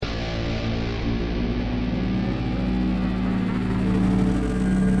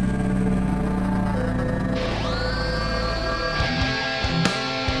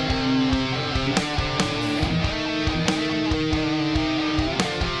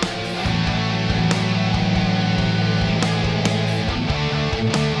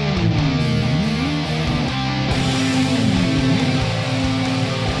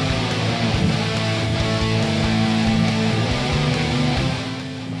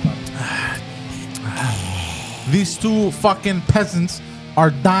These two fucking peasants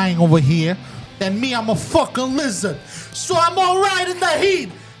are dying over here. And me, I'm a fucking lizard. So I'm all right in the heat.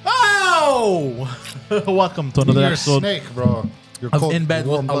 Oh! Welcome to another You're episode a snake, bro. You're of cold, In Bed with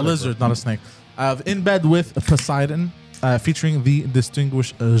a warm-blooded, Lizard, not a snake. Of In Bed with Poseidon, featuring the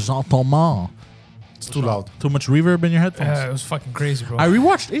distinguished Jean-Thomas. It's too loud. Too much reverb in your headphones? It was fucking crazy, bro. I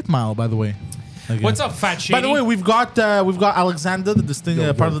rewatched 8 Mile, by the way. Again. What's up, Fat Shady? By the way, we've got Alexander,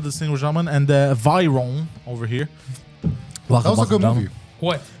 the part of the distinguished gentleman, and Viron over here. That was a good movie.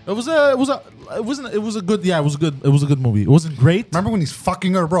 What? It was a good movie. It wasn't great. Remember when he's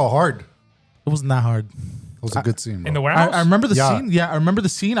fucking her, bro, hard? It wasn't that hard. It was a good scene, bro. In the warehouse? I remember the Yeah. scene. Yeah, I remember the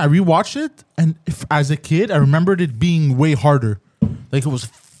scene. I rewatched it, and as a kid, I remembered it being way harder. Like it was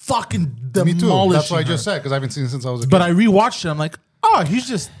fucking demolishing. Me too. That's what I her. just said, because I haven't seen it since I was a kid. But I rewatched it. I'm like, oh,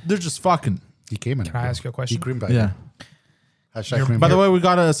 they're just fucking. He came in. Can I ask you a question? He cream back. Yeah. Hashtag cream By the back. way, we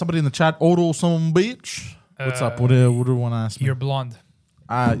got somebody in the chat, Odo some bitch. What's up? What do you want to ask me? You're blonde.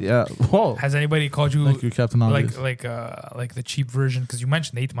 Yeah. Whoa. Has anybody called you Thank you, Captain Obvious. like the cheap version? Because you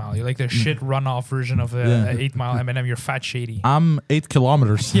mentioned 8 Mile. You're like the shit runoff version of the 8 Mile Eminem. You're Fat Shady. I'm 8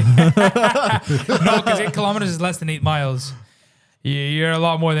 kilometers. No, because 8 kilometers is less than 8 miles. You're a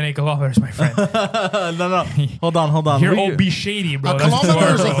lot more than 8 kilometers, my friend. No. Hold on. You're OB Shady, bro. A That's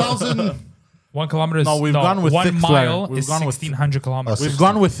kilometer is bro. 1,000. 1 kilometer is... No, we've gone with 1 thick mile flare. is 1,600 kilometers. We've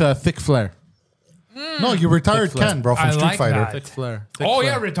gone with thick flare. No, you retired Thick Ken, bro, from I Street like Fighter. that. Thick flare.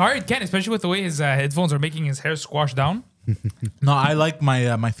 Yeah, retired Ken, especially with the way his headphones are making his hair squash down. No, I like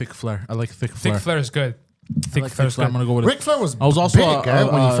my thick flare. I like thick flare. Thick flare is good. Thick Like flare is thick flare. I'm good. gonna go with Ric it. Flair was I was also big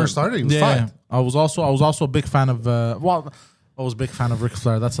when he first started. He was fine. I was also a big fan of. I was a big fan of Ric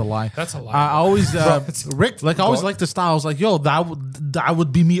Flair. That's a lie. That's a lie. I always Rick, like I always liked the style. I was like, yo, that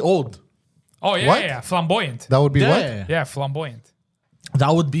would be me old. Oh, yeah, What? yeah. Flamboyant. that would be what? Yeah, flamboyant.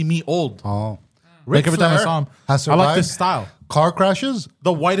 That would be me old. Oh. Like every time I Flair saw him, has I like survived this style. car crashes,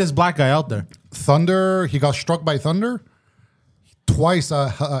 The whitest black guy out there. thunder. He got struck by thunder. Twice,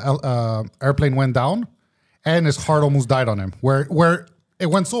 airplane went down, and his heart almost died on him. Where it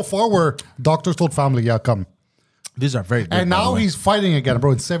went so far, where doctors told family, "Yeah, come." These are very good. And by the now way. he's fighting again,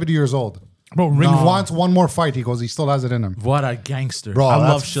 bro. He's 70 years old. Bro, He wants one more fight. He goes, he still has it in him. What a gangster. Bro, I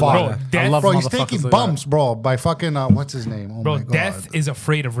love that's shit fire. like Bro, that. I death- love Bro, he's motherfuckers taking like bumps, bro, by fucking what's his name? Oh Bro, my god. death is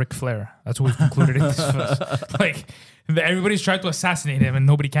afraid of Ric Flair. That's what we've concluded in this first. Like, everybody's tried to assassinate him and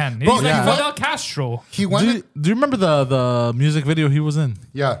nobody can. He's like yeah. Fidel Castro. He that. went. Do you remember the music video he was in?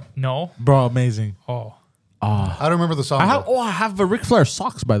 Yeah, No? Bro, amazing. Oh. I don't remember the song. I have though. I have a Ric Flair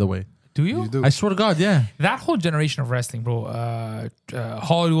socks, by the way. Do you? You do. I swear to God, yeah. That whole generation of wrestling, bro.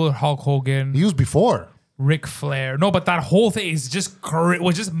 Hollywood, Hulk Hogan, He was before. Ric Flair. No, but that whole thing is just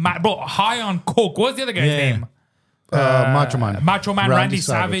was just mad, bro. High on coke. What's the other guy's Yeah. name? Macho Man. Macho Man, Randy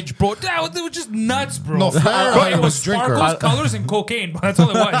Savage, bro. That was just nuts, bro. No, Flair Bro, it was was drinker. sparkles, colors, and cocaine. But that's all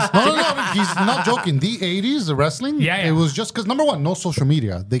it was. No, he's not joking. The 80s, the wrestling, Yeah, yeah. it was just because, number one, no social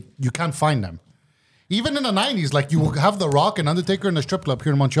media. You can't find them. Even in the 90s, like you have The Rock and Undertaker in the strip club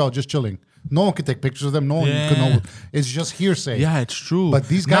here in Montreal just chilling. No one could take pictures of them. No one could know. It's just hearsay. Yeah, it's true. But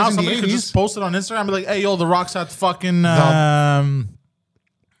these guys now in the somebody could 80s just post it on Instagram and be like, hey, yo, The Rock's at fucking...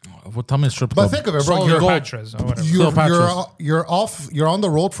 what, tell me the strip But club. think of it, bro. Solid You're, Gold. Patras or whatever. you're on the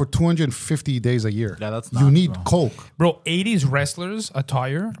road for 250 days a year. Yeah, that's You nuts, need bro. coke. Bro, 80s wrestlers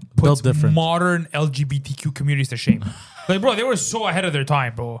attire Built puts different. modern LGBTQ communities to shame. Like, bro, they were so ahead of their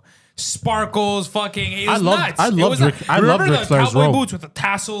time, bro. Sparkles, fucking, it was nuts. I It loved was Ric- nuts. I Remember loved the Ric Flair's cowboy robe. boots with the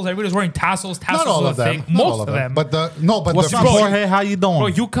tassels? Everybody was wearing tassels. Tassels Not all was of a them. thing. Not Most all of them. But What's the up, bro, Jorge? How you doing? Bro,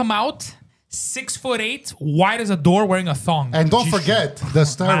 you come out 6'8", wide as a door, wearing a thong. and don't Jeez. forget the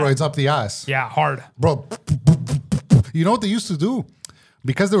steroids up the ass. Yeah, hard. Bro, you know what they used to do?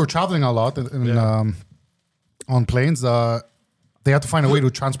 Because they were traveling a lot on planes, they had to find a way to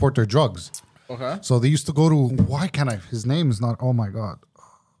transport their drugs. Okay. So they used to go to, why can't I? His name is not, oh my God.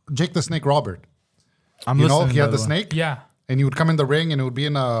 Jake the Snake Robert. I'm You know, listening, he had by the way. snake. Yeah. And he would come in the ring and it would be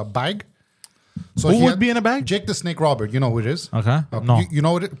in a bag. So Who he would had- be in a bag? Jake the Snake Robert. You know who it is? Okay. No. You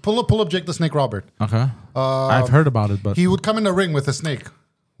know what? Pull up Jake the Snake Robert. Okay. I've heard about it, but... He would come in the ring with a snake,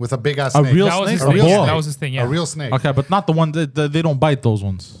 with a big ass A snake. real That was snake? his A thing. real Yeah, snake? that was his thing, yeah. A real snake. Okay, but not the one that they don't bite those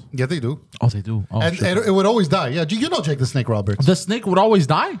ones. Yeah, they do. Oh, they do. Oh, And shit. it would always die. Yeah, you know Jake the Snake Robert. The snake would always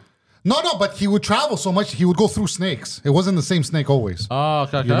die? No, but he would travel so much, he would go through snakes. It wasn't the same snake always. Oh,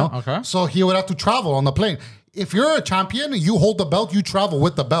 okay, okay. You know? Okay. So he would have to travel on the plane. If you're a champion, you hold the belt, you travel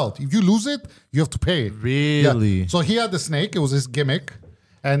with the belt. If you lose it, you have to pay. Really? Yeah. So he had the snake. It was his gimmick.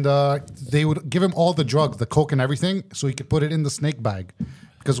 And they would give him all the drugs, the coke and everything, so he could put it in the snake bag.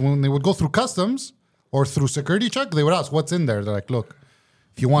 Because when they would go through customs or through security check, they would ask, what's in there? They're like, look,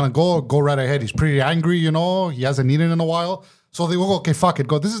 If you want to go right ahead. He's pretty angry, you know. He hasn't eaten in a while. So they will go, okay, fuck it,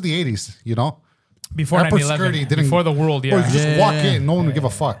 go. This is the 80s, you know. Before Airport 9/11, security didn't- before the world, Bro, you yeah. just walk in. No one would give a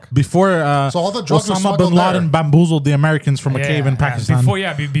fuck. Before So all the drugs were Osama bin smuggled Laden there. bamboozled the Americans from a cave in Pakistan.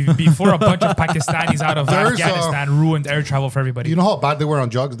 Before a bunch of Pakistanis out of There's, Afghanistan ruined air travel for everybody. You know how bad they were on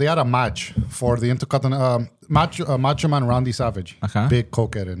drugs? They had a match for the Intercontinental Macho Man Randy Savage, Okay. big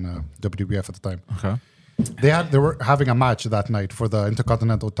cokehead in WWF at the time. Okay. They were having a match that night for the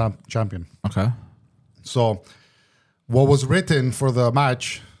Intercontinental Champion. Okay. So, what was written for the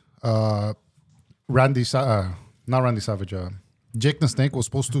match? Not Randy Savage. Jake the Snake was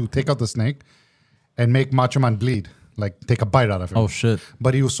supposed to take out the snake and make Macho Man bleed, like take a bite out of him. Oh shit.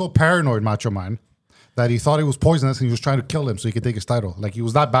 But he was so paranoid, Macho Man, that he thought it was poisonous and he was trying to kill him so he could take his title. Like he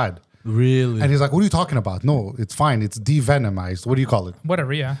was that bad. Really? And he's like, "What are you talking about? No, it's fine. It's devenomized. What do you call it?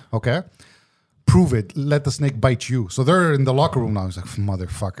 Whatever, yeah. Okay, prove it. Let the snake bite you." So they're in the locker room now. He's like,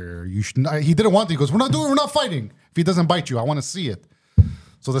 "Motherfucker, you should." He didn't want to. He goes, We're not fighting. If he doesn't bite you, I want to see it."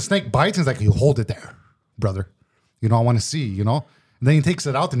 So the snake bites and he's like, "You hold it there, brother. You know, I want to see. You know." And then he takes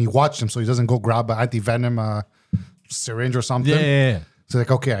it out and he watched him so he doesn't go grab an anti-venom syringe or something. Yeah. So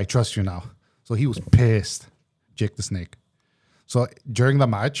like, okay, I trust you now. So he was pissed, Jake the Snake. So during the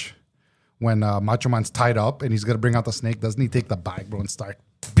match, when Macho Man's tied up and he's gonna bring out the snake, doesn't he take the bag, bro, and start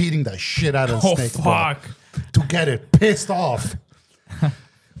beating the shit out of the Oh, snake, fuck. bro, to get it pissed off?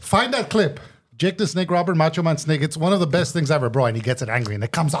 Find that clip. Jake the Snake, Robert Macho Man Snake. It's one of the best things ever, bro. And he gets it angry and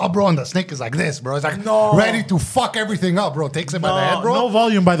it comes out, bro. And the snake is like this, bro. It's like ready to fuck everything up, bro. Takes him by the head, bro. No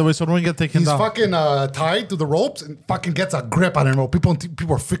volume, by the way, so don't get taken He's down. fucking tied to the ropes and fucking gets a grip on him, bro. People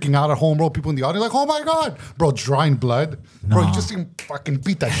are freaking out at home, bro. People in the audience like, oh my God. Bro, drawing blood. Bro, you just see him fucking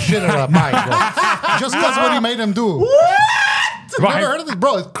beat the shit out of that mic, bro. Just because what he made him do. What? Bro, Never heard of this,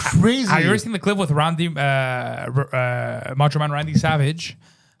 bro. It's crazy. Have you ever seen the clip with Macho Man Randy Savage?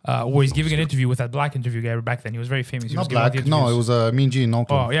 Where he's giving an interview with that black interview guy back then. He was very famous. He was Not giving black. the No, it interviews. was Mean Gene. No,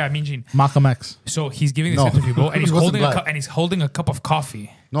 Oh yeah, Mean Gene. Malcolm X. So he's giving this No. interview, bro, and he's He wasn't holding a cup of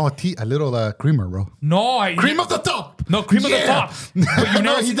coffee. no, a little creamer, bro. No, Cream of the top. No, cream of the Yeah. top. But you No,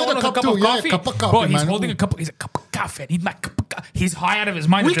 never he seen the did one a with a cup cup too. of Yeah, coffee? cup of coffee, Bro, he's man. holding a cup. He's a cup of coffee. He's my cup of coffee. He's high out of his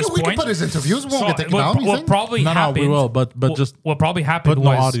mind We at this can point. put his interviews. We won't get taken down. You What think? probably No, happened? we will, but just what probably happened put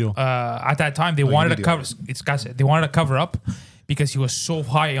no was audio. At that time they wanted to video. cover. It's guys. They wanted to cover up because he was so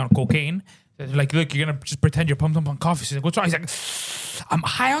high on cocaine. They're like, look, you're gonna just pretend you're pumped up on coffee. So he's like, what's wrong? He's like, I'm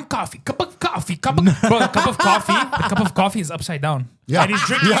high on coffee. Cup of coffee. Bro, the cup of coffee. The cup of coffee is upside down. Yeah. And he's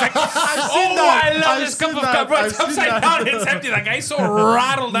drinking. He's like, I love this cup of coffee. Bro, it's I've seen upside that. down. It's empty. That guy's so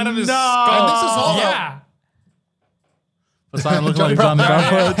rattled out of his skull. And this is all Yeah. Poseidon looks like Johnny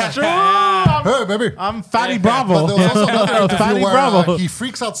Bravo. It's true. Hey, baby. I'm Fatty But Bravo. there was also another interview Fatty where Bravo. he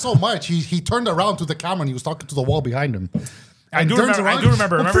freaks out so much, he turned around to the camera and he was talking to the wall behind him. I And do he turns remember. around, I do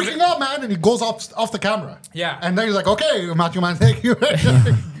remember. I'm freaking out, man, and he goes off the camera. Yeah. And then he's like, "Okay, Matthew, man, thank you."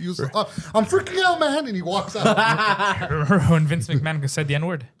 I'm freaking out, man, and he walks out. Remember when Vince McMahon said the N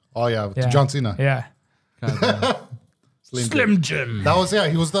word? Oh yeah, Yeah. to John Cena. Yeah. Slim Jim. That was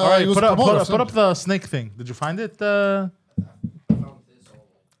he was the All right, he was put the up, promoter. put up the snake thing. Did you find it?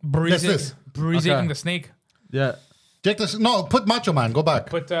 Breezing, this. breezing Okay. the snake. Yeah. Jake, no, put Macho Man. Go back.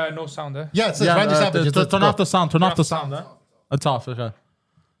 But no sound, Yeah, it says Randy Savage. It's turn off the sound. Turn off the sound. Huh? It's off. Okay.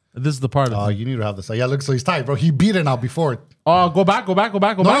 This is the part. Oh, you need to have this. Yeah, look, so he's tight, bro. He beat it now before it. Oh, go back. No,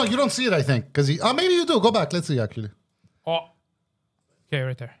 No, you don't see it, I think, because he. Oh, maybe you do. Go back. Let's see. Actually, Oh. Okay,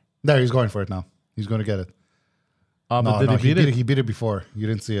 right there. there he's going for it now. He's going to get it. But No, did no, he beat it? He beat it before. You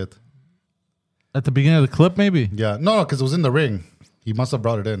didn't see it. At the beginning of the clip, maybe? Yeah, no, because it was in the ring. He must have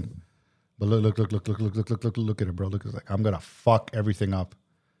brought it in. But look at it, bro. Look, it's like I'm gonna fuck everything up.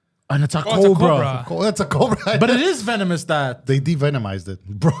 And it's a Oh, it's a cobra. cobra. Oh, that's a cobra. But it is venomous that. they devenomized it,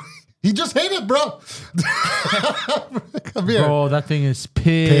 bro. He just hate it, bro. Come here. Bro, that thing is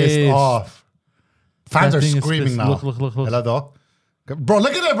Pissed off. Fans That are thing is screaming pissed. now. Look. Hello, dog. Bro,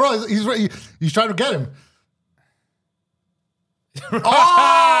 look at it, bro. He's trying to get him.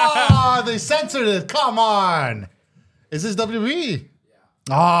 Oh, they censored it. Come on. Is this WWE?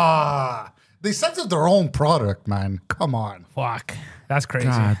 Ah, they censored their own product, man. Come on. Fuck. That's crazy.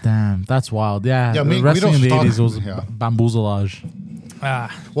 God damn. That's wild. Yeah. Yeah, we wrestling in don't the talk- 80s was yeah. bamboozlage.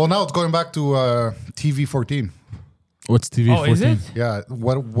 Well, now it's going back to TV 14. What's TV Oh, 14? is it? Yeah,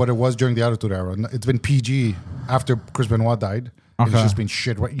 what it was during the Attitude Era. It's been PG after Chris Benoit died. It's Okay. just been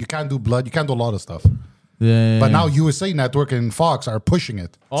shit. Right? You can't do blood. You can't do a lot of stuff. Yeah. But now USA Network and Fox are pushing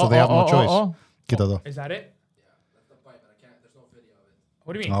it, so they have no choice. Quitado. Is that it?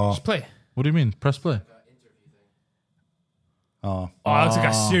 What do you mean? Oh. Just play. What do you mean? Press play. Oh. Oh, that's like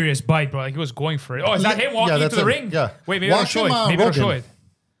a serious bite, bro. Like he was going for it. Oh, is that him walking Yeah, into that's the him. ring? Yeah. Wait, maybe I'll Watch show him, it. Maybe I'll Rogan. show it.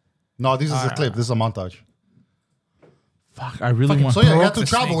 No, this is a clip. This is a montage. Fuck, I really want. So yeah, you broke had to the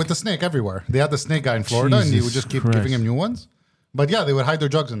travel snake. with the snake everywhere. They had the snake guy in Florida, and he would Jesus just keep Christ. giving him new ones. But yeah, they would hide their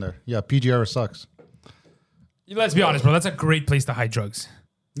drugs in there. Yeah, PG era sucks. Let's be honest, bro. That's a great place to hide drugs.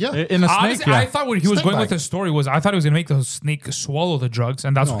 Yeah, In a snake, Honestly, yeah. I thought where he was Snake going bite. with his story was I thought he was gonna make the snake swallow the drugs,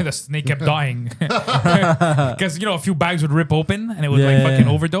 and that's why the snake kept dying. Because a few bags would rip open and it would like Yeah. fucking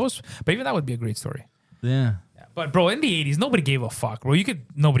overdose. But even that would be a great story. yeah. But bro, in the 80s, nobody gave a fuck, bro.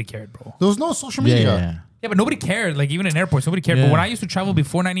 Nobody cared, bro. there was no social Yeah. media. Yeah, but nobody cared. Like even in airports, nobody cared. Yeah. But when I used to travel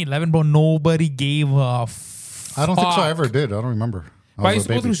before 9/11, bro, nobody gave a fuck. I don't think so. I ever did. I don't remember. But I was used a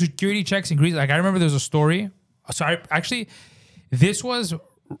to go baby. through security checks in Greece. Like I remember there's a story. So this was,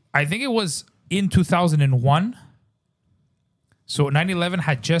 I think it was in 2001. So 9/11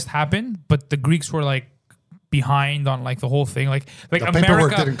 had just happened, but the Greeks were like behind on like the whole thing. Like paperwork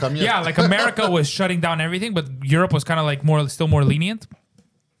America didn't come yet. Yeah, like America was shutting down everything, but Europe was kind of like still more lenient.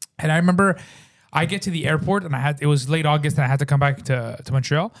 And I remember I get to the airport and it was late August and I had to come back to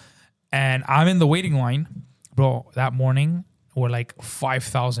Montreal. And I'm in the waiting line, bro. That morning were like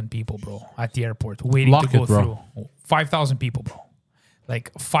 5,000 people, bro, at the airport waiting Lock to go it, bro. through. 5,000 people, bro.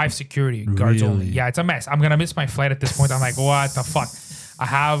 Like 5 security guards only. Really? Yeah, it's a mess. I'm gonna miss my flight at this point. I'm like, what the fuck? I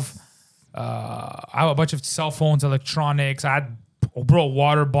have a bunch of cell phones, electronics. I had,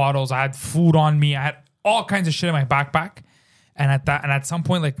 water bottles. I had food on me. I had all kinds of shit in my backpack. And at some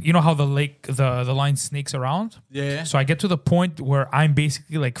point, like how the line snakes around. Yeah. So I get to the point where I'm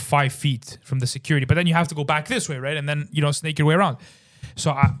basically like 5 feet from the security, but then you have to go back this way, right? And then snake your way around.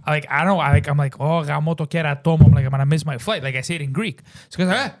 So I'm like, oh, Gamoto kera tomo. I'm like, I'm gonna miss my flight. Like I say it in Greek. So he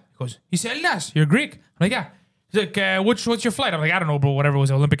goes, Elias, you're Greek. I'm like, yeah. He's like, what's your flight? I'm like, I don't know, bro. Whatever it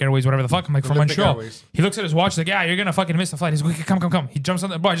was, Olympic Airways, whatever the fuck. I'm like, from Olympic Montreal. Airways. He looks at his watch. He's like, yeah, you're gonna fucking miss the flight. He's like, okay, come. He jumps on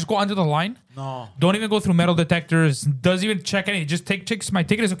the bro. Just go under the line. No. Don't even go through metal detectors. Doesn't even check anything. Just checks my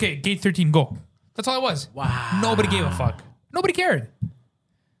ticket is okay. Gate 13, go. That's all it was. Wow. Nobody gave a fuck. Nobody cared.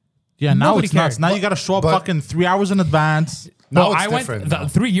 Yeah, now Nobody it's nuts. cared. Now you got to show up but- fucking 3 hours in advance. Now Bro, it's I went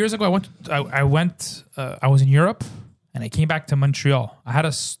different. 3 years ago. I was in Europe and I came back to Montreal. I had a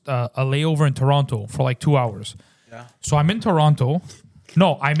layover in Toronto for like 2 hours. Yeah. So I'm in Toronto.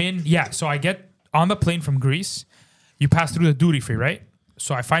 No, so I get on the plane from Greece. You pass through the duty free, right?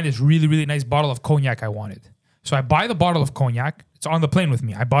 So I find this really, really nice bottle of cognac I wanted. So I buy the bottle of cognac. It's on the plane with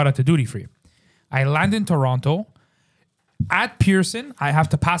me. I bought it at the duty free. I land in Toronto. At Pearson, I have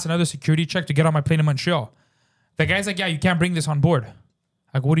to pass another security check to get on my plane in Montreal. The guy's like, yeah, you can't bring this on board.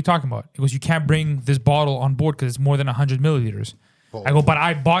 I go, what are you talking about? He goes, you can't bring this bottle on board because it's more than 100 milliliters. I go, but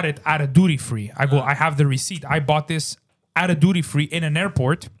I bought it at a duty free. I go, I have the receipt. I bought this at a duty free in an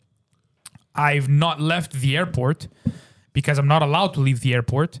airport. I've not left the airport because I'm not allowed to leave the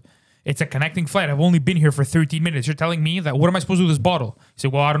airport. It's a connecting flight. I've only been here for 13 minutes. You're telling me that, what am I supposed to do with this bottle? He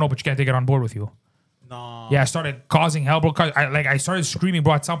said, well, I don't know, but you can't take it on board with you. No. Yeah, I started causing hell, bro. I started screaming,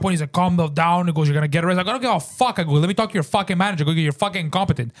 bro. At some point, he's like, calm down. He goes, you're going to get arrested. I don't give a fuck. I go, let me talk to your fucking manager. Go, you're fucking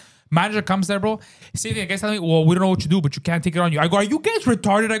incompetent. Manager comes there, bro. Same thing. I guess telling me, well, we don't know what you do, but you can't take it on you. I go, are you guys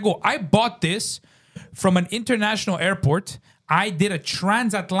retarded? I go, I bought this from an international airport. I did a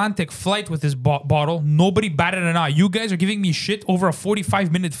transatlantic flight with this bottle. Nobody batted an eye. You guys are giving me shit over a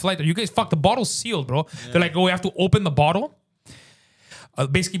 45-minute flight. Are you guys fuck? The bottle's sealed, bro. Yeah. They're like, oh, we have to open the bottle.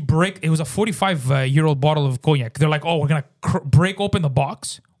 Basically break. It was a 45-year-old bottle of cognac. They're like, oh, we're gonna break open the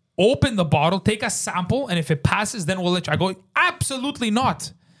box, open the bottle, take a sample, and if it passes, then we'll let you. I go, absolutely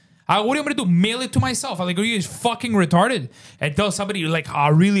not. What are you gonna do? Mail it to myself? I'm like, are you guys fucking retarded? Until somebody like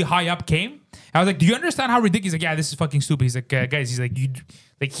really high up came. I was like, do you understand how ridiculous? He's like, yeah, this is fucking stupid. He's like, guys, he's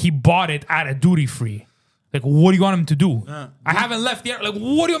like, he bought it at a duty free. Like, what do you want him to do? I haven't left the air. Like,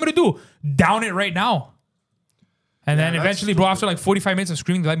 what do you want me to do? Down it right now. And then eventually, bro, after like 45 minutes of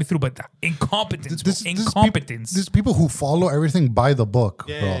screaming, they let me through. But incompetence, incompetence. There's people who follow everything by the book,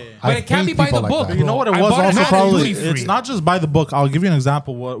 bro. Yeah. But it can't be by the book. That. You know what it I was bought it also at probably. duty free. It's not just by the book. I'll give you an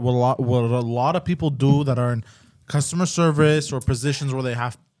example. What a lot of people do that are in customer service or positions where they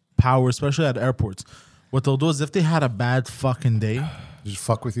have power, especially at airports. What they'll do is if they had a bad fucking day, Just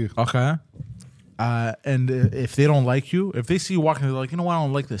fuck with you. okay, and if they don't like you, if they see you walking, they're like, you know what, I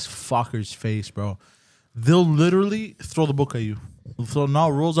don't like this fucker's face, bro. They'll literally throw the book at you. So no,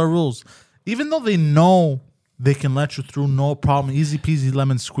 rules are rules. Even though they know they can let you through, no problem, easy peasy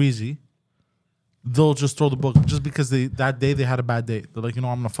lemon squeezy, they'll just throw the book just because that day they had a bad day. They're like, you know,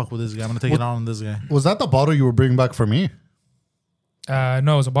 I'm gonna fuck with this guy. I'm gonna take it out on this guy. Was that the bottle you were bringing back for me? No,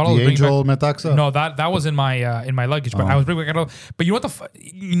 it was a bottle The of Angel Metaxa? No, that was in my luggage. But I was bringing back. But you know what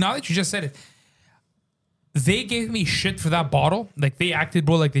now that you just said it, they gave me shit for that bottle. Like they acted,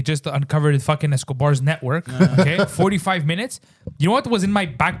 bro, like they just uncovered fucking Escobar's network. Okay, 45 minutes. You know what was in my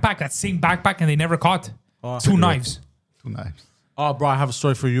backpack? That same backpack, and they never caught 2 knives. 2 knives. Oh, bro, I have a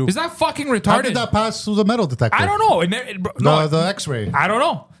story for you. Is that fucking How retarded? did that pass through the metal detector? I don't know. No, The X-ray. I don't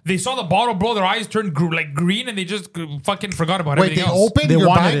know. They saw the bottle, bro. Their eyes turned like green, and they just fucking forgot about Wait, everything they else. opened They your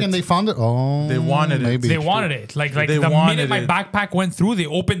wanted bag it. and they found it? Oh. They wanted it. maybe. They wanted it. Like They the wanted minute my it. backpack went through, they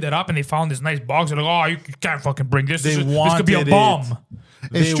opened it up and they found this nice box. They're like, oh, you can't fucking bring this. They This could be a wanted bomb. it.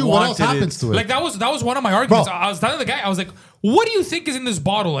 It's They true. What else wanted happens it. to it? Like that was one of my arguments. Bro. I was telling the guy, I was like, what do you think is in this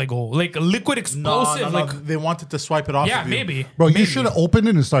bottle? I go, like liquid explosive. No, Like they wanted to swipe it off. yeah, of you. maybe. Bro, Maybe. you should have opened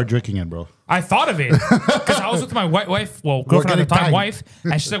it and started drinking it, bro. I thought of it because I was with my wife, well, girlfriend at the getting time, time. wife,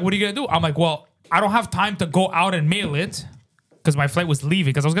 and she's like, "What are you gonna do?" I'm like, "Well, I don't have time to go out and mail it because my flight was leaving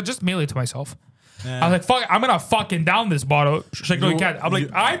because I was gonna just mail it to myself." I was like, "Fuck, I'm gonna fucking down this bottle." She's like, "No, you can't." I'm like,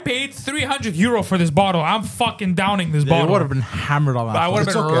 "I paid 300 euro for this bottle. I'm fucking downing this Yeah, bottle." you would have been hammered on that. I would have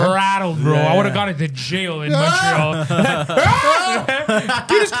It's been okay. rattled, bro. Yeah. I would have gone to jail in Montreal. Get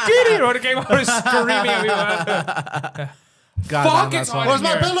I would have came out screaming at me. God, Fuck, that's it's why- hot. Where's my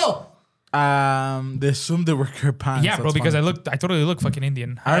Here. pillow? They assumed they were your pants. Yeah, bro, That's because funny. I totally look fucking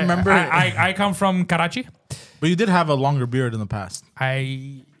Indian. I remember- I come from Karachi. But you did have a longer beard in the past.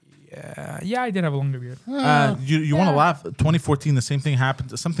 I did have a longer beard. You want to laugh? 2014, the same thing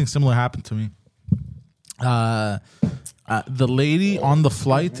happened. Something similar happened to me. The lady on the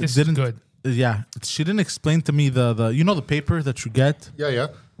flight This is didn't. good. Yeah, she didn't explain to me the the paper that you get Yeah.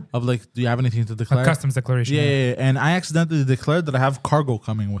 of like, do you have anything to declare? Customs declaration. Yeah. And I accidentally declared that I have cargo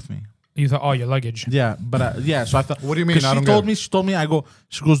coming with me. You thought, oh, your luggage. Yeah, but so I thought. What do you mean? 'cause I don't She get told it. me. She told me.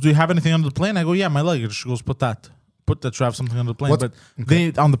 She goes, "Do you have anything on the plane?" I go, "Yeah, my luggage." She goes, "Put that you have something on the plane." What's- But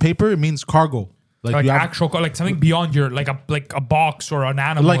they on the paper it means cargo. Like you have, actual, like something beyond your, like a box or an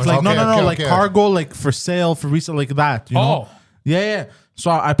animal. like or no something. Okay, like okay. cargo, like for sale, for resale, like that. You know? Oh. Yeah.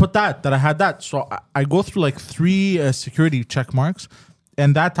 So I put that I had that. So I go through like 3 security check marks,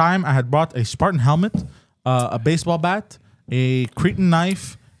 and that time I had brought a Spartan helmet, a baseball bat, a Cretan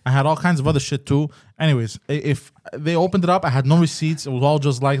knife. I had all kinds of other shit too. Anyways, if they opened it up, I had no receipts. It was all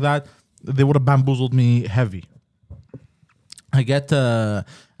just like that. They would have bamboozled me heavy. I get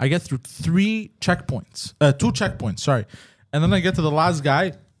through 3 checkpoints, 2 checkpoints, sorry, and then I get to the last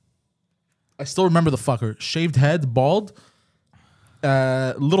guy. I still remember the fucker, shaved head, bald,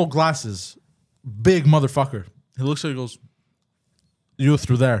 little glasses, big motherfucker. He looks at me, he goes, "You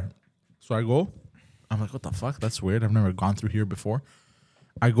through there?" So I go. I'm like, "What the fuck? That's weird. I've never gone through here before."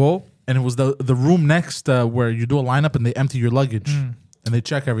 I go, and it was the room next where you do a lineup and they empty your luggage and they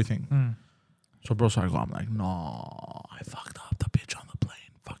check everything. So I go, I'm like, "No, I fucked up the bitch on the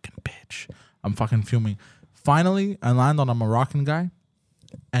plane. Fucking bitch." I'm fucking fuming. Finally, I land on a Moroccan guy.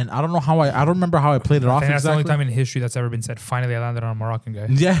 And I don't know how I don't remember how I played it I off think that's the only exactly. time in history that's ever been said. Finally, I landed on a Moroccan guy.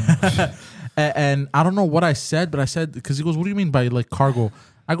 Yeah. And I don't know what I said, but I said, because he goes, "What do you mean by like cargo?"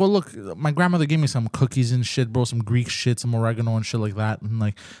 I go, "Look, my grandmother gave me some cookies and shit, bro, some Greek shit, some oregano and shit like that." And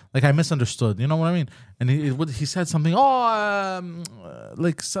like I misunderstood, you know what I mean? And he said something, like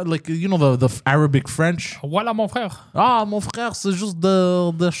you know the Arabic French. Voilà, mon frère. Ah, mon frère, c'est juste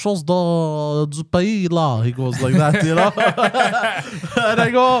des choses du pays là. He goes like that, you know? And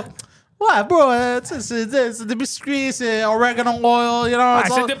I go, "Ouais, bro, c'est des biscuits, c'est oregano oil, you know? Ah,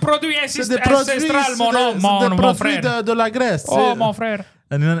 it's c'est all- des produits c'est des produits, ancestrales, c'est des mon produits frère. de la Grèce. Oh, mon frère.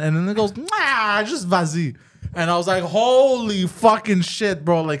 And then it goes, "Nah, just vas-y." And I was like, "Holy fucking shit,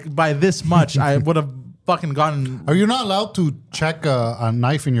 bro. Like, by this much, I would have fucking gotten..." Are you not allowed to check a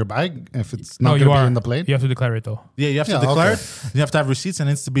knife in your bag if it's not No, going you to are. be in the plane? You have to declare it though. Yeah, you have to Yeah, declare okay. it. You have to have receipts and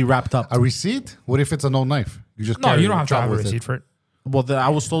it needs to be wrapped up. A receipt? What if it's a no knife? You just No, carry you don't have to travel have a with it. receipt for it. Well, I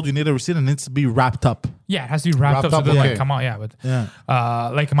was told you need a receipt and it needs to be wrapped up. Yeah, it has to be wrapped up so it doesn't okay. like come out. Yeah, but Yeah.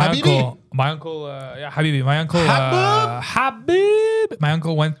 like my Habibi. uncle, yeah, Habibi, my uncle, Habib. My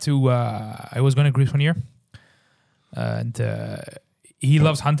uncle went to. I was going to Greece one year, and he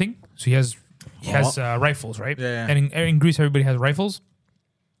loves hunting, so he has rifles, right? Yeah. And in Greece, everybody has rifles.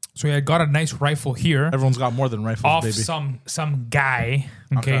 So he had got a nice rifle here Everyone's got more than rifles, off baby. some guy.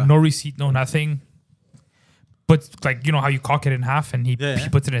 Okay, Okay. no receipt, no nothing. But like you know how you cock it in half and he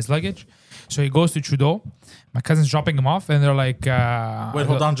puts it in his luggage. So he goes to Trudeau. My cousin's dropping him off, and they're like, Wait,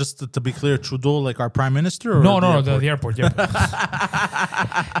 hold on. Just to be clear, Trudeau, like our prime minister? Or No, the the airport? airport. The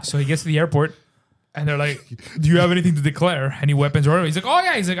airport. So he gets to the airport, And they're like, do you have anything to declare? Any weapons or whatever? He's like, oh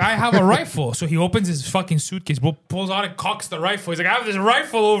yeah. He's like, I have a rifle. So he opens his fucking suitcase, bro, pulls out and cocks the rifle. He's like, I have this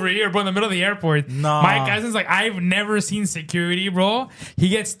rifle over here, bro, in the middle of the airport. Nah. My cousin's like, I've never seen security, bro. He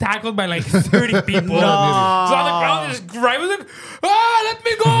gets tackled by like 30 people. So on the ground, this guy was like, let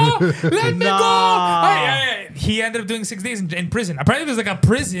me go. Let me go. He ended up doing 6 days in prison. Apparently there's like a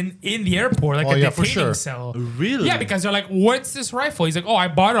prison in the airport, like a detaining cell. Really? Yeah, because they're like, what's this rifle? He's like, oh, I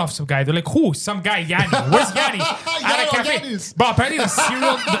bought it off some guy. They're like, who? Some guy, Yanni. Where's Yanni? At a cafe. Yanni's. But apparently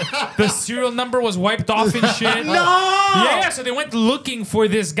the serial number was wiped off and shit. No! Yeah, so they went looking for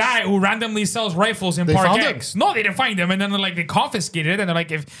this guy who randomly sells rifles in Park found X. No, they didn't find him. And then like they confiscated it. And they're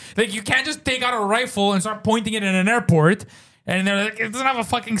like, if like you can't just take out a rifle and start pointing it in an airport. And they're like, it doesn't have a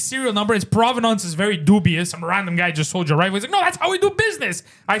fucking serial number. Its provenance is very dubious. Some random guy just sold your rifle. He's like, no, that's how we do business.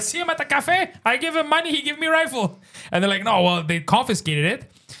 I see him at the cafe. I give him money. He give me a rifle. And they're like, no, well, they confiscated it.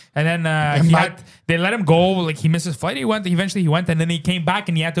 And then they let him go. Like he missed his flight. Eventually he went. And then he came back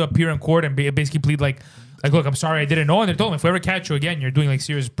and he had to appear in court and basically plead like, look, I'm sorry, I didn't know. And they told him, if we ever catch you again, you're doing like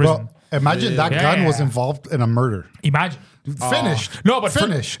serious prison. Bro, imagine that gun was involved in a murder. Imagine. Finished. No, but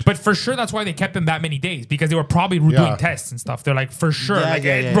finished. But for sure, that's why they kept him that many days, because they were probably doing tests and stuff. They're like, for sure,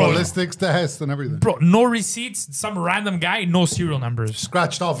 bro, ballistics test and everything. bro, no receipts, some random guy, no serial numbers,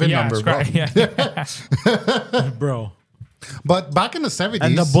 Scratched off VIN number, bro. Bro. But back in the 70s,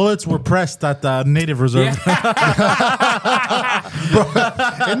 And the bullets were pressed at the Native Reserve. in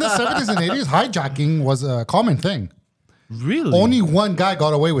the 70s and 80s, hijacking was a common thing. Really? Only one guy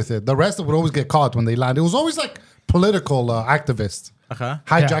got away with it. The rest would always get caught when they land. It was always like political activists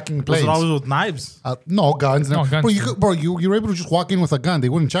hijacking planes. Was it always with knives? No guns. No guns. You were able to just walk in with a gun. They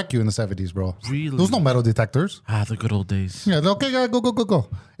wouldn't check you in the 70s, bro. Really? There was no metal detectors. The good old days. Yeah, okay, go.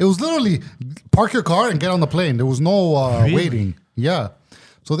 It was literally park your car and get on the plane. There was no waiting. Yeah.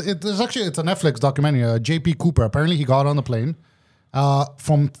 So it's a Netflix documentary. J.P. Cooper. Apparently, he got on the plane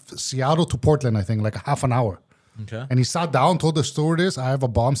from Seattle to Portland, I think, like a half an hour. Okay. And he sat down, told the stewardess, I have a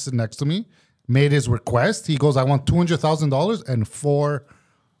bomb sitting next to me, made his request. He goes, I want $200,000 and 4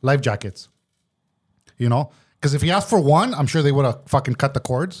 life jackets. You know? Because if he asked for 1, I'm sure they would have fucking cut the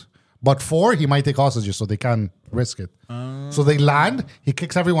cords. But 4, he might take hostages, so they can't risk it. So they land, he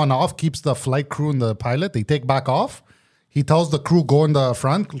kicks everyone off, keeps the flight crew and the pilot, they take back off. He tells the crew, go in the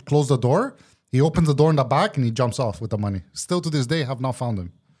front, close the door. He opens the door in the back and he jumps off with the money. Still to this day, have not found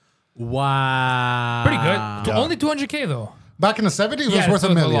him. Wow. Pretty good. Only 200K though. Back in the 70s, it was worth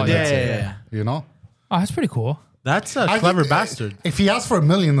 $1 million. Yeah. You know? Oh, that's pretty cool. That's a I clever think, bastard. If he asked for $1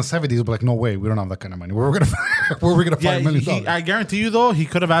 million in the 70s, he'd be like, no way, we don't have that kind of money. Where are we gonna find $1 million? I guarantee you though, he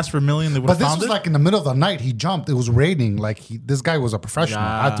could have asked for $1 million. They would But have this found was it. like in the middle of the night. He jumped. It was raining. Like this guy was a professional.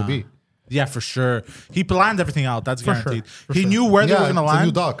 Had to be. Yeah, for sure. He planned everything out. That's For guaranteed. sure. He knew where they Yeah, were gonna it's a new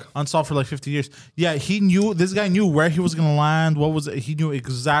land. doc. Unsolved for like 50 years. Yeah, he knew. This guy knew where he was gonna land. What was it? He knew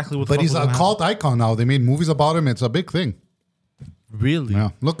exactly what. But the he's fuck a was gonna cult icon now. They made movies about him. It's a big thing. happen. Really? Yeah.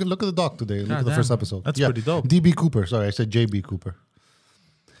 Look at the doc today. Look at the damn. first episode. That's Yeah. pretty dope. DB Cooper. Sorry, I said JB Cooper.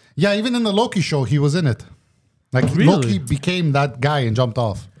 Yeah, even in the Loki show, he was in it. Like Really? Loki became that guy and jumped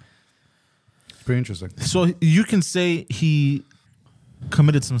off. Pretty interesting. So you can say he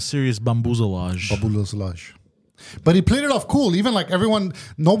committed some serious bamboozlage. Babulazlaj. But he played it off cool. Even like everyone,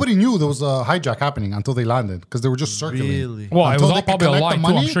 nobody knew there was a hijack happening until they landed because they were just circling. Really? Well, it Until was they all could probably a collect lie the too.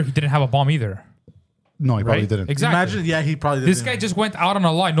 I'm money? sure he didn't have a bomb either. No, he probably Right? didn't. Exactly. Imagine, yeah, he probably. This didn't. guy just went out on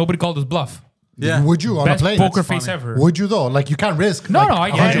a lie. Nobody called his bluff. Yeah. Would you on Best a plane? poker That's face funny. ever. Would you though? Like you can't risk. No, like, no, I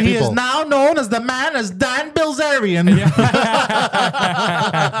get 100 it. He is people. now known as the man as Dan Bilzerian.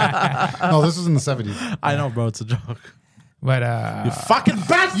 No, this was in the 70s. I know, bro. It's a joke. But You fucking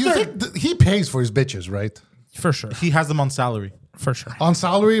bastard. You think he pays for his bitches, right? for sure. He has them on salary. For sure. On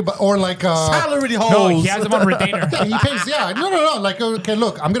salary, but or like Salary hoes. No, he has him on retainer. Yeah, he pays. Yeah, no. Like, okay,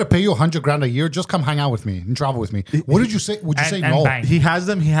 look, I'm gonna pay you $100,000 a year. Just come hang out with me and travel with me. What did you say? Would you say And no? bang. He has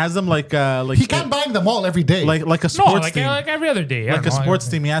them. He has them like He can't bang them all every day. like a No, sports like, team. like every other day. I Like a don't know. sports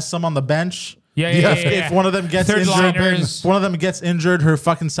team. He has some on the bench. Yeah. If one of them gets Third injured, liners. if one of them gets injured, her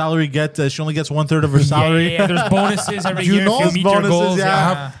fucking salary she only gets 1/3 of her salary. Yeah. There's bonuses every You year know if you meet your Bonuses, goals.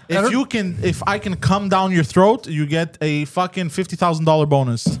 yeah. Yeah. If I can come down your throat, you get a fucking $50,000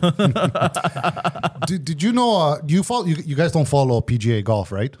 bonus. did you know? You follow? You guys don't follow PGA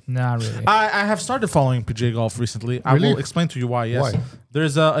golf, right? Not really. I have started following PGA golf recently. I Really? will explain to you why. Yes, Why?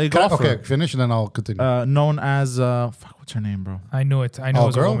 there's a golfer Okay, finish and then I'll continue. known as fuck. What's her name, bro? I knew it. I know Oh, it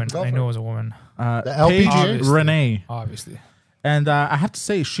was a girl? woman. Go I for know it. it was a woman. The LPGA? Paige Renee. Obviously. And I have to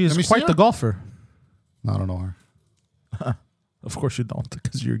say, she Let me is see quite her. the golfer. No, I don't know her. Of course you don't,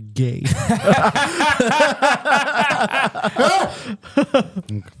 because you're gay.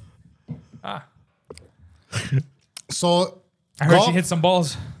 So I heard she hit some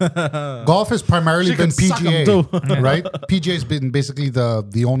balls. golf has primarily She been can suck 'em PGA, too. right? PGA's been basically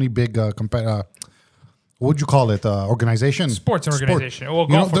the only big what would you call it? Organization, Sports organization. Well,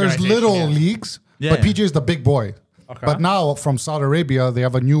 You know, golf there's organization, little yeah. leagues, Yeah, but yeah. PGA is the big boy. Okay. But now from Saudi Arabia, they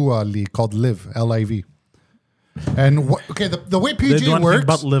have a new league called Live, LIV. And the way They do PGA anything works,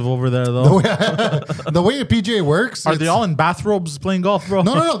 but live over there though. the way the PGA works, Are they all in bathrobes playing golf, bro?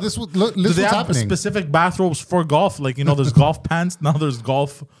 no. This Do what's they have happening. specific bathrobes for golf? Like, you know, there's golf pants. Now there's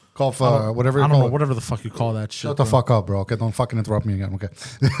golf. Golf, whatever. I you don't call know, it. whatever the fuck you call that shit. Shut the fuck up, bro. Okay, don't fucking interrupt me again. Okay.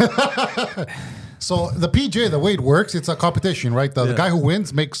 So the PGA, the way it works, it's a competition, right? The guy who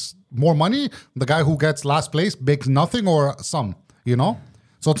wins makes more money. The guy who gets last place makes nothing or some. You know,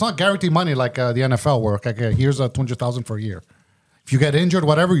 so it's not guaranteed money like the NFL work. Like, here's a 200,000 for a year. If you get injured,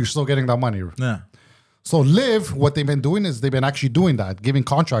 whatever, you're still getting that money. Yeah. So Live, what they've been doing is they've been actually doing that, giving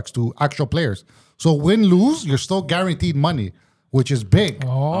contracts to actual players. So win, lose, you're still guaranteed money, which is big.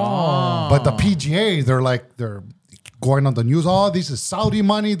 Oh. But the PGA, they're going on the news. Oh, this is Saudi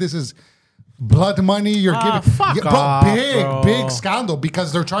money. This is blood money. You're giving, fuck off, bro. big scandal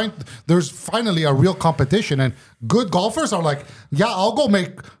because they're trying. There's finally a real competition, and good golfers are like, yeah, I'll go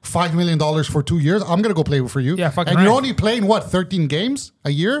make $5 million for 2 years. I'm gonna go play for you. Yeah, fucking and right. you're only playing what 13 games a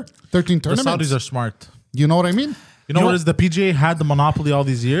year, 13 The tournaments. Saudis are smart. You know what I mean? You know what is the PGA had the monopoly all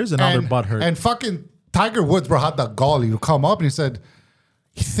these years, and now they're butthurt. And fucking Tiger Woods, bro, had the gall to come up and he said,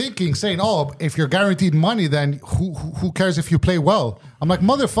 saying, oh, if you're guaranteed money, then who cares if you play well? I'm like,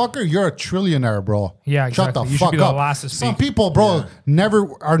 motherfucker, you're a trillionaire, bro. Yeah, Shut exactly. the You should fuck be the up. last to Some speak. people, bro,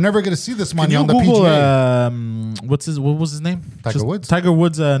 are never gonna see this Can money you on the Google PGA. what was his name? Tiger Woods? Tiger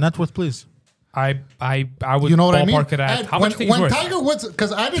Woods net worth, please. I would You know what I mean? ballpark it at. And How much do you think when he's worth? Tiger Woods,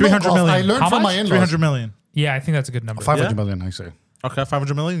 because I didn't know 300 golf, million. I learned How from much? my in-laws. 300 million. Yeah, I think that's a good number. 500 Yeah? million, I say. Okay,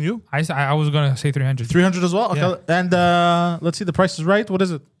 500 million. You I was gonna say 300. 300 as well. Okay, Yeah. and let's see. The price is right. What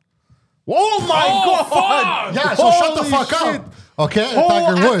is it? Oh my Oh, god! fuck! Yeah, so shut the Holy fuck shit. up. Okay, Oh,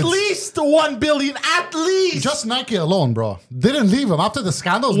 Tiger Woods. at least 1 billion. At least. Just Nike alone, bro. Didn't leave him after the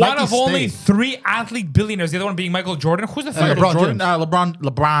scandals. One Nike of only stayed. 3 athlete billionaires. The other one being Michael Jordan. Who's the third? LeBron Jordan, James.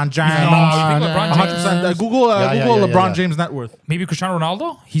 LeBron James. No, you think LeBron 100%. James? Google Yeah, Google yeah, LeBron yeah. James net worth. Maybe Cristiano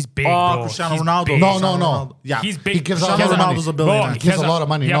Ronaldo. He's big. Oh, bro. Cristiano He's Ronaldo. big. No, Cristiano no. Ronaldo. Yeah, He's big. He gives out Cristiano a lot of money. Ronaldo's a billionaire. Bro, He gives has a lot of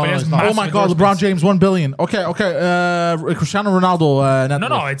money. Yeah, No, but he no, has it's not. Oh massive my God, LeBron endorsements. James 1 billion. Okay. Cristiano Ronaldo net No,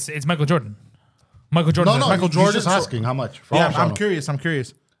 worth. it's Michael Jordan. Michael Jordan. No, Michael he's Jordan, just so- asking how much. For Yeah, all I I'm know.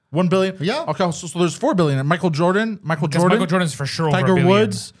 curious. 1 billion. Yeah. Okay, so there's 4 billion. Michael Jordan, Because Michael Jordan's for sure over Tiger $1 billion.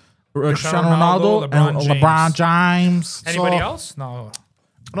 Woods, Cristiano Ronaldo, LeBron and James. LeBron James. Anybody So- else? No.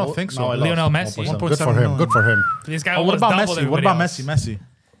 I don't think so. No, I lost. Lionel Messi. 1.7. 1.7 Good for him. million. Good for him. This guy Oh, what almost about doubled Messi? What everybody about else. Messi?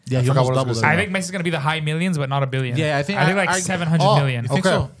 Yeah, he forgot almost what I was doubled gonna it. say. I think Messi's gonna be the high millions, but not a billion. Yeah, I think like I- 700 oh, million. I think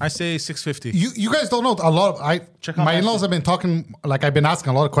Okay. so. I say 650. You guys don't know a lot. Check out My Messi. in-laws have been talking. Like I've been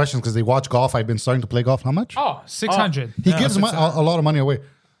asking a lot of questions because they watch golf. I've been starting to play golf. How much? Oh, 600. He gives a lot of money away.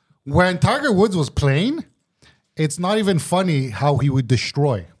 When Tiger Woods was playing, it's not even funny how he would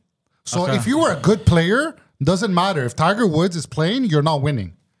destroy. So Okay. if you were a good player, doesn't matter. If Tiger Woods is playing, you're not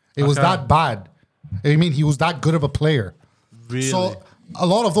winning. It was Okay. that bad. I mean, he was that good of a player. Really? So a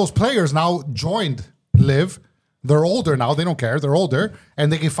lot of those players now joined Live. They're older now. They don't care. They're older.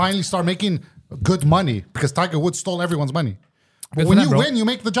 And they can finally start making good money because Tiger Woods stole everyone's money. But Good when for you them, bro. win, you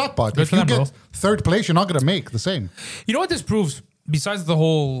make the jackpot. Good If for you them, get bro. third place, you're not going to make the same. You know what this proves? Besides the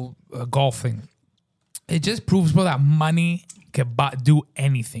whole golf thing, it just proves, bro, that money can do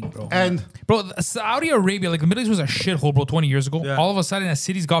anything, bro. And Bro, Saudi Arabia, like the Middle East was a shithole, bro, 20 years ago. Yeah. All of a sudden, as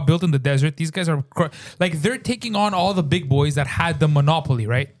cities got built in the desert, these guys are like they're taking on all the big boys that had the monopoly,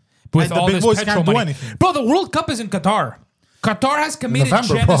 right? With And the all big this boys petrol can't do money. anything. Bro, the World Cup is in Qatar. Qatar has committed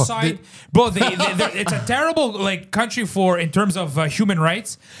November, bro. genocide. Bro, it's a terrible like country for in terms of human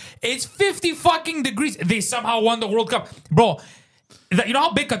rights. It's 50 fucking degrees. They somehow won the World Cup, bro. You know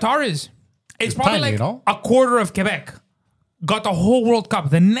how big Qatar is? It's probably tiny, like you know? a quarter of Quebec. Got the whole World Cup.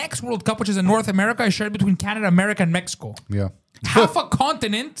 The next World Cup, which is in North America, is shared between Canada, America, and Mexico. yeah, Half a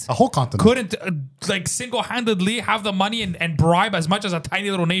continent a whole continent. couldn't like single-handedly have the money and bribe as much as a tiny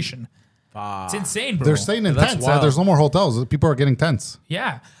little nation. It's insane, bro. They're staying in That's tents. wild. There's no more hotels. People are getting tents.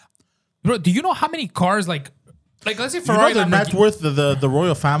 Yeah, bro. Do you know how many cars like let's say You know Ferrari, the net Lamborghini- worth, the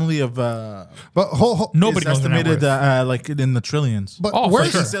royal family of But Nobody is knows their net estimated worth. like in the trillions. But Oh, for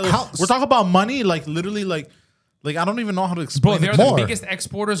where's sure. We're talking about money, like literally, like I don't even know how to Bro, explain. they're it. the more. biggest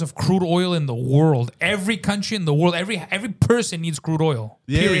exporters of crude oil in the world. Every country in the world, every person needs crude oil.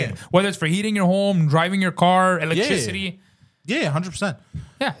 Yeah, Period. yeah. Whether it's for heating your home, driving your car, electricity. Yeah, 100%.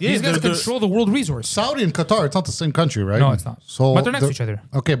 Yeah, Yeah, these guys they're- control the world resource. Saudi and Qatar, it's not the same country, right? No, it's not. So But they're next to each other.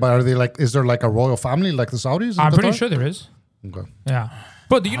 Okay, but are they like? Is there like a royal family like the Saudis? in I'm pretty Qatar? sure there is. Okay. Yeah.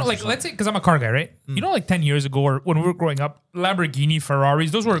 But do you know, like, let's say, because I'm a car guy, right? You know, like 10 years ago or when we were growing up, Lamborghini, Ferraris,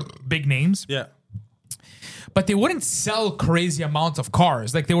 those were big names. Yeah. But they wouldn't sell crazy amounts of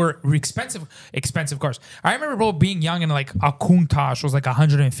cars. Like, they were expensive cars. I remember, bro, being young and like a Countach was like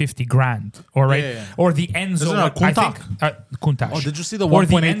 150 grand. Or, right? Yeah. Or the Enzo. Isn't it a I think, Countach. Oh, did you see the Or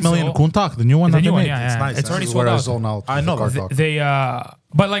 1.8 million Enzo. Countach, the new one The that new they one, made? yeah, It's yeah. nice. It's already This is sold where I out. zone out. I know, Car but talk. They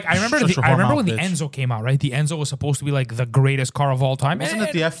but like I remember Such a I remember whore when the mouth, bitch. Enzo came out, right? The Enzo was supposed to be like the greatest car of all time. Wasn't And-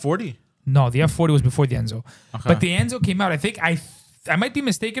 it the F40? No, the F40 was before the Enzo. Okay. But the Enzo came out. I think I might be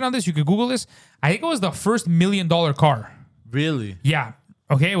mistaken on this. You could Google this. I think it was the first $1 million car. Really? Yeah.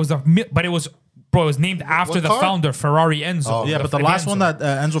 Okay. It was but it was named after What the car? founder, Ferrari Enzo. Oh. Yeah, but the last one Enzo.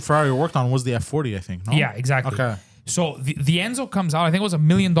 that Enzo Ferrari worked on was the F40, I think. No? Yeah, exactly. Okay. So the Enzo comes out. I think it was $1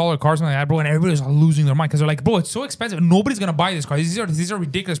 million car, something like that, bro. And everybody was losing their mind because they're like, bro, it's so expensive. Nobody's gonna buy this car. These are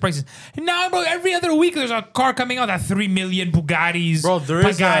ridiculous prices. And now, bro, every other week there's a car coming out at 3 million Bugattis, Bro, there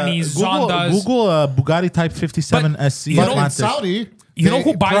is Paganis, Google Zondas. Bugatti Type 57 But SC you know, But in Atlantic. Saudi, You know they-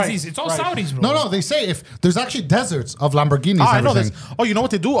 who buys right, these? It's all right. Saudis, bro. No, they say if there's actually deserts of Lamborghinis. I and know this. everything. Oh, you know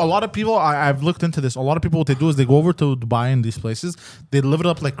what they do? A lot of people, I've looked into this. A lot of people, what they do is they go over to Dubai and these places. They live it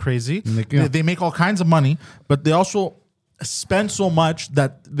up like crazy. Yeah. They make all kinds of money, but they also spend so much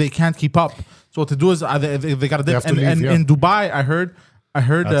that they can't keep up. So what they do is they got to dip. have to And, leave, and yeah. in Dubai, I heard. That's a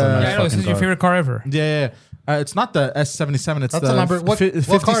nice Yeah, I know. This fucking is your car. favorite car ever. Yeah. It's not the S77. It's That's the a number- what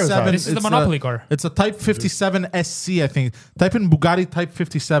car is that? This is the it's Monopoly car. It's a Type 57 SC, I think. Type in Bugatti Type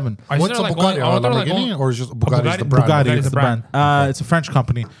 57. What's a Bugatti? A Lamborghini or is just Bugatti? Bugatti? Is the brand? Bugatti Bugatti is is the the brand. brand. It's a French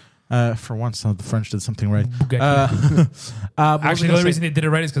company. For once, the French did something right. Bugatti. But what was I Actually, the gonna only say? reason they did it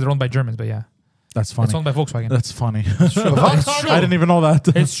right is because they're owned by Germans. But yeah, That's funny. it's owned by Volkswagen. That's funny. Volkswagen. I didn't even know that.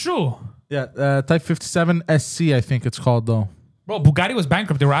 It's true. Yeah, Type 57 SC, I think it's called though. Bro, Bugatti was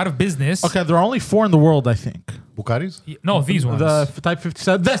bankrupt. They were out of business. Okay, there are only 4 in the world, I think. Bugattis? No, these ones. Type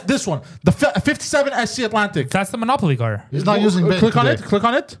 57. This one. The 57 SC Atlantic. That's the Monopoly car. He's not using bid Click on today. it. Click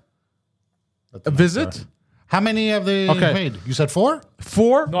on it. That's a nice Visit. car. How many have they Okay. made? You said 4?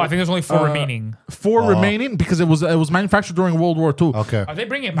 4. No, I think there's only 4 remaining. 4 remaining because it was manufactured during World War II. Okay. Are they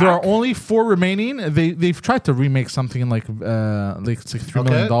bringing it There back? are only 4 remaining. They've tried to remake something in like it's like $3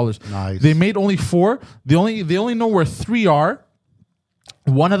 million. Nice. They made only 4. They only know where 3 are.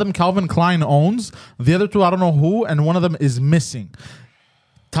 One of them Calvin Klein owns. The other 2 I don't know who, and one of them is missing.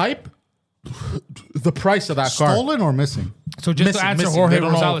 Type the price of that car. Stolen or missing? So just Missing, to answer missing. Jorge They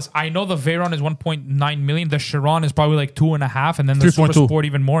don't know. Rosales, I know the Veyron is 1.9 million. The Chiron is probably like 2.5, and then the 3.2. Super Sport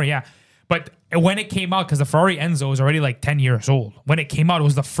even more. Yeah, but when it came out, because the Ferrari Enzo is already like 10 years old. When it came out, it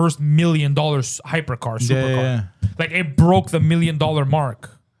was the first $1 million hypercar, supercar. Yeah. Like it broke the $1 million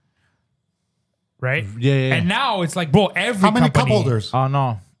mark. Right? Yeah. And now it's like, bro, every How many cup company, holders? Oh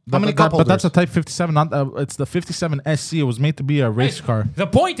no. How many But cup that's a holders? Type 57. Not it's the 57 SC. It was made to be a race car. The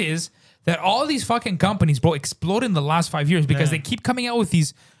point is that all these fucking companies, bro, exploded in the last 5 years because they keep coming out with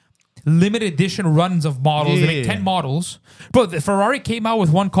these limited edition runs of models. They make Yeah. 10 models. Bro, the Ferrari came out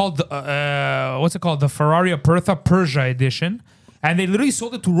with one called, what's it called? The Ferrari Aperta Persia edition. And they literally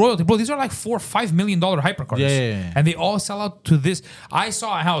sold it to royalty. Bro, these are like $4 or $5 million hypercars. Yeah. And they all sell out to this. I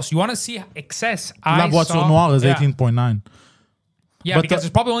saw a house. You want to see excess? La Voiture Noire is 18.9. Yeah, But because the-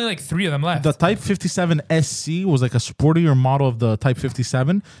 there's probably only like 3 of them left. The Type 57 SC was like a sportier model of the Type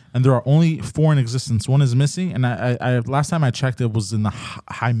 57, and there are only 4 in existence. One is missing, and I last time I checked, it was in the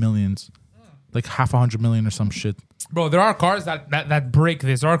high millions, like half 100 million or some shit. Bro, there are cars that break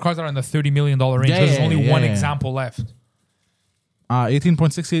this. There are cars that are in the $30 million range. Yeah, There's only one yeah. example left.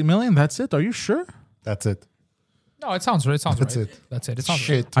 18.68 million. That's it. Are you sure? That's it. No, it sounds right. It sounds That's right. it. That's it. It sounds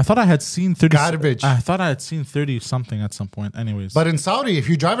Shit. I thought I had seen 30. Garbage. I thought I had seen 30 something at some point. Anyways, But in Saudi, if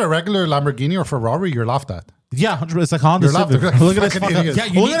you drive a regular Lamborghini or Ferrari, you're laughed at. yeah, 100. It's like Honda You're Civic. laughing. Look at this Fucking fucking idiot. Yeah,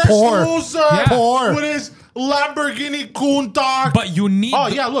 you Look need at this poor. loser. Yeah. Poor. With his Lamborghini Countach. But you need. Oh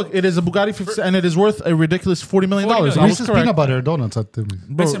yeah, look, it is a Bugatti 50, and it is worth a ridiculous $40 million. $40 million. I was Reese's correct. peanut butter donuts at the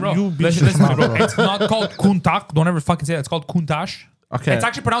Listen, bro. you beat Listen, your listen, mouth, bro. bro. It's not called Countach. Don't ever fucking say that. It's called Countach. Okay. It's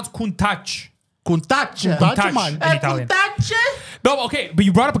actually pronounced Countach. Countach. Countach in Italian. No, okay, but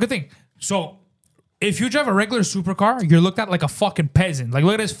you brought up a good thing. So, if you drive a regular supercar, you're looked at like a fucking peasant. Like,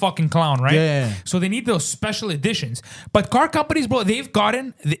 look at this fucking clown, right? Yeah. So they need those special editions. But car companies, bro,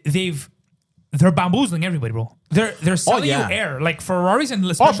 they're bamboozling everybody, bro. They're selling yeah. you air, like Ferraris and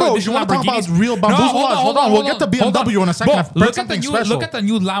Oh, special bro, edition you want to talk Lamborghinis. about real bamboozle? Hold on. We'll get to BMW in a second. Bro, I've read look at the something new, special. look at the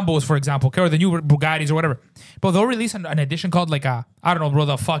new Lambos, for example, okay, or the new Bugattis or whatever. But they'll release an edition called like I don't know, bro,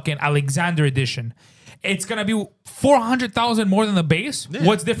 the fucking Alexander edition. It's gonna be 400,000 more than the base. Yeah.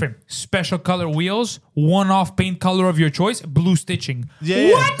 What's different? Special color wheels, one-off paint color of your choice, blue stitching.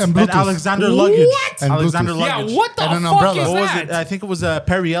 Yeah, What? And Bluetooth. Alexander luggage. What? And Alexander Bluetooth. luggage. Yeah, what the And an fuck umbrella. is What was that? it? I think it was a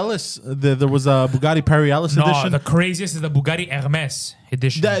Perry Ellis. There was a Bugatti Perry Ellis No, edition. the craziest is the Bugatti Hermes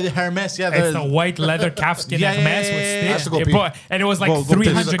edition. The Hermes, yeah. It's the white leather calfskin Yeah, Hermes yeah, with yeah, stitch. yeah. Has to go It pee. brought- and it was like Go pee.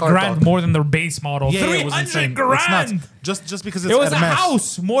 300 This is a car grand talk. more than the base model. Yeah, it 300 was insane. grand. It's nuts. Just because it's It was Hermes. a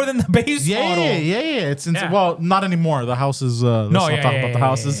house more than the base model. Yeah. It's insane. Yeah. Well, not anymore. The house is. Let's No, not yeah, talk yeah, about the yeah,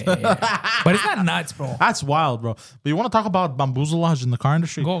 houses. yeah. But it's not nuts, bro. That's wild, bro. But you want to talk about bamboozlage in the car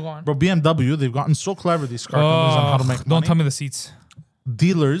industry? Go on. Bro, BMW, they've gotten so clever, these car companies, on how to make money. Don't tell me the seats.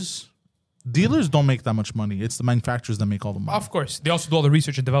 Dealers don't make that much money. It's the manufacturers that make all the money. Of course. They also do all the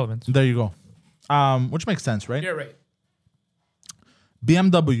research and development. There you go. Which makes sense, right? You're right.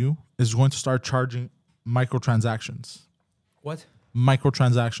 BMW is going to start charging microtransactions. What?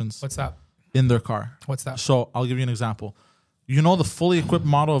 Microtransactions What's that? in their car. What's that? So I'll give you an example. You know the fully equipped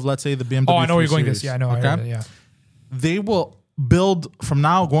model of, let's say, the BMW. Oh, I know where 3 you're going Series, this. Yeah, I know. Okay? Yeah. They will build from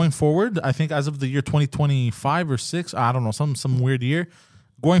now going forward. I think as of the year 2025 or 6, I don't know, some weird year.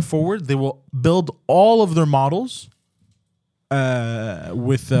 Going forward, they will build all of their models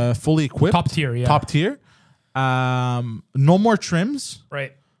with fully equipped, Top tier, yeah. top tier. No more trims.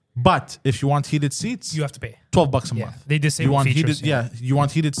 Right. But if you want heated seats, You have to pay. $12 a Yeah. month. They disable You want features. heated, you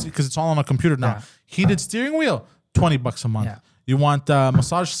want heated because it's all on a computer now. Yeah. Heated steering wheel, $20 a month. Yeah. You want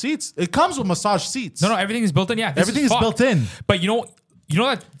massage seats? It comes with massage seats. No, everything is built in. Yeah. This Everything is fucked. built in. But you know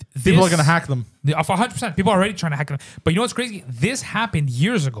that People are gonna hack them For 100%. People are already trying to hack them. But you know what's crazy? This happened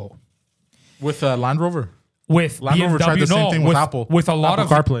years ago with Land Rover. with Land Rover BMW. tried the same thing with Apple. With a lot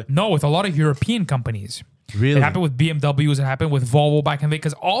Apple of CarPlay. with a lot of European companies. Really? It happened with BMWs. It happened with Volvo back in the day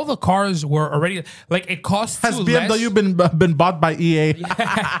because all the cars were already like it costs Has you BMW less. been bought by EA?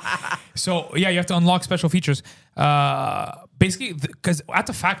 So yeah, you have to unlock special features. Basically, because at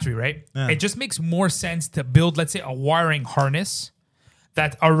the factory, right, Yeah. it just makes more sense to build, let's say, a wiring harness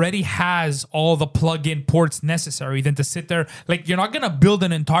that already has all the plug-in ports necessary than to sit there. Like, you're not gonna build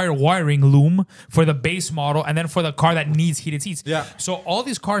an entire wiring loom for the base model and then for the car that needs heated seats. Yeah. So all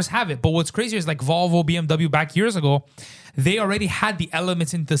these cars have it. But what's crazy is like Volvo, BMW back years ago, they already had the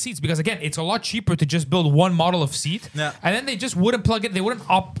elements into the seats because again, it's a lot cheaper to just build one model of seat, Yeah. and then they just wouldn't plug it. They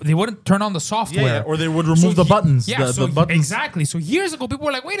wouldn't turn on the software, Yeah, or they would remove the buttons. Yeah, the so buttons. exactly. So years ago, people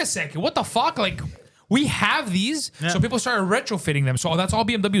were like, "Wait a second, what the fuck?" Like, we have these, Yeah. so people started retrofitting them. So that's all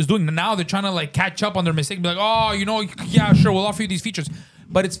BMW is doing. And now they're trying to like catch up on their mistake. Be like, "Oh, yeah, sure, we'll offer you these features,"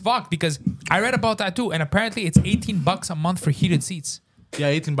 but it's fucked because I read about that too, and apparently it's $18 a month for heated seats. Yeah,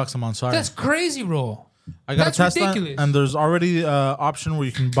 $18 a month. Sorry, That's crazy, bro. I got That's a Tesla, ridiculous. and there's already option where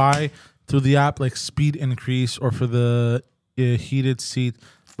you can buy through the app like speed increase or for the heated seat,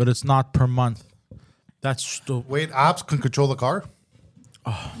 but it's not per month. That's stupid. Wait, apps can control the car?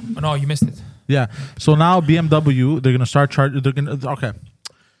 Oh, no, you missed it. Yeah. So now BMW, they're gonna start charging. Okay.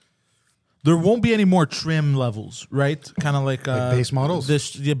 There won't be any more trim levels, right? Kind of like base models?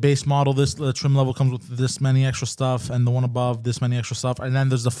 This base model. This trim level comes with this many extra stuff, and the one above this many extra stuff, and then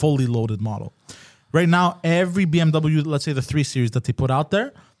there's the fully loaded model. Right now, every BMW, let's say the 3 Series that they put out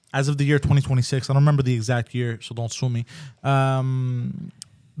there, as of the year 2026, I don't remember the exact year, so don't sue me.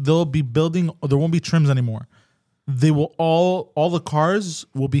 They'll be building. There won't be trims anymore. They will all the cars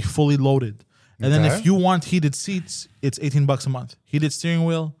will be fully loaded. And then Okay. if you want heated seats, it's $18 a month. Heated steering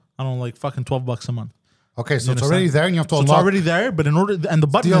wheel, I don't know, like fucking $12 a month. Okay, so You it's already understand? there and you have to So it's unlock. already there, but in order and the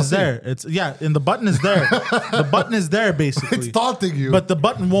button is DLC. there. And the button is there. The button is there basically. It's taunting you. But the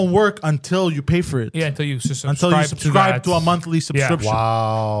button won't work until you pay for it. Yeah, until you subscribe, Until you subscribe to a that. monthly subscription.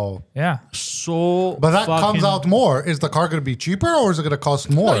 Wow. Yeah. So But that fucking- comes out more. Is the car going to be cheaper or is it going to cost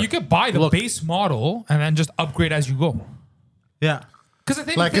more? No, you could buy the Look. base model and then just upgrade as you go. Yeah. Because I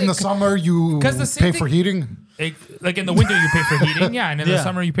think like in the summer, you 'Cause the same pay thing- for heating? like in the winter you pay for heating, yeah, and in the Yeah.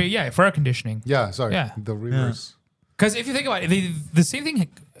 summer you pay for air conditioning. Yeah, sorry. Yeah. The reverse. Because if you think about it, the same thing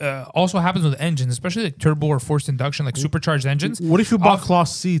also happens with engines, especially like turbo or forced induction, like supercharged engines. What if you bought Off- cloth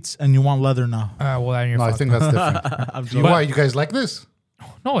seats and you want leather now? Well, then you're No, I fucked. think that's different. joking. Why? You guys like this?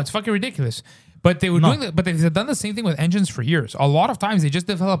 No, it's fucking ridiculous. But they were doing that, but they've done the same thing with engines for years. A lot of times they just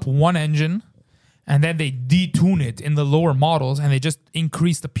develop one engine and then they detune it in the lower models and they just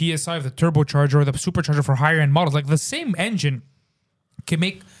increase the PSI of the turbocharger or the supercharger for higher end models. Like the same engine can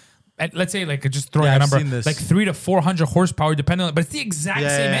make, let's say, like just throwing Yeah, a I've number, seen this. like 300 to 400 horsepower, depending on, but it's the exact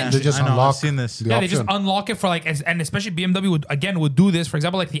same They engine. just I know, unlock I've seen this. the Yeah, option. they just unlock it for like, and especially BMW would do this. For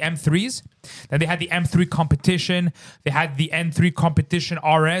example, like the M3s. Then they had the M3 competition. They had the N3 competition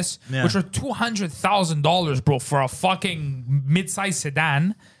RS, Yeah. which were $200,000, bro, for a fucking mid-size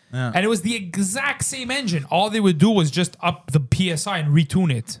sedan. Yeah. And it was the exact same engine. All they would do was just up the PSI and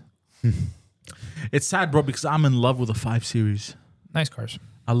retune it. It's sad, bro, because I'm in love with the 5 Series. Nice cars.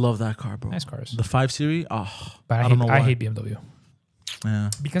 I love that car, bro. Nice cars. The 5 Series, But I don't know why. I hate BMW. Yeah.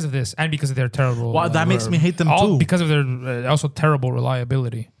 Because of this and because of their terrible... Well, that makes me hate them too. Because of their also terrible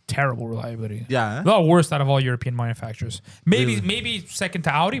reliability. Terrible reliability. Yeah. The worst out of all European manufacturers. Maybe second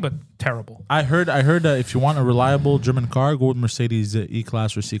to Audi, but terrible. I heard if you want a reliable German car, go with Mercedes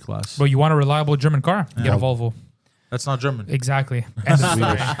E-Class or C-Class. But you want a reliable German car? Get a Volvo. That's not German. Exactly. And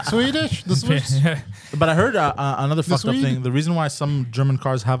Swedish. The Swiss. But I heard another fucked up Swede. thing. The reason why some German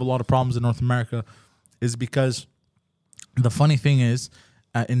cars have a lot of problems in North America is because the funny thing is,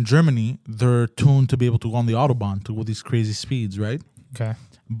 in Germany, they're tuned to be able to go on the Autobahn to go these crazy speeds, right? Okay.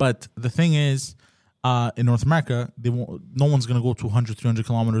 But the thing is, in North America, no one's going to go 200, 300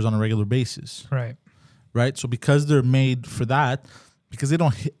 kilometers on a regular basis. Right? So because they're made for that, because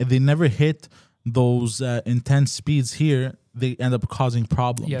they never hit those intense speeds here, they end up causing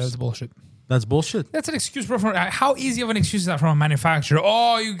problems. Yeah, that's bullshit. That's bullshit. That's an excuse, bro. How easy of an excuse is that from a manufacturer?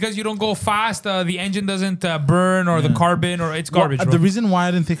 Oh, because you don't go fast, the engine doesn't burn, or the carbon, or it's garbage. Well, bro. the reason why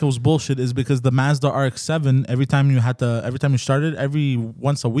I didn't think it was bullshit is because the Mazda RX-7, every time you started, every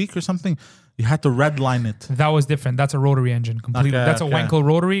once a week or something, you had to redline it. That was different. That's a rotary engine. Completely. Okay, That's okay. a Wankel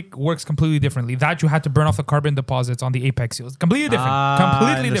rotary. Works completely differently. That you had to burn off the carbon deposits on the apex seals. Completely different.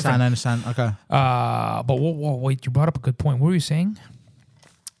 Completely different. I understand. Okay. But wait, you brought up a good point. What were you saying?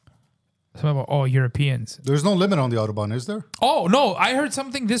 Something about Europeans. There's no limit on the Autobahn, is there? Oh no, I heard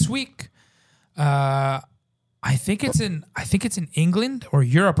something this week. I think it's in England or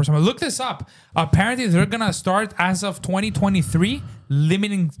Europe or something. Look this up. Apparently, they're gonna start as of 2023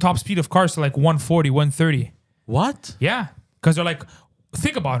 limiting top speed of cars to like 140, 130. What? Yeah, because they're like,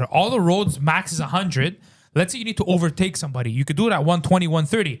 think about it. All the roads max is 100. Let's say you need to overtake somebody. You could do it at 120,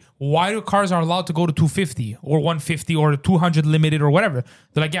 130. Why do cars are allowed to go to 250 or 150 or 200 limited or whatever?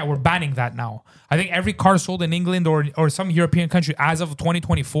 They're like, yeah, we're banning that now. I think every car sold in England or some European country as of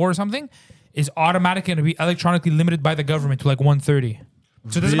 2024 or something is automatically going to be electronically limited by the government to like 130.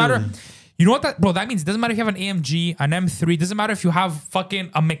 So it doesn't matter. You know what that means? It doesn't matter if you have an AMG, an M3. It doesn't matter if you have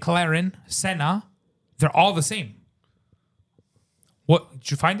fucking a McLaren, Senna. They're all the same. What?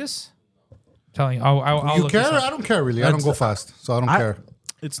 Did you find this? Telling you, I'll You look care? this up. I don't care really. I don't go fast, so I don't care.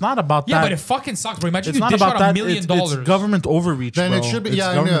 It's not about Yeah, that. but it fucking sucks, bro. Imagine It's you not dish about out that. $1 million. It's government overreach, Then bro. it should be- It's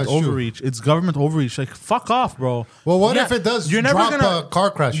yeah, I know, government it's true. overreach. It's government overreach. Like, fuck off, bro. Well, what if it does drop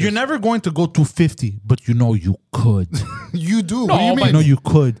car crashes? You're never going to go 250, but you know you could. You do. No, What do you but- mean? No, you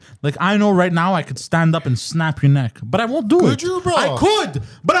could. Like, I know right now I could stand up and snap your neck, but I won't do it. Could you, bro? I could,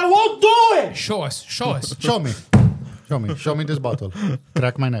 but I won't do it. Show us. Show me. Show me this bottle.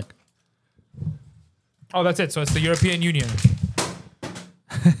 Crack my neck. Oh, that's it. So it's the European Union.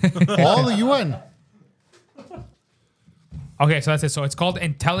 All the UN. Okay, so that's it. So it's called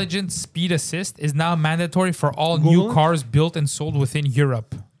Intelligent Speed Assist is now mandatory for all new cars built and sold within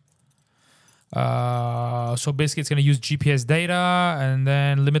Europe. So basically, it's going to use GPS data and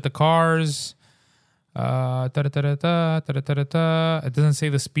then limit the cars. It doesn't say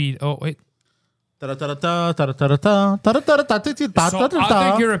the speed. Oh, wait. So other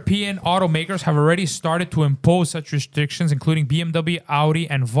European automakers have already started to impose such restrictions, including BMW, Audi,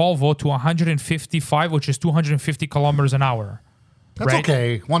 and Volvo to 155, which is 250 kilometers an hour. That's Right?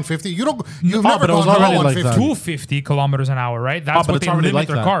 okay. 150. You've never but it was gone already below like 150. that. 250 kilometers an hour, right? That's but what it's they already limit like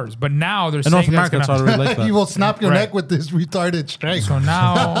their that. cars. But now they're In North saying America, it's that's already like that. You will snap your Right. neck with this retarded strength. So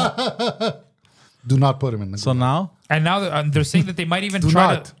now, Do not put him in the So now, and now they're saying that they might even Do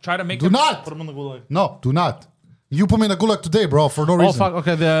try not. to make Do them, not. No, do not. You put me in a gulag today, bro, for no oh reason. fuck.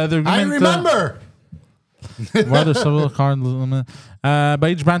 Okay, the I agreement. remember. Why there's several car limit by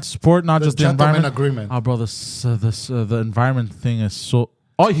each brand to support not The just the gentleman environment. agreement. Oh, bro, the environment thing is so.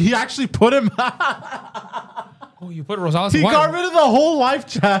 Oh, he actually put him. Oh, you put Rosales. He Why? got rid of the whole live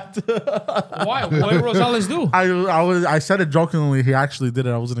chat. Why? What did Rosales do? I said it jokingly. He actually did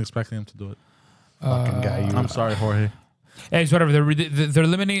it. I wasn't expecting him to do it. Fucking guy. You. I'm sorry, Jorge. Hey, it's whatever. They're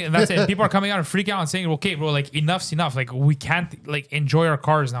limiting, and that's it. People are coming out and freaking out and saying, "Okay, bro, like enough's enough. Like we can't like enjoy our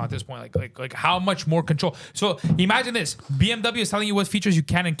cars now at this point. Like how much more control?" So imagine this: BMW is telling you what features you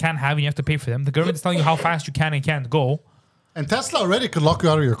can and can't have, and you have to pay for them. The government is telling you how fast you can and can't go. And Tesla already could lock you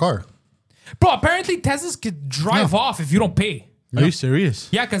out of your car. Bro, apparently Teslas could drive off if you don't pay. Are you serious?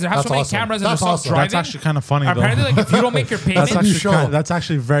 Yeah, because they have That's so many awesome. cameras and they're That's awesome. self-driving. That's actually kind of funny, though. Apparently, like, if you don't make your payments, That's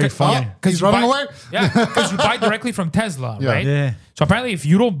actually very funny. He's running away? Yeah, because you buy directly from Tesla, Yeah. right? Yeah. So apparently, if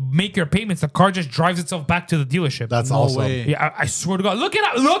you don't make your payments, the car just drives itself back to the dealership. That's No awesome. way. Yeah, I swear to God. Look it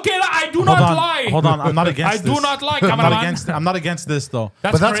up. I do not lie. Hold on. I'm not against I this. do not lie. I'm not against this, though.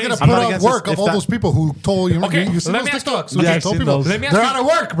 That's But that's crazy. going to I'm put not out against work this. of If all that- those people who told you. Okay, You see let those me ask you- TikToks? Yeah, You I've told seen people those. Let me ask they're you- out of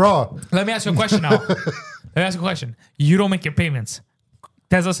work, bro. Let me ask you a question now. Let me ask you a question. You don't make your payments.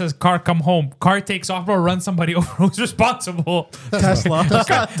 Tesla says, car, come home. Car takes off, bro, run somebody over. Who's responsible? Tesla.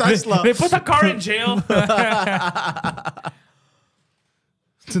 Tesla. They put the car in jail.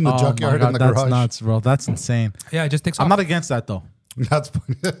 It's in the Oh my junkyard God, in the that's garage. nuts, bro. That's insane. Yeah, it just takes off. I'm not against that, though. That's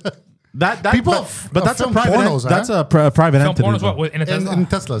funny. That People but that's a film private. pornos, That's huh? a private Film entity. porn is though. what? In a Tesla? in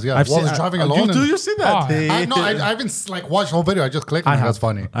Teslas, yeah. I've While seen. he's driving alone. Do and- you see that? Oh, I haven't like watched the whole video. I just clicked. I And have. that's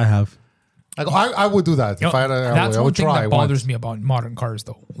funny. I have. I would do that You if know, I had a. that's I one would thing try. that bothers me about modern cars,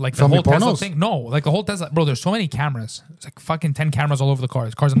 though. Like the Filming whole Tesla pornos? thing. No, like the whole Tesla, bro. There's so many cameras. It's like fucking 10 cameras all over the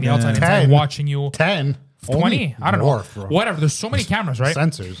cars. Cars on the outside, inside, 10? watching you. 10, 20? I don't More, know. bro. Whatever. There's so many cameras, right?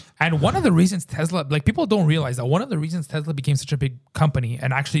 Sensors. And one of the reasons Tesla, like people don't realize that one of the reasons Tesla became such a big company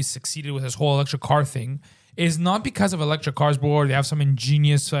and actually succeeded with this whole electric car thing is not because of electric cars, bro. Or they have some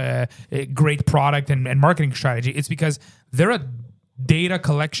ingenious, great product and marketing strategy. It's because they're a data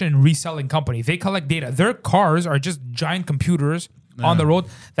collection and reselling company. They collect data. Their cars are just giant computers on the road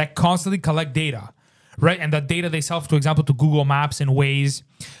that constantly collect data. Right, and the data they sell, for example, to Google Maps and Waze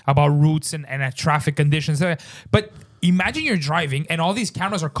about routes and traffic conditions. But imagine you're driving and all these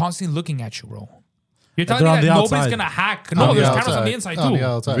cameras are constantly looking at you, bro. You're telling they're me on that the nobody's outside. gonna hack? On No, the there's cameras on outside. the inside On too, the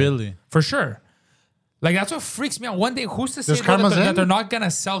outside. Really? for sure. Like that's what freaks me out. One day, who's to say There's bro, cameras that in? they're not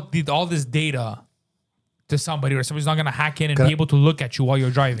gonna sell all this data to somebody, or somebody's not gonna hack in and Can I- be able to look at you while you're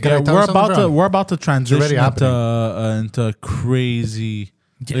driving? Can I tell you something, Brian? We're about to transition already into crazy.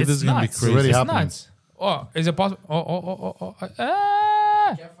 Yeah, This is gonna be nuts. crazy. already It's happening. nuts. Oh, is it possible?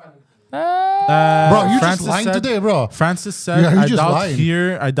 Bro, you just Francis lying said- today, bro. Francis said, Yeah, you "I just doubt lying.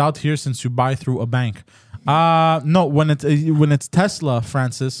 here. I doubt here since you buy through a bank." No, when it's Tesla,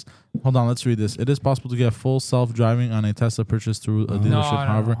 Francis. Hold on, let's read this. It is possible to get full self-driving on a Tesla purchase through a dealership. no,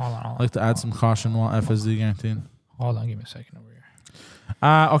 However, hold on, hold I'd like to add some caution while FSD guaranteed. Hold on, give me a second over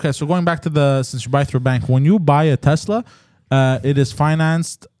here. Okay, so going back to since you buy through a bank, when you buy a Tesla, it is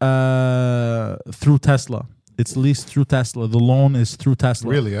financed through Tesla. It's leased through Tesla. The loan is through Tesla.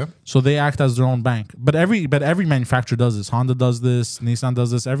 Really, yeah? So they act as their own bank. But every manufacturer does this. Honda does this. Nissan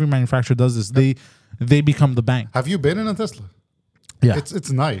does this. Every manufacturer does this. They become the bank. Have you been in a Tesla? Yeah,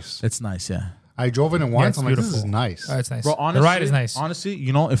 It's nice. it's nice. Yeah, I drove in it once. it's I'm like, this is beautiful. nice. It's nice. bro. Honestly, the ride is nice. Honestly,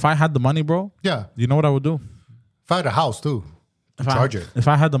 if I had the money, bro, Yeah. you know what I would do? If I had a house too, charge it. If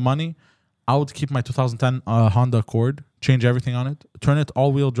I had the money, I would keep my 2010 Honda Accord, change everything on it, turn it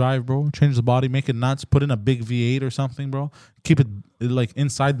all-wheel drive, bro. Change the body, make it nuts. Put in a big V8 or something, bro. Keep it like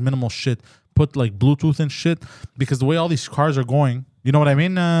inside minimal shit. Put like Bluetooth and shit, because the way all these cars are going, you know what I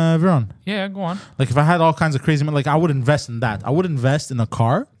mean, Viron? Yeah, go on. Like if I had all kinds of crazy, like I would invest in that. I would invest in a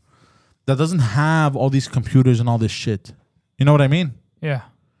car that doesn't have all these computers and all this shit. You know what I mean? Yeah.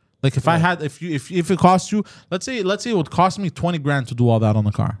 Like if I had, if it cost you, let's say it would cost me 20 grand to do all that on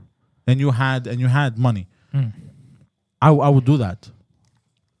the car, and you had money, I would do that.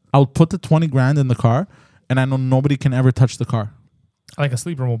 I would put the 20 grand in the car, and I know nobody can ever touch the car. Like a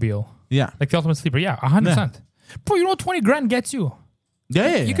sleeper mobile. Yeah, Like the ultimate sleeper. Yeah, 100%. Bro, you know what 20 grand gets you?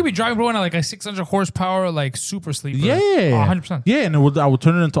 yeah. You could be driving, bro, in like a 600 horsepower, like super sleeper. Yeah, 100%. Yeah, and I would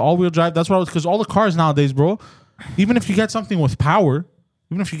turn it into all-wheel drive. That's what because all the cars nowadays, bro, even if you get something with power,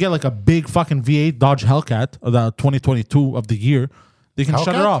 even if you get like a big fucking V8 Dodge Hellcat, the 2022 of the year, they can shut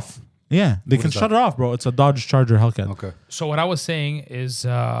it Hellcat? off. Yeah, they can is shut that? it off, bro. It's a Dodge Charger Hellcat. Okay. So what I was saying is,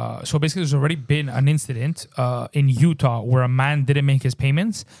 so basically there's already been an incident in Utah where a man didn't make his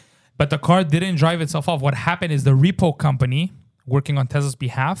payments, but the car didn't drive itself off. What happened is the repo company working on Tesla's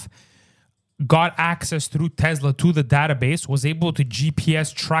behalf got access through Tesla to the database, was able to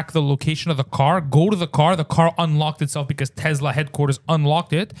GPS track the location of the car, go to the car unlocked itself because Tesla headquarters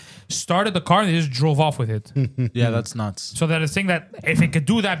unlocked it, started the car, and they just drove off with it. Yeah, that's nuts. So they're saying that if it could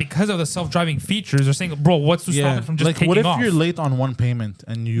do that because of the self-driving features, they're saying, bro, what's to stop Yeah, it from just like taking what if off? you're late on one payment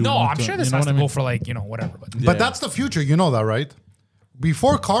and you? No, want I'm sure this you know has what to I go mean? for like, whatever. But But that's the future. You know that, right?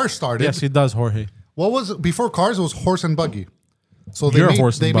 Before cars started, Yes, it does, Jorge. what was it? Before cars? It was horse and buggy. So You're a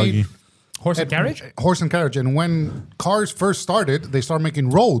horse and buggy. horse and carriage? Horse and carriage. And when cars first started, they started making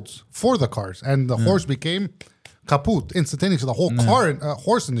roads for the cars, and the horse became kaput instantaneously. The whole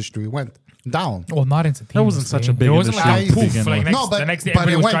horse industry went. down. Well, not instantaneously. That wasn't such a big It wasn't industry like to poof. begin Like with. next, the next day, but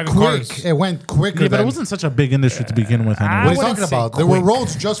everybody it was went driving quick. cars. It went quicker. Yeah, but it than- wasn't such a big industry to begin with. Anyway. I What are you wouldn't talking say about? There were quick.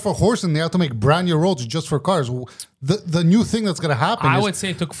 roads just for horse, and they had to make brand new roads just for cars. The new thing that's going to happen I is... would say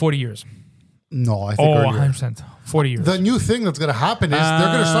it took 40 years. No, I think Oh, earlier. 100%. 40 years. The new thing that's going to happen is they're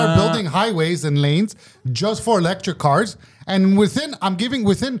going to start building highways and lanes just for electric cars. And within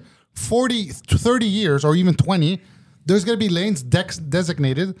 40 to 30 years or even 20, there's going to be lanes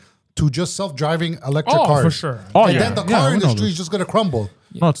designated to just self-driving electric Oh, cars. for sure. Oh, And yeah. then the Yeah, car we know industry this. is just going to crumble.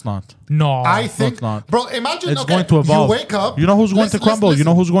 No, it's not. no. I think, it's not. bro, imagine, It's okay, going to evolve. you wake up. You know who's going to crumble? You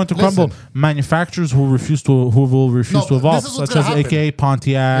know who's going to crumble? Listen. Manufacturers who will refuse No, to evolve, this is what's such as gonna happen. AKA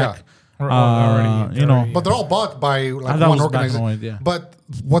Pontiac. Yeah. Already, you know, already. But they're all bought by like that one was back in organization. 08, yeah. But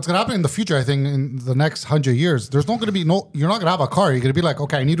what's gonna happen in the future? I think in the next 100 years, there's not gonna be You're not gonna have a car. You're gonna be like,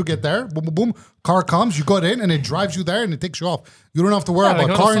 okay, I need to get there. Boom, boom, boom. Car comes, you got in, and it drives you there, and it takes you off. You don't have to worry Yeah, like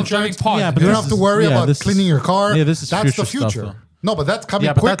about a car little insurance. self-driving pod. Yeah, but You don't this have to is- worry yeah, about this is- cleaning your car. yeah, this is that's the future stuff, future. though. No, but that's coming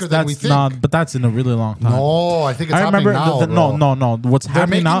yeah, but quicker than we that's think. not. But that's in a really long time. No, I think it's I remember happening now. no. What's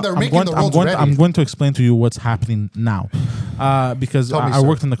happening now? they're making the roads ready. I'm going to explain to you what's happening now, because Tell me, I sir.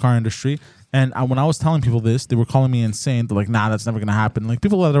 worked in the car industry, and when I was telling people this, they were calling me insane. They're like, "Nah, that's never gonna happen." Like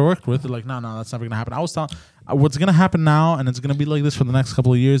people that I worked with, they're like, "No, that's never gonna happen." I was telling, what's gonna happen now, and it's gonna be like this for the next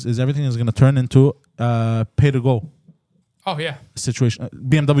couple of years, is everything is gonna turn into pay to go Oh, yeah. situation.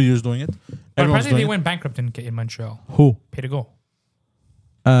 BMW is doing it. But Everyone's apparently doing they it. went bankrupt in Montreal. Who? Pay to go.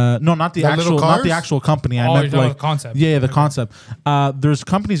 No, not the The little actual cars? company. I Oh, meant you're talking like about the concept. Yeah, the Okay. concept. There's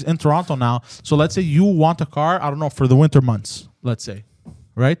companies in Toronto now. So let's say you want a car. I don't know, for the winter months. Let's say,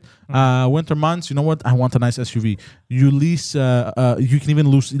 right? Winter months. You know what? I want a nice SUV. You lease. You can even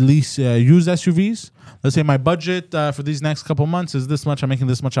lease used SUVs. Let's say my budget for these next couple months is this much. I'm making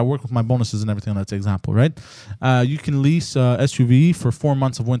this much. I work with my bonuses and everything. That's an example, right? You can lease SUV for 4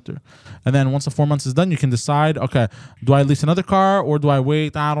 months of winter, and then once the 4 months is done, you can decide. Okay, do I lease another car or do I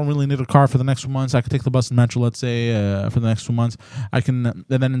wait? I don't really need a car for the next 2 months. I could take the bus and metro. Let's say for the next 2 months, I can. And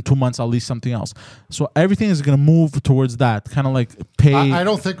then in 2 months, I'll lease something else. So everything is going to move towards that kind of like pay. I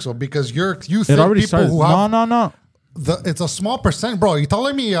don't think so because you it think already people started. who have No. it's a small percent, bro. You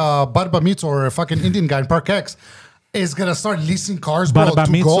telling me Barba Mitso or a fucking Indian guy in Park X is gonna start leasing cars, bro, to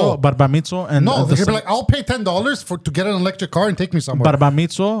go? Barbamitso, and No, they're the gonna be like, I'll pay $10 to get an electric car and take me somewhere.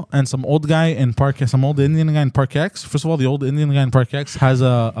 Barbamitso and some old guy in Park X, some old Indian guy in Park X. First of all, the old Indian guy in Park X has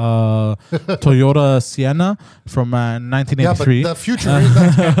a Toyota Sienna from yeah, 1983. but the future is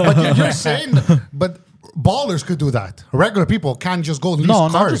that. But you're saying, but ballers could do that. Regular people can't just go lease no,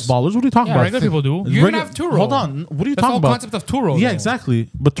 cars. not just ballers. What are you talking Yeah, about? regular people do. You can have two rows. Hold on. What are you That's the talking whole about? concept of two rows. Yeah, though. exactly.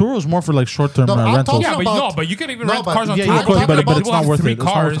 But two rows more for like short-term No, I'm rentals. talking Yeah, about- but you can even No, rent but- cars on yeah, two you rows. could, but People it's have not worth three it. It's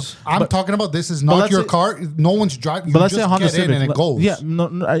not worth cars. it. I'm But- talking about this is but not let's your say- car. No one's driving. You But let's just say a Honda get in Civic. and it goes. Yeah,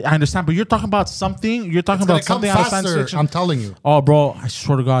 no, I understand. But you're talking about something. You're talking It's gonna about come something out of science faster. fiction. I'm telling you. Oh, bro, I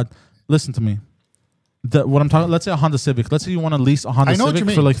swear to God. Listen to me. What I'm talking. Let's say a Honda Civic. Let's say you want to lease a Honda I know what Civic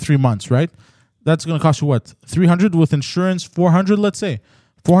you for mean. like 3 months, right? That's gonna cost you what? 300 with insurance, 400. Let's say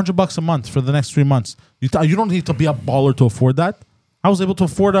 $400 a month for the next 3 months. You don't need to be a baller to afford that. I was able to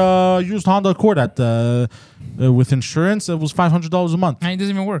afford a used Honda Accord with insurance. It was $500 a month. And it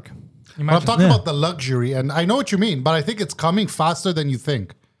doesn't even work. But I'm Imagine. talking Yeah. about the luxury, and I know what you mean, but I think it's coming faster than you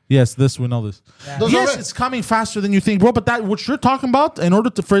think. Yes, we know this. Those Yes, are- it's coming faster than you think, bro. But that what you're talking about, in order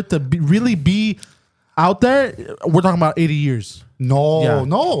for it to really be out there, we're talking about 80 years. No, Yeah.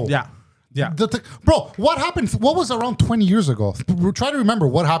 no. Yeah. Yeah. Bro, what happened? What was around 20 years ago? We're trying to remember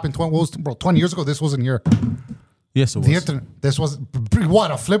what happened 20 years ago. This wasn't here. Yes, it was. The internet. This was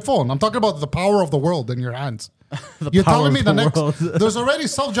what, a flip phone? I'm talking about the power of the world in your hands. You're power telling me of the the next? world. There's already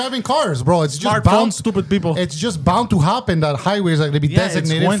self-driving cars, bro. It's just Smartphones, bound. stupid people. It's just bound to happen that highways are going to be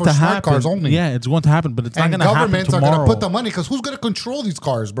designated for smart cars only. Yeah, it's going to happen, but it's not And going to happen governments are tomorrow. going to put the money because who's going to control these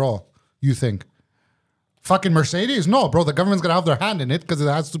cars, bro? You think? Fucking Mercedes? No, bro. The government's going to have their hand in it because it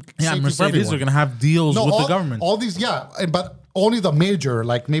has to. Yeah, safety for Mercedes everyone. are going to have deals with all, the government. All these, yeah, but only the major,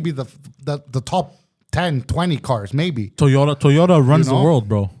 like maybe the top 10, 20 cars, maybe. Toyota runs You know? the world,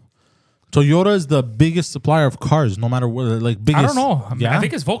 bro. Toyota is the biggest supplier of cars, no matter what. Like biggest. I don't know. Yeah? I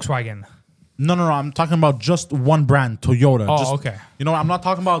think it's Volkswagen. No. I'm talking about just one brand, Toyota. Oh, Just- okay. You know, I'm not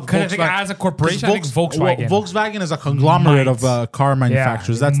talking about 'Cause Volkswagen. I think as a corporation, I think Volkswagen. Volkswagen is a conglomerate Might. of car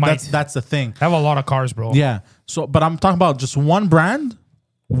manufacturers. it might. That's the thing. They have a lot of cars, bro. Yeah. So, but I'm talking about just one brand.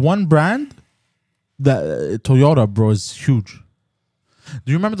 One brand. That Toyota, bro, is huge.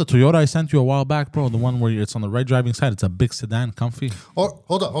 Do you remember the Toyota I sent you a while back, bro? The one where it's on the right driving side. It's a big sedan, comfy. Oh,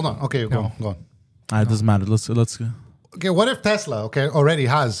 hold on. Okay, go on. It doesn't matter. Let's. Okay, what if Tesla, already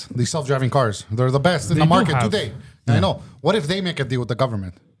has these self-driving cars? They're the best in They the do market have. today. I know. What if they make a deal with the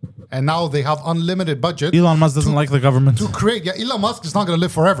government and now they have unlimited budget. Elon Musk doesn't like the government. To create, Elon Musk is not going to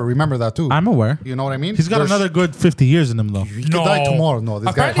live forever. Remember that too. I'm aware. You know what I mean? He's got another good 50 years in him, though. He could die tomorrow. No, this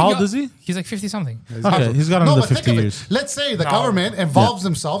guy. Apparently How old is he? He's like 50 something. Okay, he's got another but think 50 of it. years. Let's say the government involves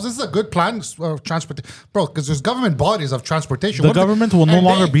themselves. This is a good plan of transport, bro. Because there's government bodies of transportation. The government will no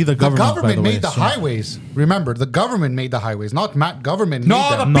longer be the government, The government by the way, made the so- highways. Remember, the government made the highways, not government. No,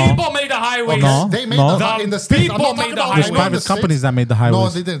 made the them. people made the highways. No. They made No. the in the The states. people I'm not made talking the about highways. There's in the private States. companies that made the No,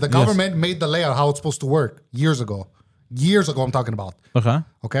 highways. they didn't. The Yes. government made the layout how it's supposed to work years ago. Years ago, I'm talking about. Okay.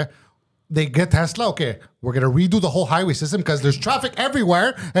 Okay. They get Tesla. Okay, we're gonna redo the whole highway system because there's traffic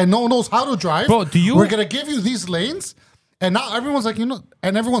everywhere and no one knows how to drive. Bro, We're gonna give you these lanes, and now everyone's like,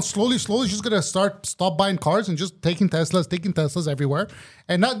 and everyone's slowly just gonna stop buying cars and just taking Teslas everywhere.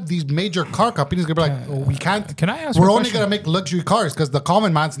 And now these major car companies gonna be like, oh, we can't. Can I ask you We're a only question? gonna make luxury cars because the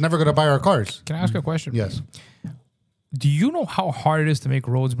common man's never gonna buy our cars. Can I ask you a question? Yes. Do you know how hard it is to make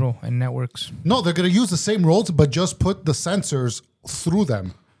roads, bro, and networks? No, they're gonna use the same roads, but just put the sensors through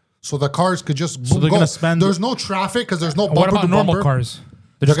them, so the cars could just. So they're go. gonna spend- There's no traffic because there's no bumper What about to normal bumper. cars?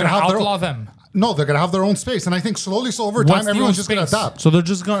 They're just gonna going to have their outlaw own- them. No, they're gonna have their own space, and I think slowly, so over What's time, the everyone's own just gonna space? adapt. So they're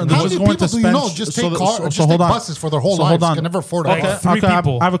just going. How They're many just going people to do you spend. know just take hold on. buses for their whole So lives? hold on. Can never afford a Like, car. three I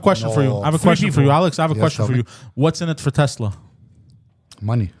people. have a question for you. I have a Three question for you, people. Alex. I have a Yes, question tell for me. you. What's in it for Tesla?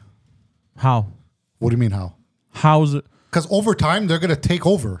 Money. How? What do you mean how? How's it Because over time they're gonna take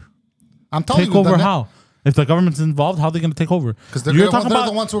over. I'm telling take you. over? How? If the government's involved, how are they going to take over? 'Cause they're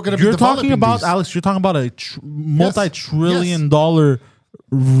the ones who are gonna be You're talking developing about these. Alex. You're talking about a multi-trillion Yes. dollar.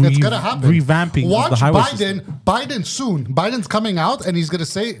 It's gonna happen. Revamping Watch of the highway system. Biden soon. Biden's coming out and he's gonna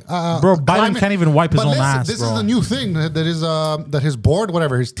say, Bro, Biden can't even wipe his But own listen, ass, This bro. is the new thing that his board,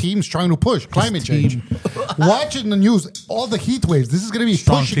 whatever, his team's trying to push climate change. Watch it in the news, all the heat waves. This is gonna be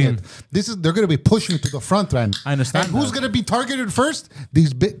Strong pushing team. it. They're gonna be pushing it to the front end. I understand And who's that. gonna be targeted first?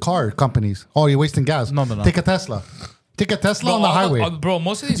 These big car companies. Oh, you're wasting gas. No. Take a Tesla. Take a Tesla on the highway. Bro,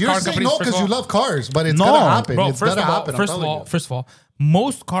 most of these You're car saying companies. no first of because you all- love cars, but it's No, gonna happen. Bro, It's first gonna of all, happen. I'm first of all,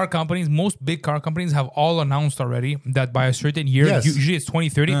 most car companies, most big car companies have all announced already that by a certain year, Yes. usually it's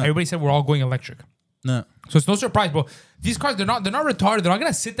 2030, everybody said we're all going electric. No. So it's no surprise, bro. These cars, they're not retarded. They're not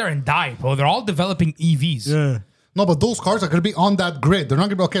gonna sit there and die, bro. They're all developing EVs. Yeah. No, but those cars are going to be on that grid. They're not going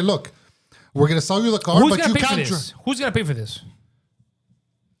to be, okay, look, we're going to sell you the car, Who's but gonna you pay for can't. this? Who's gonna pay for this?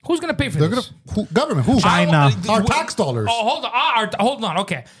 Who's gonna pay for They're this? going to, government, who? China. Our tax dollars. Oh, hold on.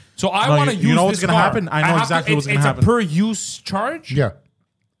 Okay, so I No, want to you use know this what's gonna car. happen? I know have exactly what's gonna it's happen. It's a per use charge. Yeah.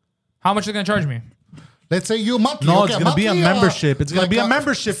 How much are they gonna charge me? Let's say you monthly. No, okay, it's gonna be a monthly, membership. It's gonna be a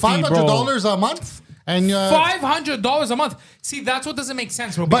membership fee, bro. $500 a month. And $500 a month. See, that's what doesn't make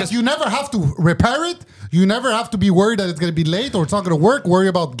sense, bro. but Because you never have to repair it. You never have to be worried that it's going to be late or it's not going to work. Worry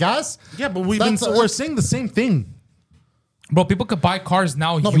about gas. Yeah, but That's we're saying the same thing. bro, people could buy cars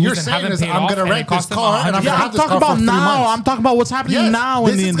now No, but used you're and saying have them is paid I'm off, gonna and rent it costs this them car and I'm $100. gonna Yeah, have I'm this talking car for about 3 now. months. I'm talking about what's happening now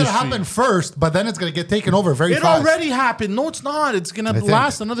in this the is going to industry. happen first, but then it's going to get taken over very It fast. already happened. No, it's not. It's going to think.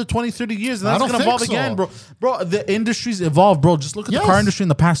 last another 20, 30 years. And I that's don't going to evolve think so. again, bro. Bro, the industry's evolved, bro. Just look at Yes. the car industry in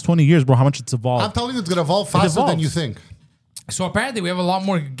the past 20 years, bro, how much it's evolved. I'm telling you, it's going to evolve faster than evolves. you think. So apparently we have a lot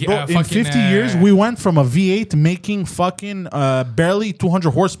more. Bro, in 50 years, we went from a V8 making fucking barely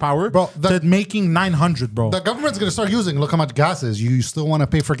 200 horsepower Bro, to making 900, bro. The government's going to start using, look how much gas is. You still want to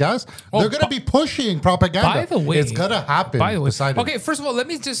pay for gas? Oh, They're going to be pushing propaganda. By the way, it's going to happen. By the way, Decided. okay. First of all, let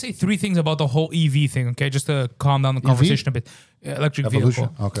me just say 3 things about the whole EV thing. Okay, just to calm down the conversation a bit. Electric Evolution.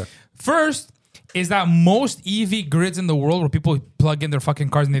 vehicle. Okay. First is that most EV grids in the world, where people plug in their fucking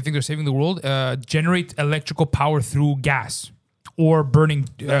cars and they think they're saving the world, generate electrical power through gas or burning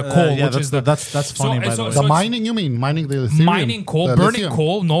coal, yeah, which is that's funny, by the way. The mining, you mean? Mining the Ethereum? mining coal, The burning lithium.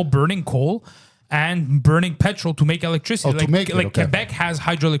 coal, burning coal, and burning petrol to make electricity. Oh, to make it, okay. Quebec has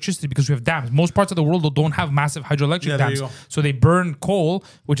hydroelectricity because we have dams. Most parts of the world don't have massive hydroelectric Yeah, there dams, you go. so they burn coal,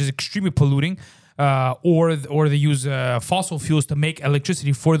 which is extremely polluting. Or they use fossil fuels to make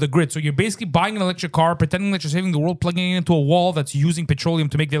electricity for the grid. So you're basically buying an electric car, pretending that you're saving the world, plugging it into a wall that's using petroleum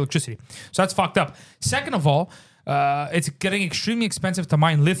to make the electricity. So that's fucked up. Second of all, it's getting extremely expensive to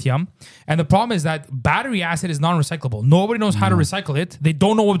mine lithium. And the problem is that battery acid is non-recyclable. Nobody knows how to recycle it. They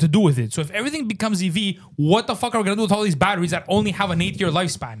don't know what to do with it. So if everything becomes EV, what the fuck are we going to do with all these batteries that only have an 8-year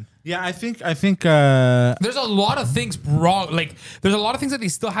lifespan? Yeah, I think There's a lot of things wrong. Like, there's a lot of things that they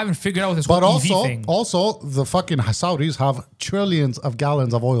still haven't figured out with this But whole also, EV thing. also, the fucking Saudis have trillions of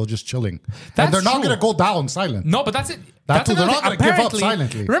gallons of oil just chilling. That's and they're not true. going to go down silent. No, but that's it. That That's too, they're another not thing. gonna give up Apparently-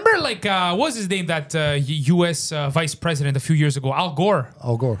 silently. Remember, like, what was his name? That U.S. Vice President a few years ago, Al Gore.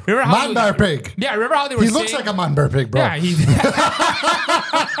 Al Gore. Remember how Man bear pig. Yeah, remember how they were He saying, looks like a man bear pig, bro. Yeah, he.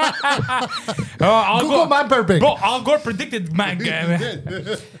 Al Google man bear pig. Bro, Al Gore predicted man.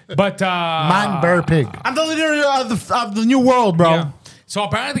 But Man, bear, pig. I'm the leader of the new world, bro. yeah. So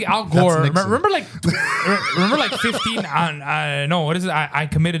apparently Al Gore, Nixon. remember like 15 on no, what is it? I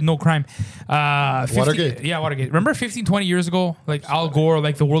committed no crime. 15, Watergate. Yeah, Watergate. Remember 15, 20 years ago, like Al Gore,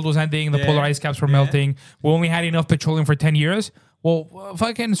 like the world was ending, the polar ice caps were melting. We only had enough petroleum for 10 years. Well,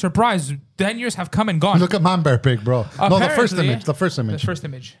 fucking surprise, 10 years have come and gone. Look at man, bear, pig, bro. No, the first Apparently- image. The first The image. first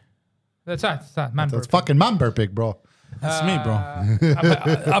image. That's that. Man, That's fucking man, bear, pig, bro. That's me, bro.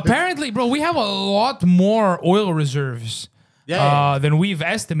 apparently, bro, we have a lot more oil reserves than we've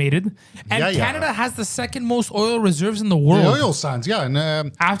estimated. And Yeah, yeah. Canada has the second most oil reserves in the The world. oil sands, yeah.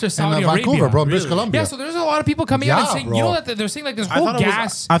 And, After Saudi Vancouver, Arabia. bro, British Columbia. Yeah, so there's a lot of people coming out and Yeah, saying, bro. you know that they're saying like this whole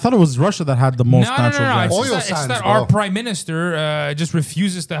gas. I thought it was Russia that had the most natural gas. It's Oil just that, sands, our bro. prime minister just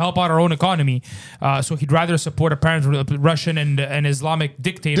refuses to help out our own economy. So he'd rather support apparently Russian and Islamic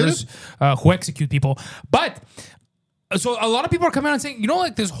dictators who execute people. But so a lot of people are coming out and saying, you know,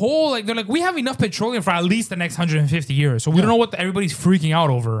 like this whole, like, they're like, we have enough petroleum for at least the next 150 years. So we don't know what everybody's freaking out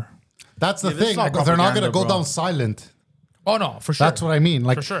over. That's the this is thing. all Like, they're not going to propaganda, go bro. down silent. Oh, no, for sure. That's what I mean.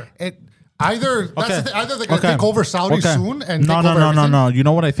 Like, For sure. Either that's Okay. the thing, either they're going to Okay. take over Saudi Okay. soon and no, take no, over no, everything. no. You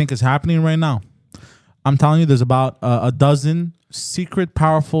know what I think is happening right now? I'm telling you, there's about a dozen secret,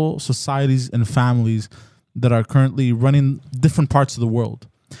 powerful societies and families that are currently running different parts of the world.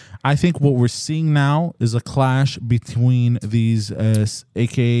 I think what we're seeing now is a clash between these,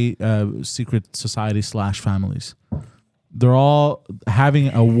 aka secret society / families. They're all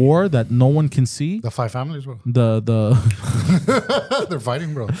having a war that no one can see. The five families, bro. The They're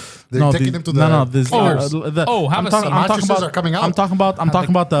fighting, bro. They're taking them to the. this, killers. have I'm a talking, son. I'm talking Mattresses about. are coming out. I'm talking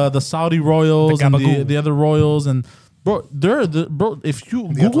about the Saudi royals The and Gabagool. the other royals and bro. Bro. If you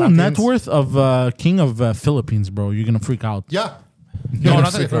Google Atlanteans. net worth of King of Philippines, bro, you're gonna freak out. Yeah. No, Yeah,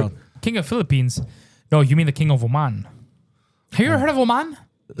 not sick, the bro. King of Philippines. No, you mean the King of Oman. Have you ever heard of Oman?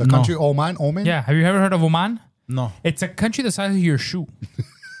 The country Oman. Yeah, have you ever heard of Oman? No. It's a country the size of your shoe.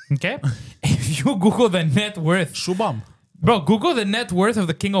 Okay? If you Google the net worth, Shubam. bro, Google the net worth of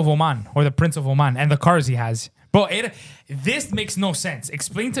the King of Oman or the Prince of Oman and the cars he has. Bro, this makes no sense.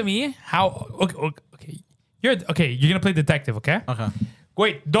 Explain to me how. Okay. You're gonna play detective, okay? Okay.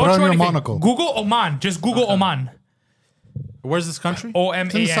 Wait, don't Put on show your anything. monocle. Google Oman. Just Google Oman. Where's this country?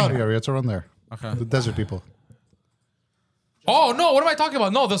 It's in the Saudi OMAN. area. It's around there. Okay. The desert people. Oh no, what am I talking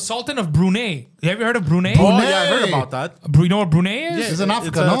about? No, the Sultan of Brunei. Have you heard of Brunei? Oh Brunei. yeah, I heard about that. You know what Brunei is? It's in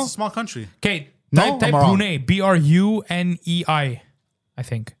Africa, no? It's a small country. Okay, No? type Am I wrong? Brunei. Brunei, I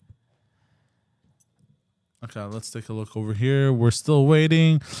think. Okay, let's take a look over here. We're still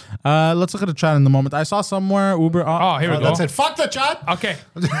waiting. Let's look at the chat in the moment. I saw somewhere Uber. Oh, here we go. That's it. Fuck the chat. Okay,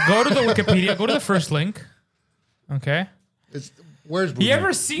 go to the Wikipedia. Go to the first link. Okay. Where's Brunei? You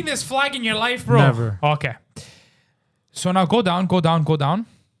ever seen this flag in your life, bro? Never. Okay. So now go down. Where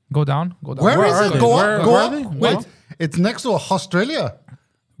is are it? they? Go Where up. Go are up. they? Wait. What? It's next to Australia.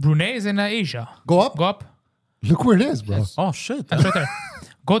 Brunei is in Asia. Go up. Go up. Look where it is, bro. Oh shit. That's right there.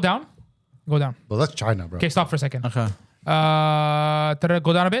 Go down. Go down. Well, that's China, bro. Okay, stop for a second. Okay.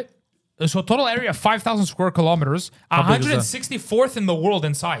 Go down a bit. So total area 5,000 square kilometers, big is that? 164th in the world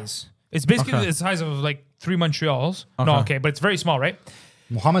in size. It's basically Okay. the size of like 3 Montreals. Okay. No, okay, but it's very small, right?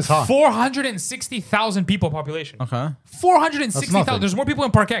 Muhammad Khan. 460,000 people population. Okay. 460,000. There's more people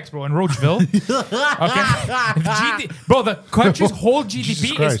in Park X, bro, in Roachville. Okay. Bro, the country's whole Jesus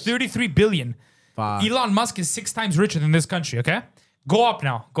GDP is Christ. 33 billion. Fuck. Elon Musk is 6 times richer than this country, okay? Go up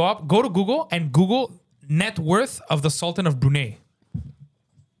now. Go up. Go to Google and Google net worth of the Sultan of Brunei.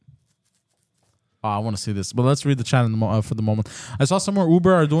 Oh, I want to see this, but let's read the chat in for the moment. I saw somewhere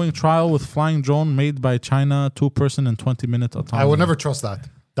Uber are doing trial with flying drone made by China, 2-person in 20-minute autonomy. I would never trust that.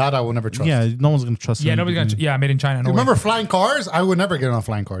 That I would never trust. Yeah, no one's gonna trust. Yeah, it. nobody's gonna. Yeah, made in China. No way. Remember flying cars? I would never get on a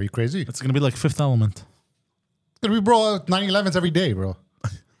flying car. Are you crazy? It's It's gonna be like Fifth Element. gonna be, bro, 9/11s every day, bro.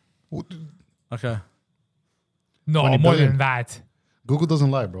 Okay. No, 20 more billion. than that. Google doesn't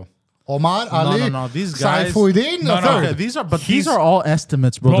lie, bro. Omar Ali. no. These guys- Saifuddin, No, the no. third. Okay, these He's- are all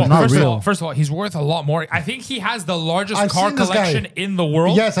estimates, bro. Bro, They're not first real. of all, he's worth a lot more. I think he has the largest I've car seen this guy. collection in the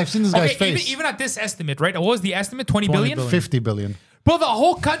world. Yes, I've seen this guy's Okay, face. even at this estimate, right? What was the estimate? 20 billion? 50 billion. Bro, the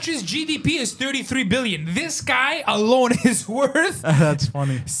whole country's GDP is 33 billion. This guy alone is worth That's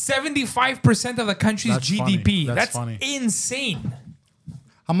funny. 75% of the country's That's GDP. funny. That's That's funny. insane.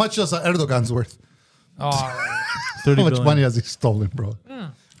 How much is Erdogan's worth? Oh, 30 How much billion. money has he stolen, bro?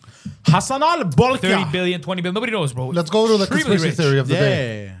 Hassan al-Bolkiah. 30 billion, 20 billion. Nobody knows, bro. Let's go to the Extremely conspiracy rich. theory of the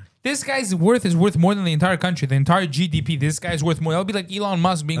day. Yeah. This guy's worth is worth more than the entire country, the entire GDP. This guy's worth more. That would be like Elon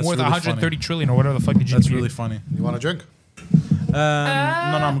Musk being That's worth really 130 trillion or whatever the fuck the GDP That's is. really funny. You want a drink? No,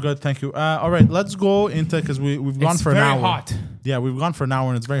 I'm good. Thank you. All right, let's go into because we've gone It's for an very hour. hot. Yeah, we've gone for an hour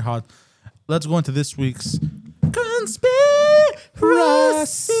and it's very hot. Let's go into this week's conspiracy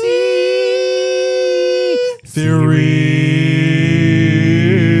theory.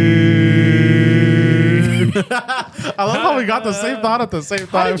 I love how we got the same thought at the same time.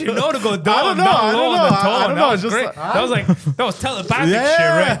 How did you know to go down? I don't know. That was Just great. like- that was telepathic Yeah.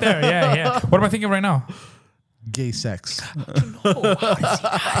 shit right there. Yeah. What am I thinking right now? Gay sex. Oh, how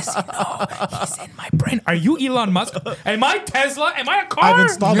does he know? He's in my brain. Are you Elon Musk? Am I Tesla? Am I a car? I've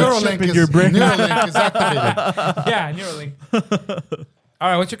installed a chip in your brain. Neuralink is activated. Yeah, Neuralink. All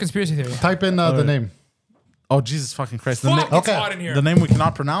right, what's your conspiracy theory? Type in the name. Oh, Jesus fucking Christ. Fuck, it's okay. hot in here. The name we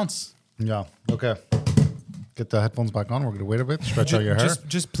cannot pronounce. Yeah. Okay. Get the headphones back on. We're gonna wait a bit. Stretch out your hair.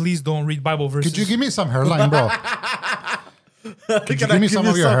 Just please don't read Bible verses. Could you give me some hairline, bro? Could you give me some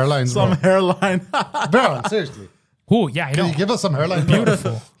of your hairlines, Some hairline. bro? Seriously. Who? Yeah, I know. Can you give us some hairline?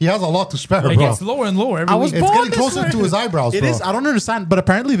 Beautiful. He has a lot to spare, It bro. gets lower and lower every week. It's getting closer to his eyebrows, It bro. is. I don't understand, but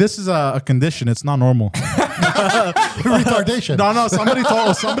apparently this is a condition. It's not normal. Retardation. No.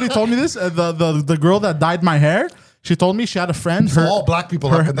 Somebody told me this. The girl that dyed my hair. She told me she had a friend. So all black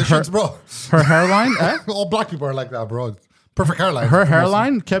people have conditions, bro. Her hairline. All black people are like that, bro. Perfect hairline. Her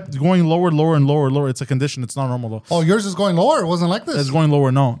hairline kept going lower. It's a condition. It's not normal though. Oh, yours is going lower? It wasn't like this? It's going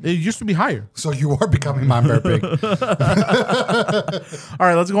lower. No, it used to be higher. So you are becoming Man Bear Pig. All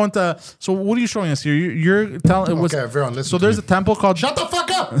right, let's go into. So what are you showing us here? You're telling. Okay, everyone, listen So to there's me. a temple called. Shut the fuck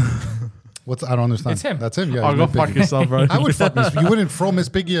up! What's I don't understand. It's him. That's him. Yeah. Oh, he's go Miss fuck Piggy. yourself, bro. I would fuck Miss. You wouldn't throw Miss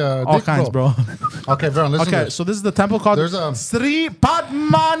Piggy a All dick, kinds, bro. Okay, everyone, listen to Okay, this. so this is the temple called There's a- Sri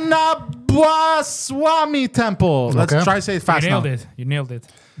Padmanabhaswamy Temple. Let's Okay. try to say it fast You now. nailed it.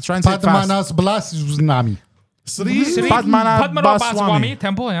 Let's try and say it fast. Padmanas Blasnami. Sri Sri Padmanabhaswamy.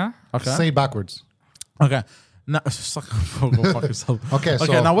 Temple, yeah. Okay. Say it backwards. Okay. Now, go fuck yourself. Okay, Okay.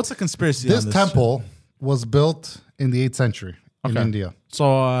 so Now, what's the conspiracy? This on this temple was built in the 8th century in Okay. India. So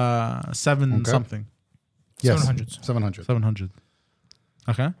seven Okay. something, Yes. 700s. 700. 700.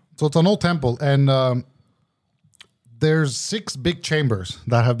 Okay. So it's an old temple, and there's 6 big chambers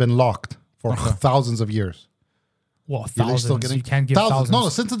that have been locked for thousands of years. Well, Yeah, they're still thousands. You can't give thousands. No,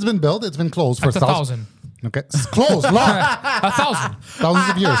 since it's been built, it's been closed That's for a thousand. Okay, it's closed, locked. 1,000.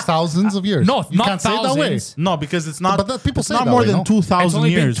 Thousands of years. No, you not can't say it that way. thousands. No, because it's not. But that people it's say not that more way, than no? 2,000 It's only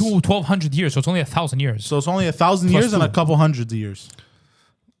years. been 1,200 years, so it's only 1,000 years. So it's only 1,000 Plus years and a 2. couple hundreds of years.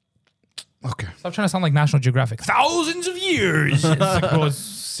 Okay. Stop trying to sound like National Geographic. Thousands of years. It's like, bro, it's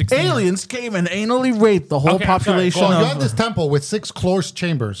 16. Aliens came and anally raped the whole Okay, I'm sorry. population Go So on, you of have this temple with 6 closed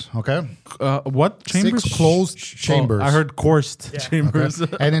chambers, okay? what chambers? 6 closed chambers. I heard coursed chambers.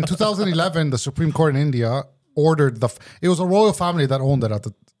 And in 2011, the Supreme Court in India ordered it was a royal family that owned it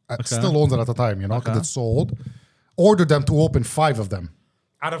still owns it at the time, you know, because it's so old. Ordered them to open 5 of them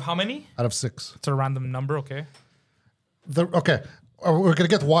Out of how many? out of 6. It's a random number, okay. Okay, we're gonna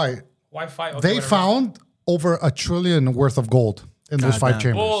get why. Wi-Fi. Okay, They whatever. found over $1 trillion worth of gold in those 5 Goddamn.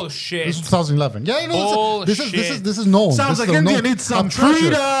 chambers. Bullshit. This is 2011. Yeah, you know, this is known. Sounds This like is India known. needs some Of treasure.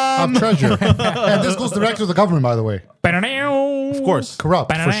 freedom. Of treasure. And this goes direct to the government, by the way. Of course.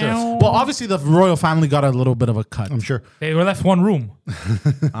 Corrupt, for sure. Well, obviously the royal family got a little bit of a cut. I'm sure. They were left one room.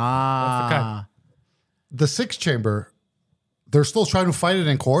 Ah. The 6th chamber, they're still trying to fight it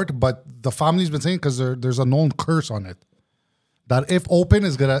in court, but the family's been saying because there's a known curse on it that if open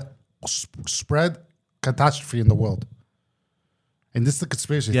is gonna spread catastrophe in the world. And this is the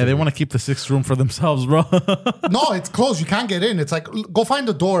conspiracy. Yeah, they theory. want to keep the 6th room for themselves, bro. No, it's closed. You can't get in. It's like go find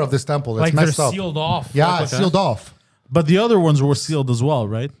the door of this temple. It's Like they're messed up. sealed off. Yeah, Like, it's sealed off. But the other ones were sealed as well,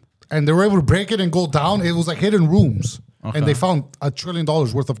 right? And they were able to break it and go down. It was like hidden rooms, Okay. and they found $1 trillion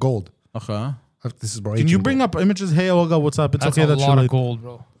worth of gold. Okay. This is bro. Can you bring up images? Hey, Olga, what's up? It's That's okay a that you're lot of late. gold,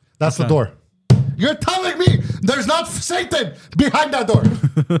 bro. That's the Okay. door. You're telling me there's not Satan behind that door.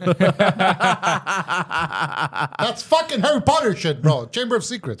 That's fucking Harry Potter shit, bro. Chamber of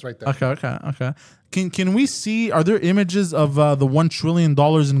Secrets right there. Okay. Can we see? Are there images of the $1 trillion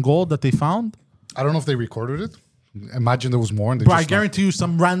in gold that they found? I don't know if they recorded it. Imagine there was more. And they Bro, I just guarantee you,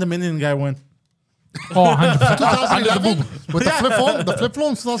 some random Indian guy went. Oh, 100%. 2011 with the flip phone. The flip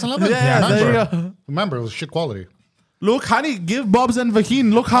phone, 2011. Yeah, there you remember. go. Remember, it was shit quality. Look, honey, give Bobs and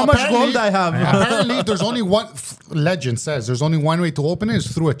Vaheen. Look how much gold I have. Apparently, there's only one legend says there's only one way to open it is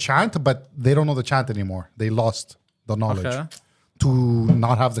through a chant, but they don't know the chant anymore. They lost the knowledge Okay. to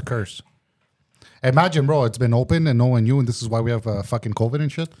not have the curse. Imagine, bro, it's been open and no one knew, and this is why we have fucking COVID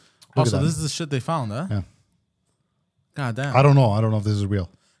and shit. Oh, Look at so that. this is the shit they found, huh? Yeah. God damn. I don't know. I don't know if this is real.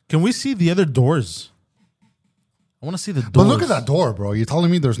 Can we see the other doors? I want to see the doors. But look at that door, bro. You're telling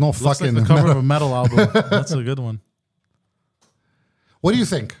me there's no Looks fucking. like the cover of a metal album. That's a good one. What do you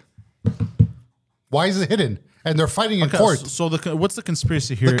think? Why is it hidden? and they're fighting in Okay, court. so what's the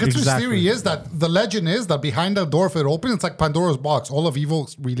conspiracy here? The conspiracy exactly? theory is that the legend is that behind the door, if it opens, it's like Pandora's box. All of evil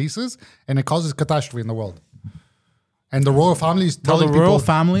releases, and it causes catastrophe in the world. And the royal family is Well, telling the royal people.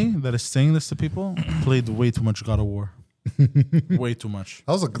 family that is saying this to people played way too much God of War. Way too much.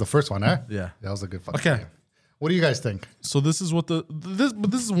 That was the first one, eh? Yeah. That was a good fucking Okay. game. What do you guys think? So this is what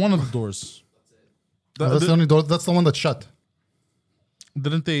this is one of the doors. That's the only door. That's the one that's shut.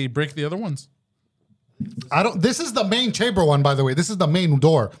 Didn't they break the other ones? I don't. This is the main chamber one, by the way. This is the main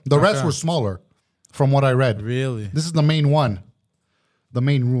door. The rest Okay. were smaller, from what I read. Really? This is the main one, the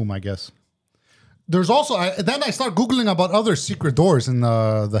main room, I guess. There's also then I start googling about other secret doors in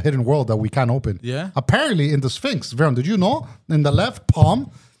the hidden world that we can't open. Yeah. Apparently, in the Sphinx, Veron, did you know? In the left palm,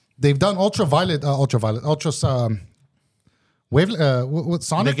 they've done ultraviolet, wave. What They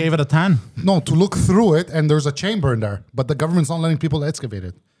sonic? gave it a 10. No, to look through it, and there's a chamber in there, but the government's not letting people excavate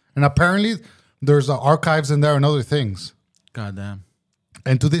it. And apparently, there's archives in there and other things. God damn.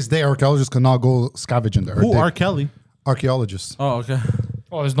 And to this day, archaeologists cannot go scavenge in there. Who R. Kelly? Archaeologists Oh, okay.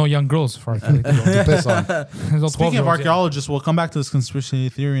 Oh, there's no young girls for to piss on. There's no Speaking of 12-year-olds, yeah. archaeologists, we'll come back to this conspiracy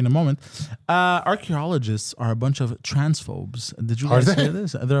theory in a moment. Archaeologists are a bunch of transphobes. Did you Are guys they? hear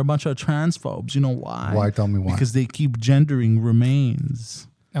this? They're a bunch of transphobes. You know why? Why? Tell me why. Because they keep gendering remains.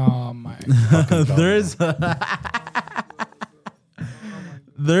 Oh my! There is.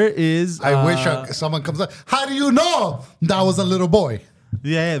 There is. I wish someone comes up. How do you know that was a little boy?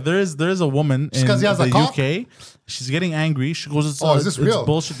 Yeah, there's a woman in 'cause he has a the cock? UK. She's getting angry. She goes, Oh, is this it's real?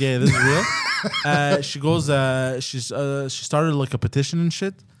 bullshit. Yeah, this is real. She goes, she started like a petition and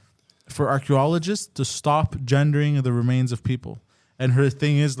shit for archaeologists to stop gendering the remains of people. And her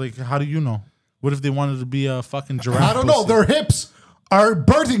thing is like, how do you know? What if they wanted to be a fucking giraffe? I don't know. pussy? Their hips are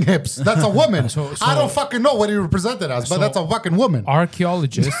birthing hips. That's a woman. So- I don't fucking know what he represented as, but So- that's a fucking woman.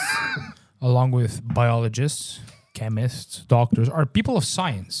 Archaeologists, along with biologists, chemists, doctors, are people of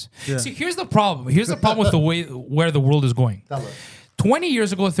science. Yeah. See, here's the problem. Here's the problem with the way where the world is going. 20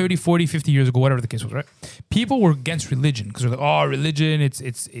 years ago, 30, 40, 50 years ago, whatever the case was, right? People were against religion because they're like, oh, religion,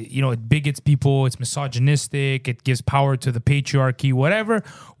 it bigots people, it's misogynistic, it gives power to the patriarchy, whatever.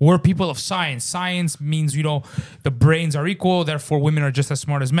 We're people of science. Science means, the brains are equal, therefore women are just as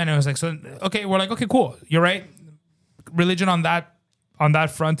smart as men. And I was like, we're like, okay, cool. You're right. Religion on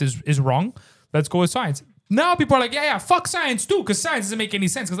that front is wrong. Let's go with science. Now people are like, yeah, fuck science too, because science doesn't make any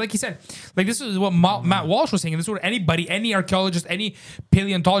sense. Because like he said, like this is what Matt Walsh was saying, and this is what any archaeologist, any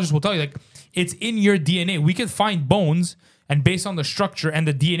paleontologist will tell you. Like, it's in your DNA. We could find bones, and based on the structure and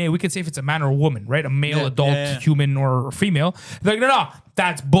the DNA, we could say if it's a man or a woman, right? A male, adult, human, or female. They're like, no,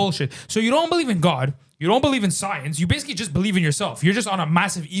 that's bullshit. So you don't believe in God. You don't believe in science. You basically just believe in yourself. You're just on a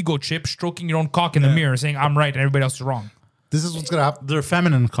massive ego chip, stroking your own cock in the mirror, saying I'm right and everybody else is wrong. This is what's gonna happen. Their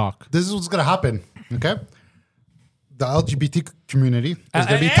feminine cock. This is what's gonna happen. Okay, the LGBT community is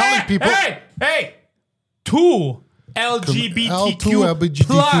gonna be telling people. Hey, two LGBTQ,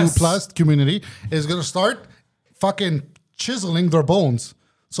 LGBTQ plus community is gonna start fucking chiseling their bones.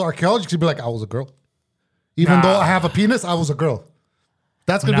 So archaeologists will be like, I was a girl. Even though I have a penis, I was a girl.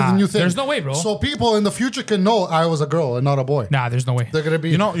 That's gonna be the new thing. There's no way, bro. So people in the future can know I was a girl and not a boy. Nah, there's no way. They're gonna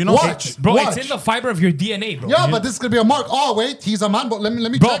be watch, Bro, watch. it's in the fiber of your DNA, bro. Yeah, but this is gonna be a mark. Oh wait, he's a man, but let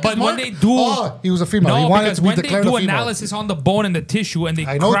me Bro, check but his when mark. they do, oh, he was a female. He no, wanted because to be when they declared do a female. analysis on the bone and the tissue, and they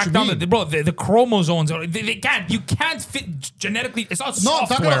I know what crack you down mean. the chromosomes, they can't. You can't fit genetically. It's not No, I'm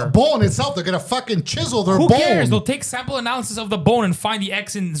talking software. about bone itself. They're gonna fucking chisel their Who bone cares? They'll take sample analysis of the bone and find the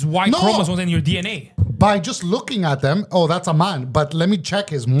X and Y No. chromosomes in your DNA. by just looking at them. Oh, that's a man, but let me check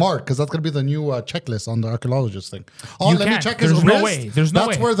his mark because that's gonna be the new checklist on the archaeologist thing. Oh, You let me can't. check his There's wrist. no way. There's no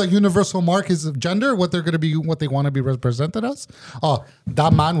That's way. where the universal mark is of gender. What they're gonna be, what they want to be represented as. Oh,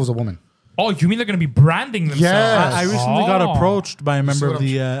 that man was a woman. Oh, you mean they're going to be branding themselves? Yes. I recently got Oh. approached by a member what of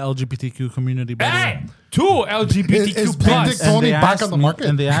the LGBTQ community. By the way. Hey, two LGBTQ Is plus. Benedict Tony back on the market?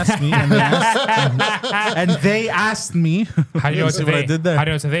 And they asked me, and they asked me. How do you know it's see a what I they? did there? How do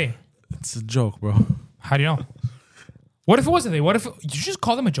you know it's a they? It's a joke, bro. How do you know? What if it wasn't they? What if did you just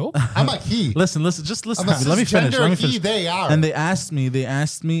call them a joke? I'm a he. Listen, just listen. I'm a to me. Let me finish. cisgender Let me he, finish. they are. And they asked me.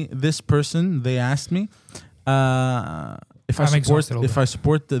 This person. They asked me if I'm exhausted over I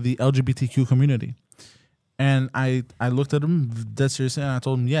support the LGBTQ community. And I looked at him dead seriously, and I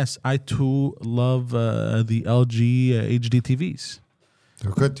told him, yes, I too love the LG HD TVs.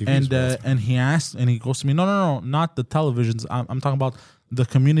 They're good TVs. And he asked, and he goes to me, no, not the televisions. I'm talking about the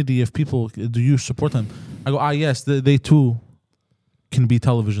community of people. Do you support them? I go, yes, they too can be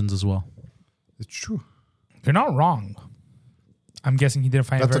televisions as well. it's true. You're not wrong. I'm guessing he didn't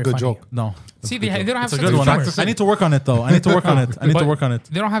find That's it a very good funny. joke. No. See, they don't have It's a sense good of one. humor. I need to work on it, though. I need to work on it. I need to But work on it.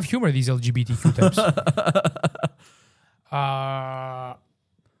 They don't have humor, these LGBTQ types. I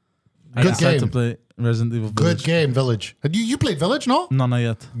Good decided to game. play Resident Evil Good Village. game, Village. You played Village, no? No, not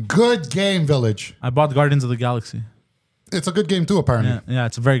yet. Good game, Village. I bought Guardians of the Galaxy. It's a good game too, apparently. Yeah,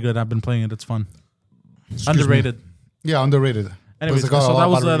 it's very good. I've been playing it. It's fun. Excuse me. Underrated. Yeah, underrated. Anyways, But it's so got a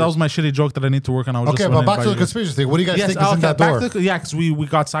lot that of was my shitty joke that I need to work on. I was Okay, just but running back by to the you. conspiracy thing. What do you guys Yes, think is in okay, that back door? to because we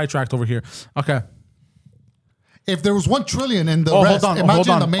got sidetracked over here. Okay. If there was 1 trillion in the Oh, rest, hold on.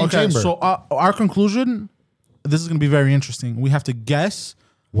 imagine the main Okay, chamber. so our conclusion. This is going to be very interesting. We have to guess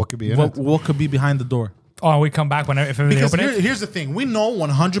what could be in what it? could be behind the door. Oh, we come back if they Because open it. here's the thing: we know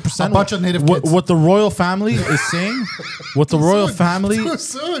 100% A bunch of native kids. what the royal family is saying. What the royal Soon. family. Too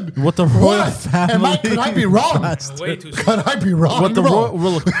soon. What the royal What? family. Could I be wrong? Way too soon. Could I be wrong, What the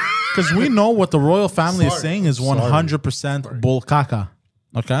bro? because we know what the royal family is Sorry. saying is 100% bull caca.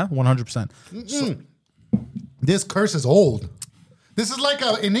 Okay, 100%. This curse is old. This is like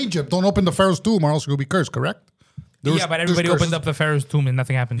in Egypt. Don't open the Pharaoh's tomb or else you'll be cursed, correct? Yeah, but everybody opened up the Pharaoh's tomb and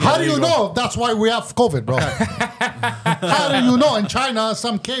nothing happened. How do you know? That's why we have COVID, bro. How do you know? In China,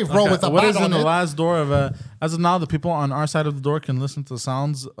 some cave, bro, with a What bat is in on the it. last door of as of now, the people on our side of the door can listen to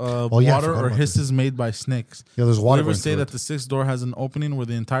sounds of Oh, yeah, I water forgot or about hisses made by snakes. Yeah, there's water Believers going say through that it. the sixth door has an opening where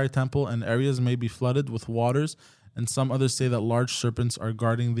the entire temple and areas may be flooded with waters, and some others say that large serpents are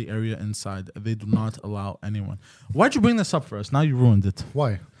guarding the area inside. They do not allow anyone. Why'd you bring this up for us? Now you ruined it.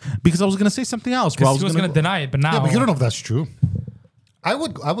 Why? Because I was gonna say something else. Bro. I Because he was going to deny it, but now... Yeah, but you don't know if that's true. I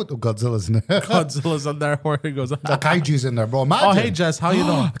would. Godzilla's in there. Godzilla's on there where he goes. The kaiju's in there, bro. Imagine. Oh, hey Jess, how you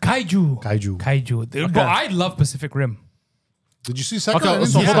doing? Kaiju. Dude, Bro, I love Pacific Rim. Did you see second? Okay, I didn't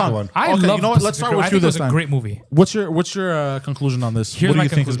so see hold second on. one. I Okay, love you know what? Let's Pacific start Rim. with I you think it this was time. a great movie. What's your conclusion on this? Here's What do my you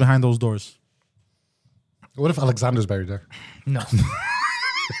think is conclusion. behind those doors? What if Alexander's buried there? No.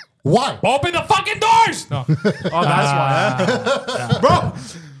 Why? Open the fucking doors! No. Oh, that's why, bro.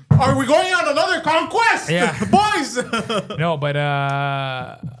 Are we going on another conquest? Yeah. Boys. No, but...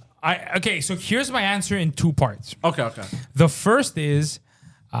 Okay, so here's my answer in 2 parts. Okay. The first is,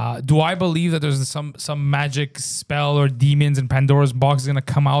 do I believe that there's some magic spell or demons in Pandora's box is going to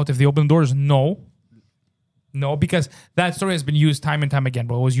come out if they open the doors? No. No, because that story has been used time and time again.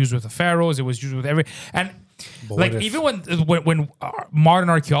 But it was used with the pharaohs. It was used with and But like what if- even when modern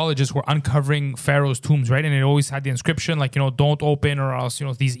archaeologists were uncovering pharaohs' tombs, right, and it always had the inscription like don't open or else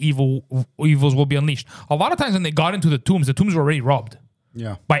these evils will be unleashed. A lot of times when they got into the tombs were already robbed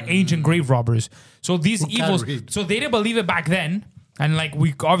Yeah. by ancient grave robbers. So these can't evils, read. so they didn't believe it back then, and like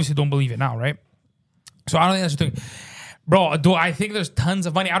we obviously don't believe it now, right? So I don't think that's the thing. Bro, do I think there's tons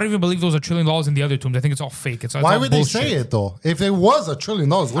of money? I don't even believe those $1 trillion in the other tombs. I think it's all fake. It's Why all would bullshit. they say it though? If it was $1 trillion,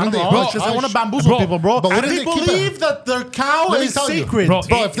 wouldn't they? Bro, because they want to bamboozle bro, people, bro. but And wouldn't they they keep believe that their cow Let me is tell you. sacred. Bro,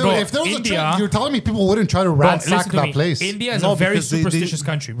 Bro, if there was $1 India- trillion, you're telling me people wouldn't try to Bro, ransack listen to that me. place? India is No, a very because they- superstitious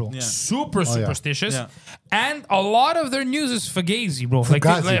country, bro. Yeah. Super yeah. superstitious. Yeah. And a lot of their news is fugazi, bro.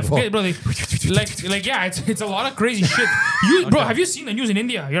 Fugazi, bro. It's a lot of crazy shit. Bro, have you seen the news in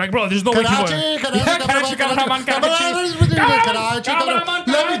India? You're like, bro, there's no way people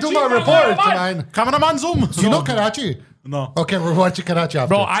Let me do my report, man. Cameraman zoom. Do you know Karachi? No. Okay, we're watching Karachi after.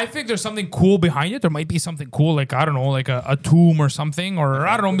 Bro, I think there's something cool behind it. There might be something cool, like, I don't know, like a tomb or something, or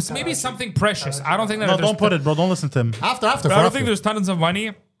I don't know, maybe something precious. I don't think that No, there's- don't put it, bro. Don't listen to him. after. I don't think there's tons of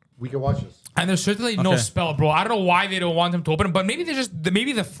money. We can watch this. And there's certainly no Okay. spell, bro. I don't know why they don't want him to open it, but maybe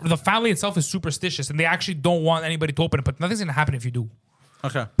the family itself is superstitious and they actually don't want anybody to open it. But nothing's gonna happen if you do.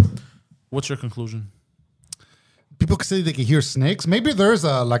 Okay. What's your conclusion? People could say they can hear snakes. Maybe there's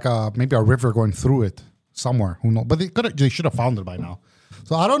maybe a river going through it somewhere. Who knows? But they should have found it by now.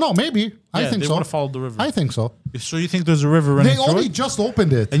 So I don't know. Maybe I Yeah, think they so. would've followed the river. I think so. So you think there's a river running They through only it? just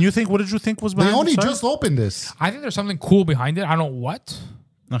opened it. And you think, what did you think was They behind only it? Sorry? just opened this. I think there's something cool behind it. I don't know what.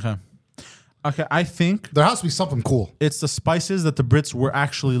 Okay. Okay, I think There has to be something cool. it's the spices that the Brits were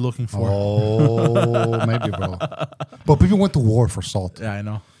actually looking for. Oh, maybe, bro. But people went to war for salt. Yeah, I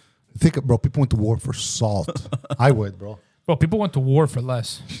know. Think, bro. People went to war for salt. I would, bro. Bro, people went to war for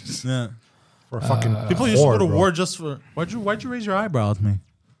less. Yeah. For a fucking People used to go to bro. war just for. Why'd you raise your eyebrow at me?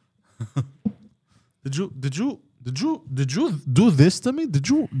 Did you do this to me? Did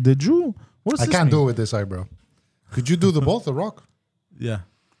you? What does I this can't mean? do it with this eyebrow. Could you do the both, the rock? Yeah.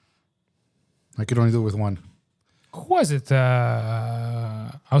 I could only do it with one. Who was it? I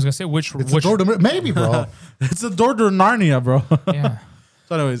was gonna say which. It's a door to maybe, bro. It's a door to Narnia, bro. Yeah,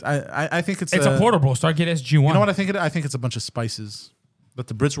 So, anyways, I think it's it's a portal, bro. Start get SG1. You know what I think? I think it's a bunch of spices that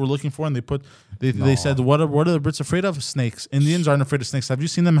the Brits were looking for, and they said, what are the Brits afraid of? Snakes. Indians aren't afraid of snakes. Have you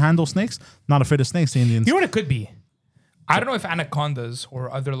seen them handle snakes? Not afraid of snakes. The Indians. You know what it could be? I don't know if anacondas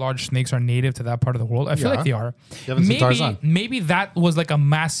or other large snakes are native to that part of the world. I feel Yeah. like they are. You haven't seen Tarzan? Maybe that was like a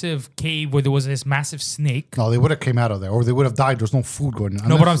massive cave where there was this massive snake. No, they would have came out of there, or they would have died. There's no food going.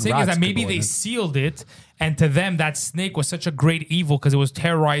 No, what I'm saying is that maybe they sealed it, and to them that snake was such a great evil because it was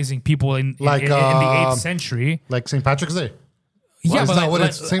terrorizing people in the 8th century. like St. Patrick's Day. Yeah, Is but that like, what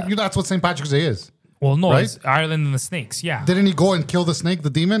it's? That's what St. Patrick's Day is. well, no, right? it's Ireland and the snakes. Yeah. Didn't he go and kill the snake, the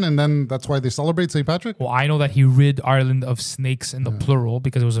demon, and then that's why they celebrate St. Patrick? Well, I know that he rid Ireland of snakes in the plural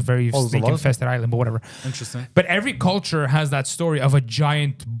because it was a very there's a lot of snake-infested island, but whatever. Interesting. But every culture has that story of a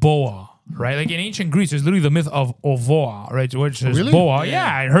giant boa, right? Like in ancient Greece, there's literally the myth of Ovoa, right? Which is Really? boa.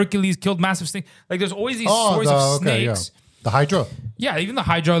 Yeah. Hercules killed massive snakes. Like there's always these stories of snakes. The Hydra. Yeah, even the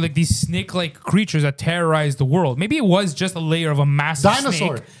Hydra, like these snake-like creatures that terrorize the world. Maybe it was just a layer of a massive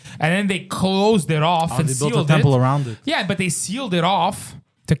Dinosaur. snake, and then they closed it off and They sealed built a temple it. around it. Yeah, but they sealed it off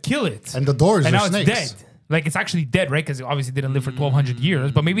to kill it. And the doors And are now snakes. it's dead. Like it's actually dead, right? Because it obviously didn't live for 1,200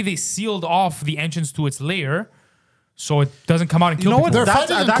 years. But maybe they sealed off the entrance to its lair, so it doesn't come out and kill You know what? people. They're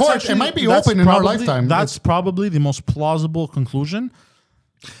fighting in court. It might be open in our lifetime. That's probably the most plausible conclusion.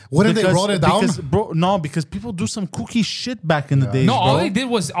 Wouldn't they wrote it down? Because people do some kooky shit back in the days. No, bro. all they did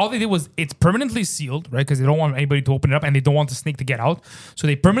was it's permanently sealed, right? Because they don't want anybody to open it up and they don't want the snake to get out. So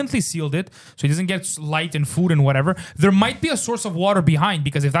they permanently sealed it so it doesn't get light and food and whatever. There might be a source of water behind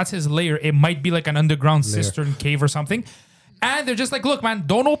because if that's his lair, it might be like an underground cistern cave or something. And they're just like, look, man,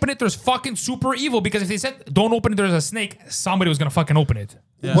 don't open it. There's fucking super evil. Because if they said, don't open it, there's a snake, somebody was going to fucking open it.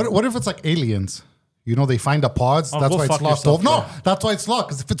 Yeah. What if it's like aliens? You know, they find the pods. That's go why it's fuck locked yourself, off. No, bro. that's why it's locked.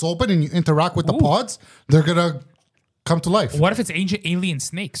 Because if it's open and you interact with the pods, they're going to come to life. What if it's ancient alien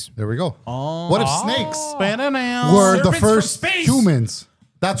snakes? There we go. What if snakes Ba-da-now. were the Serpents from first space. humans?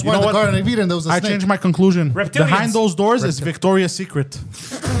 That's why know the what? Garden of Eden, there was a I snake. changed my conclusion. Reptilians. Behind those doors is Victoria's Secret.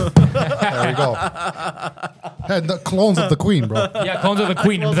 There we go. Had the clones of the queen, bro. Yeah, clones of the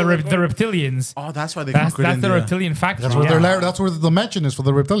queen, the reptilians. Oh, that's why they That's conquered the India. reptilian factory. That's where yeah. that's where the dimension is for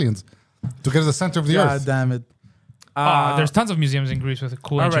the reptilians. To get to the center of the God earth. damn it. There's tons of museums in Greece with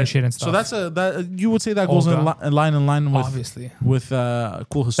cool All ancient right. shit and stuff. So that's that. You would say that goes Olga. in line with Obviously. with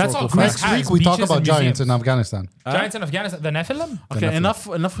cool historical all facts. Greece Next has week, we talk beaches about and giants museums. in Afghanistan. Giants in Afghanistan, the Nephilim? Okay, enough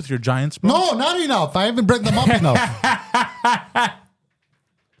with your giants, bro. No, not enough. I haven't bring them up enough.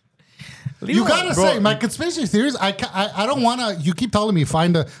 You gotta say, my conspiracy theories. I don't want to. You keep telling me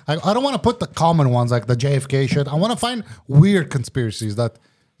find a. I don't want to put the common ones like the JFK shit. I want to find weird conspiracies that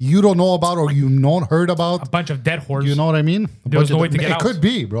you don't know about or you not heard A about. bunch of dead hordes. You know what I mean? There was no way to get it out. could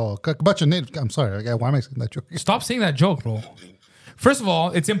be, bro. A bunch of natives. I'm sorry. Why am I saying that joke? Stop saying that joke, bro. First of all,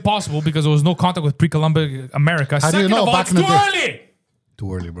 it's impossible because there was no contact with pre-Columbian America. How do you Second know of all, back it's in the too day? early.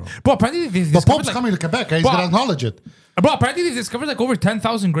 Too early, bro. Bro, apparently they've The discovered Pope's like, coming to Quebec. He's Bro. gonna acknowledge it. Bro, apparently they've discovered like over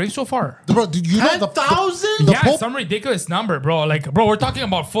 10,000 graves so far. Bro, did you know the 10,000? The Yeah, Pope, some ridiculous number, bro. Like, bro, we're talking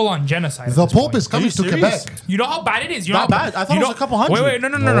about full-on genocide. at the this Pope point. is coming you to serious? Quebec. You know how bad it is. You Not know how bad. I thought it you was a couple hundred. Wait, no.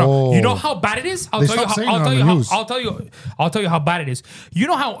 No. You know how bad it is. They stopped saying it on the news. I'll tell you how bad it is. You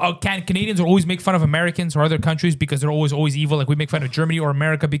know how Canadians will always make fun of Americans or other countries because they're always evil. Like we make fun of Germany or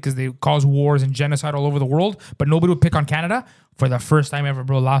America because they cause wars and genocide all over the world, but nobody would pick on Canada. For the first time ever,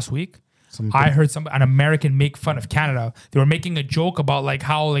 bro, last week. I heard an American make fun of Canada. They were making a joke about like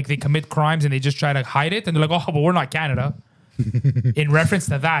how like they commit crimes and they just try to hide it, and they're like, "Oh, but we're not Canada." In reference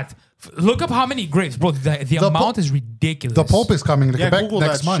to that, look up how many graves, bro. The amount is ridiculous. The Pope is coming to Yeah, Quebec Google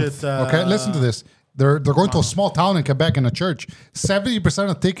next that month. shit, okay, listen to this. They're going to a small town in Quebec in a church. 70%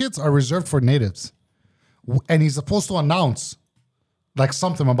 of tickets are reserved for natives, and he's supposed to announce like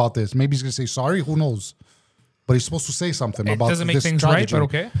something about this. Maybe he's gonna say sorry. Who knows? But he's supposed to say something It about doesn't make this things tragedy. right,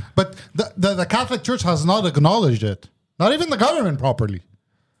 but okay. But the Catholic Church has not acknowledged it. Not even the government properly.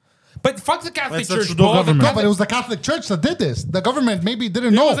 But fuck the Catholic That's the Church, Trudeau bro. The government. No, Catholic- but it was the Catholic Church that did this. The government maybe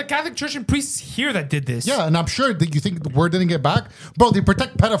didn't It know. was the Catholic Church and priests here that did this. Yeah, and I'm sure that you think the word didn't get back. Bro, they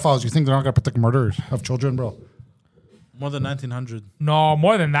protect pedophiles. You think they're not going to protect murderers of children, bro? More than 1900. No,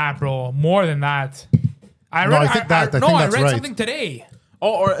 more than that, bro. More than that. I No, I think that's read right. something today.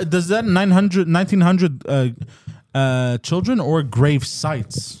 Oh, or does that 1900 children or grave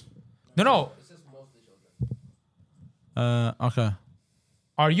sites? No. Okay.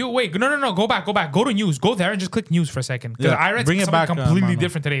 Are you wait? No. Go back. Go to news. Go there and just click news for a second. Because Yeah, I read bring it something back, completely Mano.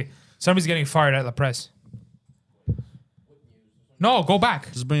 different today. Somebody's getting fired at La Presse. No, go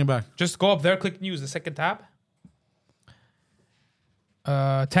back. Just bring it back. Just go up there, click news, the second tab.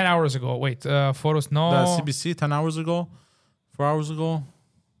 10 hours ago. Wait, photos. No. The CBC 10 hours ago, 4 hours ago.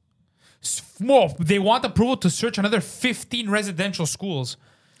 Whoa, they want approval to search another 15 residential schools.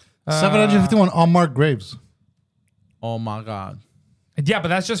 751 unmarked graves. Oh my God. Yeah, but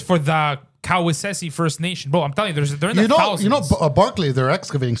that's just for the Kawasesi First Nation. Bro, I'm telling you, they're in the thousands. Barclay, they're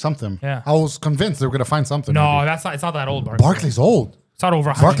excavating something. Yeah. I was convinced they were going to find something. No, maybe. it's not that old, Barclay. Barclay's old. It's not over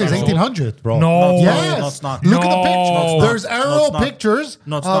 100 Barclay's years old. 1800, bro. No. Yes. No, it's not. Look at the No. pictures. No, it's There's aerial not. pictures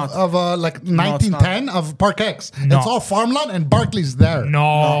No, it's not. of like 1910 of Park X. No. It's all farmland and Barclay's there.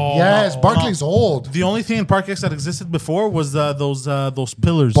 No. Yes, Barclay's old. The only thing in Park X that existed before was those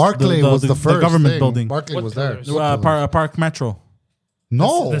pillars. Barclay was the first government thing. building. Barclay What was there. pillars? What pillars? Park Metro.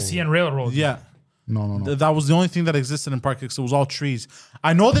 No. The CN Railroad. Yeah. No. That was the only thing that existed in Park X. It was all trees.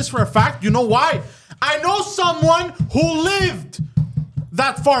 I know this for a fact. You know why? I know someone who lived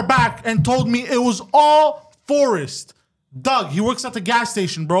that far back and told me it was all forest. Doug, he works at the gas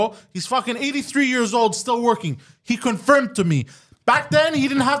station, bro. He's fucking 83 years old, still working. He confirmed to me. Back then, he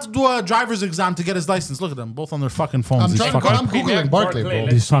didn't have to do a driver's exam to get his license. Look at them, both on their fucking phones. I'm These trying to fucking, I'm Googling Barclay, bro.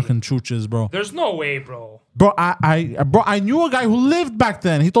 Let's these see. fucking chooches, bro. There's no way, bro. Bro, I knew a guy who lived back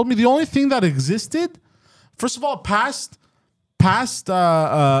then. He told me the only thing that existed, first of all, past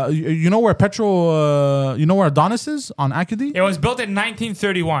you know where you know where Adonis is on Acadie? It was built in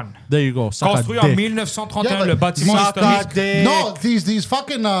 1931. There you go. Suck a Construit en dick. 1931, Yeah, le but bâtiment Suck a historique. dick. No, these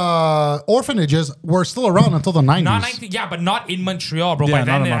fucking orphanages were still around until the 90s. Not 19, yeah, but not in Montreal, bro. Yeah, By then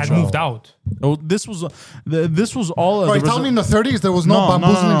not in it had Montreal. moved out. Oh, this was all. Bro, you telling me in the 30s there was no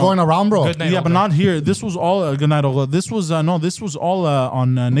bamboozling going around, bro? Good night. Yeah, but not here. This was all good night, Olga. This was This was all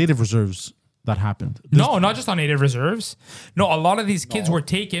on native reserves that happened. No, not just on native reserves. No, a lot of these kids were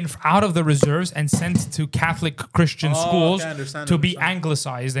taken out of the reserves and sent to Catholic Christian schools okay, understand, to be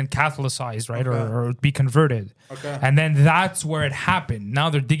anglicized and catholicized, right? Or be converted. Okay. And then that's where it happened. Now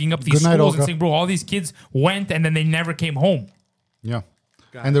they're digging up these Good night, schools and Olga. saying, bro, all these kids went and then they never came home. Yeah.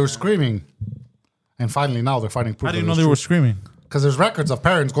 And they were screaming. And finally now they're finding proof. How do you know they were screaming? Because there's records of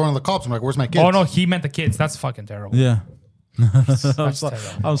parents going to the cops. I'm like, where's my kids? Oh, no, he meant the kids. That's fucking terrible. Yeah. That's I'm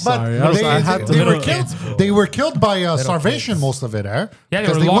terrible. sorry. They were killed by starvation, most of it, eh? Yeah, they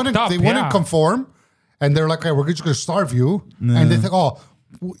Because were locked wouldn't up, they wouldn't yeah. conform, and they're like, "Hey, we're just going to starve you," and they think, "Oh,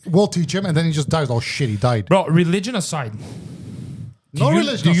 we'll teach him," and then he just dies. Oh shit, he died. Bro, religion aside. No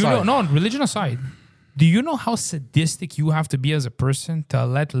religion Do you aside. know? No, religion aside. Do you know how sadistic you have to be as a person to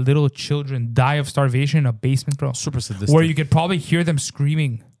let little children die of starvation in a basement, bro? Super sadistic. Where you could probably hear them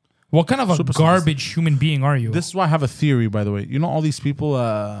screaming. What kind of a Super garbage human being are you? This is why I have a theory, by the way. You know all these people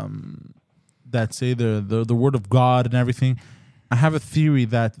that say the word of God and everything. I have a theory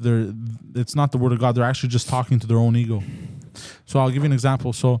that it's not the word of God. They're actually just talking to their own ego. So I'll give you an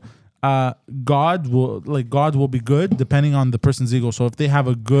example. So God will be good depending on the person's ego. So if they have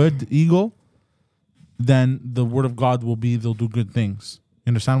a good ego, then the word of God will be they'll do good things. You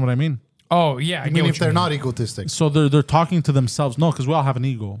understand what I mean? Oh yeah, I mean, if they're not egotistic. So they're talking to themselves. No, because we all have an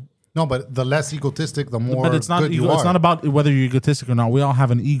ego. No, but the less egotistic, the more But it's not good ego. you are. It's not about whether you're egotistic or not. We all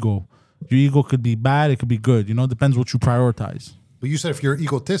have an ego. Your ego could be bad. It could be good. You know, it depends what you prioritize. But you said if you're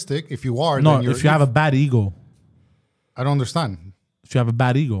egotistic, if you are, No, then you're if you have a bad ego, I don't understand. if you have a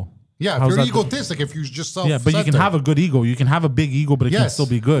bad ego, Yeah, how's if you're that- egotistic, if you just self yeah, but you can have a good ego. You can have a big ego, but it can Yes. still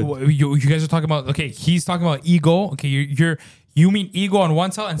be good. You guys are talking about, okay, he's talking about ego. Okay, you mean ego on one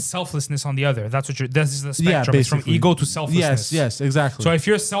side and selflessness on the other. That's what this is the spectrum. It's from basically. ego to selflessness. Yes, exactly. So if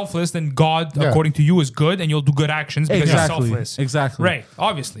you're selfless, then God, Yeah. according to you, is good and you'll do good actions because Exactly. you're selfless. Exactly. Right,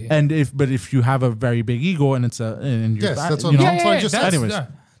 obviously. and if you have a very big ego and it's and you're Yes, bad, that's what you know, I'm saying. Just anyways.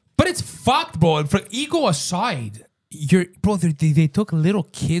 But it's fucked, bro. For ego aside, they took little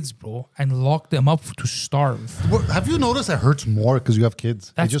kids, bro, and locked them up to starve. Well, have you noticed it hurts more because you have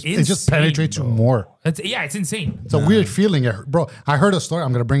kids? That's it just insane, penetrates bro. you more. It's insane. It's a weird feeling, bro. I heard a story.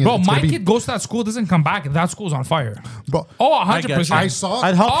 I'm gonna bring it. Bro, It's my gonna be- kid goes to that school, doesn't come back, and that school's on fire. Bro, Oh, I get 100%. you. I saw.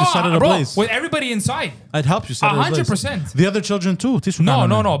 I'd help you set it bro, ablaze. with everybody inside. I'd help you set it ablaze. 100%. The other children too.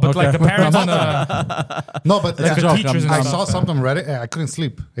 No, but like the parents and the No, but It's a the joke. teachers and I stuff. saw something on Reddit. I couldn't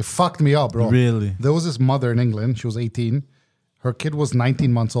sleep. It fucked me up, bro. Really? There was this mother in England. She was 18. Her kid was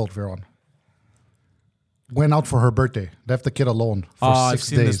 19 months old, Veron. Went out for her birthday. Left the kid alone for I've 6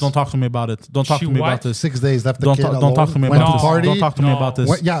 seen days. this. Don't talk to me about it. Don't talk She to me what? about this. 6 days. Left the Don't kid talk, alone. don't talk to me Went about to this. party. Don't talk to me No. about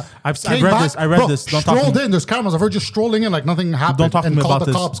this. Yeah, I've Came read back, this. I read bro, this. Don't talk to strolled me. in. There's cameras of her just strolling in like nothing happened. Don't talk to and me called about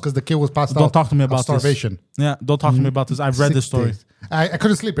the this. cops because the kid was passed out. Don't talk to me of about starvation. this. Yeah, don't talk to me about this. I've read 6 this story. days. I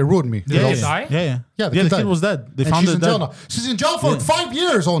couldn't sleep. It ruined me. Did the kid die? Yeah. Yeah, the died. kid was dead. They And found she's her in jail dead. now. She's in jail for 5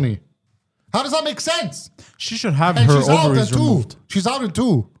 years only. How does that make sense? She should have And her she's out in ovaries two. removed. She's out in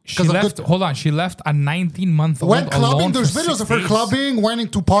two. She left. Hold on, she left a 19-month-old Went clubbing. alone There's for videos 6 of her days. clubbing, went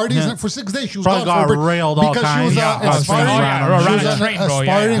into parties, Yeah. and for 6 days she was Probably gone got for railed all because she kinds. was Yeah, an aspiring, ran she was a an train, bro,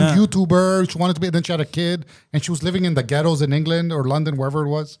 aspiring yeah. YouTuber. She wanted to be. Then she had a kid, and she was living in the ghettos in England or London, wherever it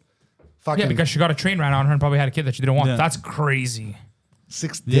was. Fucking Yeah, because she got a train ran on her and probably had a kid that she didn't want. Yeah. That's crazy.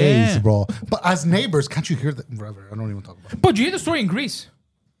 6 Yeah. days, bro. But as neighbors, can't you hear that? Whatever. I don't even talk about it. But you hear the story in Greece?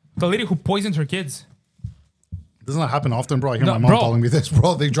 The lady who poisoned her kids. Doesn't that happen often, bro? I hear No, my mom bro. telling me this,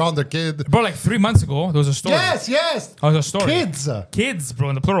 bro. They drowned their kid. Bro, like 3 months ago, there was a story. Yes. There was a story. Kids. Kids, bro,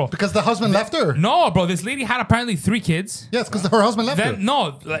 in the plural. Because the husband left her. No, bro, this lady had apparently 3 kids. Yes, because her husband left her. Then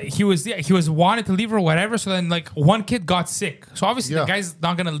no, like, he was wanted to leave her or whatever. So then like one kid got sick. So obviously Yeah. the guy's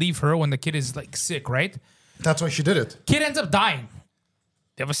not gonna leave her when the kid is like sick, right? That's why she did it. Kid ends up dying.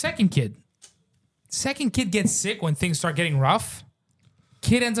 They have a second kid. Second kid gets sick when things start getting rough.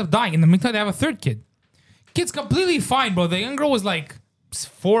 Kid ends up dying. In the meantime, they have a third kid. Kid's completely fine, bro. The young girl was like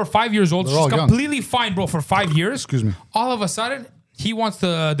 4 or 5 years old. They're She's all young. completely fine, bro, for 5 years. Excuse me. All of a sudden, he wants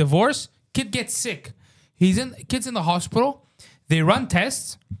the divorce. Kid gets sick. Kid's in the hospital. They run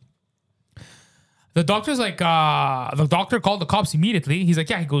tests. The doctor's like, the doctor called the cops immediately. He's like,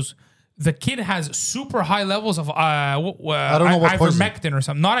 yeah, he goes, the kid has super high levels of I don't know what poison. ivermectin or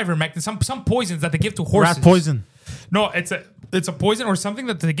something. Not ivermectin, some poisons that they give to horses. Rat poison. No, it's a poison or something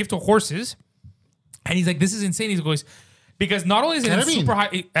that they give to horses. And he's like, this is insane. He goes, because not only is it in Ketamine. super high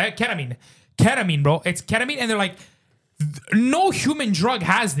ketamine, bro. It's ketamine, and they're like, no human drug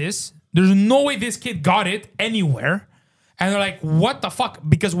has this. There's no way this kid got it anywhere. And they're like, what the fuck?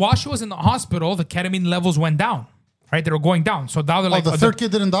 Because while she was in the hospital, the ketamine levels went down. Right? They were going down. So now they're like, The third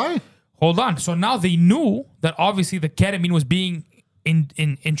kid didn't die? hold on. So now they knew that obviously the ketamine was being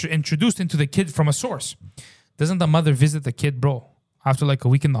introduced into the kid from a source. Doesn't the mother visit the kid, bro, after like a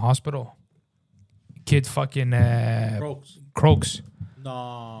week in the hospital? Kid fucking croaks.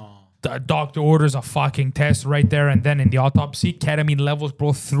 No. The doctor orders a fucking test right there and then in the autopsy. Ketamine levels,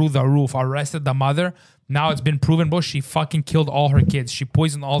 bro, through the roof. Arrested the mother. Now it's been proven, bro, she fucking killed all her kids. She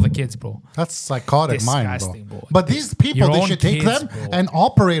poisoned all the kids, bro. That's psychotic mind, Disgusting, bro. bro. But these people, Your they own should take kids, them bro. and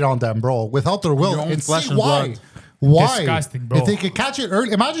operate on them, bro, without their will Your own and flesh see and why. blood. Why? Disgusting, bro. If they could catch it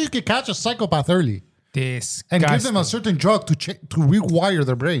early, imagine you could catch a psychopath early Disgusting. and give them a certain drug to rewire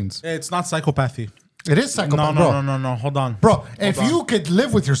their brains. It's not psychopathy. It is psychopath, bro. No. Hold on. Bro, if you could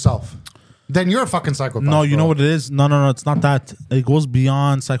live with yourself, then you're a fucking psychopath. No, you bro. know what it is? No. It's not that. It goes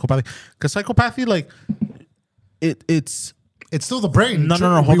beyond psychopathy. Because psychopathy, like, it's It's still the brain. no.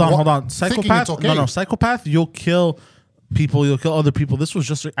 Hold on. Thinking Psychopath. it's okay. No. Psychopath. You'll kill people. You'll kill other people. This was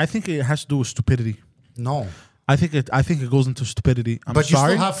just. I think it has to do with stupidity. No. I think it goes into stupidity. I'm But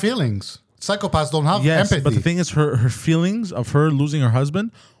sorry. you still have feelings. Psychopaths don't have Yes, empathy. but the thing is, her feelings of her losing her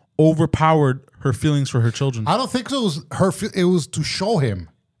husband overpowered her feelings for her children. I don't think it was her. It was to show him,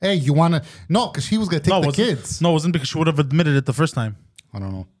 hey, you want to... No, because he was going to take the it wasn't- kids. No, it wasn't because she would have admitted it the first time. I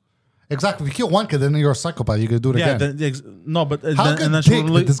don't know. Exactly. If you kill one kid, then you're a psychopath. You could do it Yeah, again. no, but How good then she dick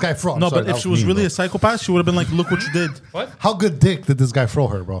would've did this guy throw? I'm No, sorry, but that if was she was mean, really bro. a psychopath, she would have been like, "Look what you did." What? How good dick did this guy throw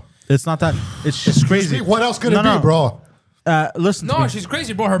her, bro? It's not that. It's just crazy. What else could it No. be, bro? Listen. to No, me. she's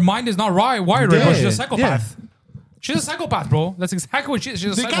crazy, bro. Her mind is not wired right, bro. Yeah, She's a yeah. psychopath. She's a psychopath, bro. That's exactly what she is.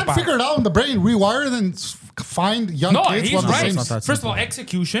 She's a They psychopath. can't figure it out in the brain, rewire it, and find young No, kids. he's who have the right. same- not that First of all,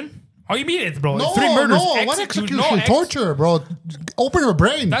 execution. Oh, you mean it, bro? No, 3 murders. no, what execution? No, Torture, bro. Open her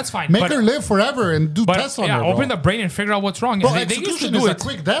brain. That's fine, Make but- her live forever and do But tests on yeah, her, bro. open the brain and figure out what's wrong. Bro, And they used to execution do is a it.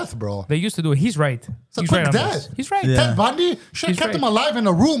 quick death, bro. They used to do it. He's right. It's a He's quick right on death. this. He's right. Yeah. Ted Bundy should have He's kept right. him alive in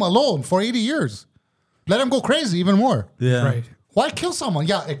a room alone for 80 years. Let him go crazy even more. Yeah. Right. Why kill someone?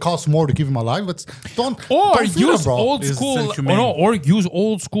 Yeah, it costs more to keep him alive, but don't Or don't feed him, use bro. old It's school, inhumane. or use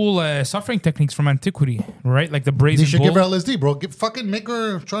old school suffering techniques from antiquity, right? Like the brazen They should bull. give her LSD, bro. Fucking make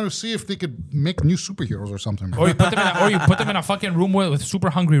her try to see if they could make new superheroes or something. Bro. Or you put them in a fucking room with super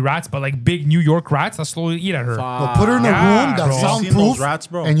hungry rats, but like big New York rats that slowly eat at her. No, put her in a Yeah, room bro. that's You seen soundproof, those rats,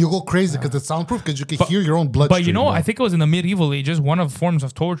 bro? and you go crazy because it's soundproof because you can hear your own blood. But you know, bro. I think it was in the medieval ages. One of the forms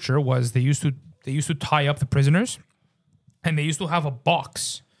of torture was they used to tie up the prisoners, and they used to have a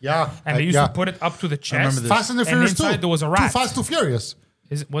box, yeah, and they used to put it up to the chest. remember this. Fast and the Furious inside 2. there was a Too rat. Fast, Too Furious.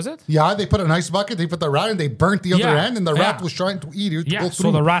 Was it? Yeah, they put an ice bucket, they put the rat, and they burnt the other Yeah, end, and the yeah. rat was trying to eat it. To Yeah, go so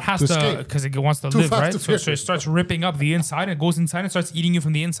through the rat has to escape. because it wants to Too live, fast, right? too So it furious. starts ripping up the inside, and it goes inside and starts eating you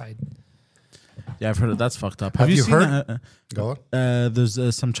from the inside. Yeah, I've heard it. That's fucked up. Have you seen heard? Go on.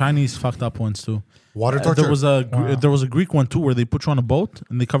 There's some Chinese fucked up ones too. Water torture. There was a Greek one too where they put you on a boat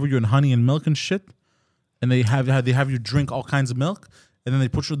and they cover you in honey and milk and shit, and they have you drink all kinds of milk, and then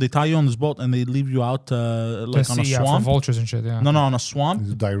they tie you on this boat and they leave you out like on a For swamp. vultures and shit. Yeah. No, on a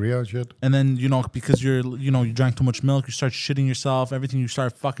swamp. Diarrhea and shit. And then because you drank too much milk, you start shitting yourself. Everything you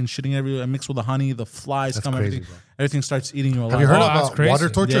start fucking shitting everywhere. Mixed with the honey, the flies That's come. crazy, Everything, bro. everything starts eating you alive. Have you heard Oh, that's about crazy. water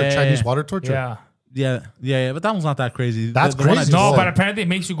torture? Yeah. Chinese water torture? Yeah. Yeah, but that one's not that crazy. That's The one I crazy. just No, Oh. but apparently it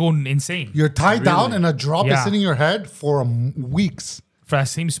makes you go insane. You're tied down Really? and a drop is Yeah. sitting in your head for weeks. for that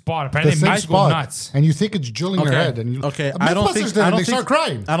same spot. The Apparently, it same makes you go spot, nuts. and you think it's drilling your head, and you I don't think. Mythbusters did, I and don't they start think.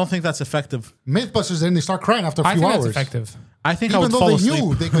 crying. I don't think that's effective. Mythbusters did, and they start crying after a I few think hours. that's effective. I think I Even would though fall they asleep.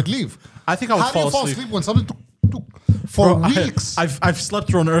 knew they could leave. I think I would How do you fall fall asleep. asleep when something for Bro, weeks? I've slept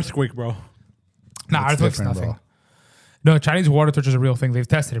through an earthquake, bro. Nah, It's earthquake's different, nothing. bro. No, Chinese water torture is a real thing. They've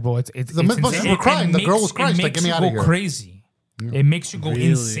tested it, bro. It's The Mythbusters were crying. The girl was crying. She's like, "Get me out of It makes you here." go crazy. It makes you go Really?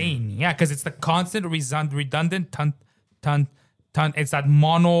 insane. Yeah, because it's the constant redundant ton. It's that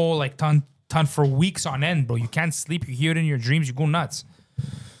mono like ton for weeks on end, bro. You can't sleep. You hear it in your dreams. You go nuts.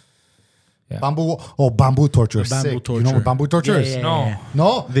 Bamboo torture. Bamboo Sick. torture. You know what bamboo torture is? Yeah. No.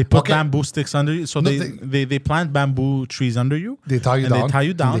 No, They put Okay. bamboo sticks under you. So No, they plant bamboo trees under you. They tie you and down, They tie you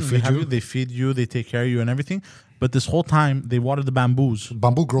and down. they feed you. They feed you. They take care of you and everything. But this whole time, they water the bamboos.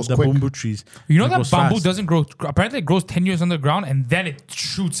 Bamboo grows The quick. bamboo trees. You know And it that goes bamboo fast. doesn't grow. Apparently, it grows 10 years underground and then it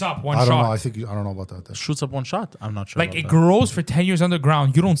shoots up one I don't shot. know. I don't know about that. Shoots up one shot. I'm not sure. Like about it that. grows for 10 years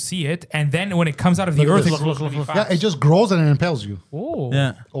underground. You don't see it, and then when it comes out of the Look at earth, this. it grows Look, really look, fast. Yeah, it just grows and it impales you. Oh,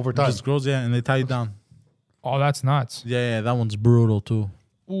 Yeah. Over It time. just grows, yeah, and they tie you down. oh, that's nuts. Yeah, that one's brutal too.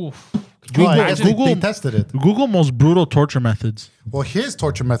 Oof. No, I guess Google- they tested it. Google most brutal torture methods. Well, his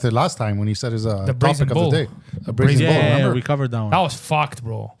torture method last time when he said his The brazen topic bull. of the day, a brazen bull. Yeah, Remember? we covered that one. That was fucked,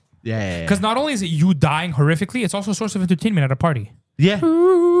 bro. Yeah, Because not only is it you dying horrifically, it's also a source of entertainment at a party. yeah,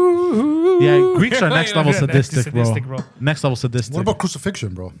 yeah. Greeks are next level That's sadistic, bro. sadistic, bro. Next level sadistic. What about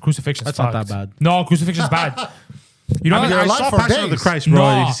crucifixion, bro? Crucifixion's That's not fucked. that bad. No, crucifixion's bad. You know, I mean, You're I alive saw for Passion of the days. Christ, bro.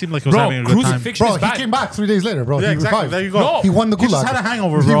 No. He seemed like he was Bro, having a good time. crucifixion Bro, is he bad. came back 3 days later, bro. Yeah, He exactly. revived. There you go. No. He won the He gulag. just had a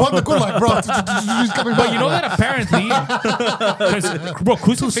hangover, He bro. won the gulag, bro. He's coming back. But you know that apparently, bro,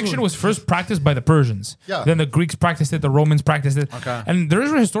 crucifixion was first practiced by the Persians. Yeah. Then the Greeks practiced it, the Romans practiced it. Okay. And there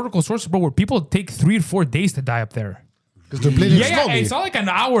is historical sources, bro, where people take 3 to 4 days to die up there. Because they're bleeding Yeah, slowly. it's not like an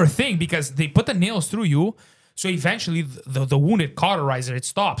hour thing because they put the nails through you. So eventually the wound, it cauterizes, it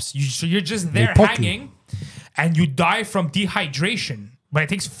stops. So you're just there poke you. hanging and you die from dehydration. But it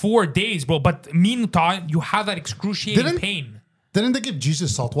takes 4 days, bro. But meantime, you have that excruciating Didn't- pain. Didn't they give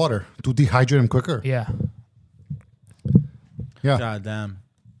Jesus salt water to dehydrate him quicker? Yeah. Yeah. God damn.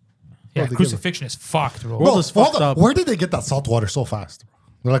 Yeah, they give crucifixion is fucked, bro. World is fucked hold on. up. Where did they get that salt water so fast?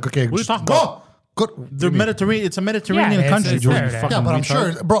 They're like, okay, What are you just talking go. about? Good. The Mediterranean. It's a Mediterranean Yeah, country, it's Joey. there, you there. fucking Yeah, but I'm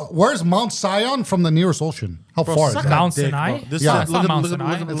retard. sure, bro. Where's Mount Sion from the nearest ocean? How far is suck that? that Mount dick, Sinai? bro. This Yeah, is- it's look not at- Mount look at-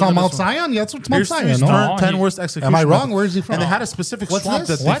 Sinai. look at- It's look not at Mount this one. Sion. Yeah, it's Mount Sion. Here's No? No, 10 he- worst execution. Am I wrong? methods. Where is he from? And they had a specific What's swamp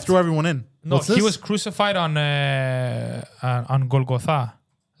this? that they What? threw everyone in. No, What's he this? was crucified on Golgotha,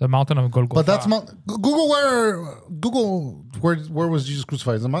 the mountain of Golgotha. But that's Mount. Google where was Jesus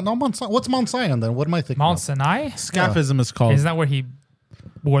crucified? Is it Mount Sion? What's Mount Sion then? What am I thinking? Mount of? Sinai. Scaphism is called. Isn't that where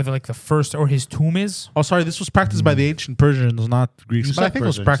the first or his tomb is? Oh, sorry. This was practiced by the ancient Persians, not Greeks. You But I said think it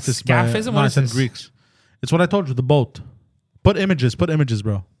was Persians. practiced by Scaphism? no, I What is said this? Greeks. It's what I told you. The boat. Put images,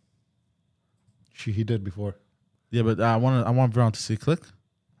 bro. He did before. Yeah, but I want everyone to see. Click.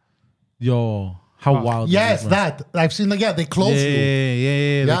 Yo, how wild! is Yes, this, bro? that I've seen. They Yeah, close you.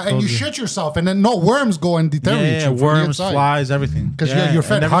 yeah. Yeah, and you shit yourself, and then no worms go and deteriorate Yeah, you. worms, flies, everything. Because yeah, you're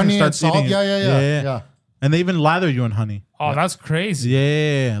fed and everything honey and starts salt. eating it. Yeah. And they even lather you in honey. Oh, that's crazy.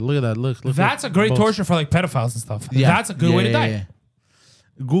 Yeah, look at that. Look. That's a great boats. torture for like pedophiles and stuff. Yeah. That's a good way to die. yeah.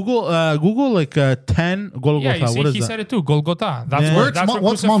 Google like 10 Golgotha. Yeah, you see, what is he that? said it too. Golgotha. That's Yeah. where. Where's That's where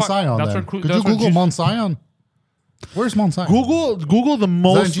what's Mount crucifi- Sion? That's Then? where Could that's you where Google Jesus- Mount Sion? Where's Mount Sion? Google the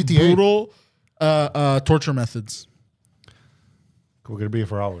most GTA? brutal torture methods. We're gonna be here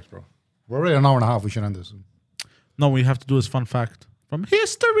for hours, bro. We're already an hour and a half. We should end this. No, we have to do this fun fact from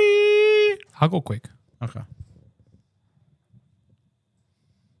history. I'll go quick. Okay.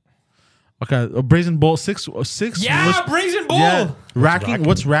 Okay, a brazen bull, six. Yeah, list- brazen bull. Yeah, racking.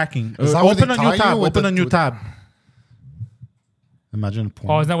 What's racking? Is that where Open they a new tie you tab. with Open the- a new with- tab. Imagine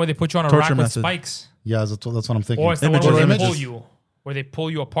porn. Oh, isn't that where they put you on a Torture rack method. with spikes? Yeah, that's what I'm thinking. Or it's the one Images, where they images. pull you, where they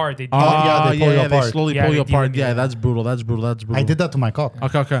pull you apart. They yeah, they pull you They apart. slowly Yeah, pull you they do apart. it, Yeah, yeah. that's brutal. That's brutal. I did that to my cock.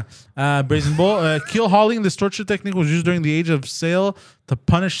 Okay. Brazen bull. Keel hauling. This torture technique was used during the age of sail to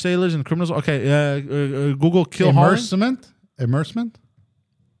punish sailors and criminals. Okay. Google keel hauling. Immersement. immersement.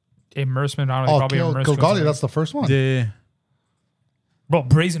 I don't know. Oh, Probably immersed. Kilgali. That's the first one. Yeah. bro.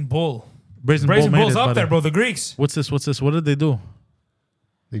 Brazen bull. Brazen Brazen bull made bull's it, up buddy. there, bro. The Greeks. What's this? What did they do?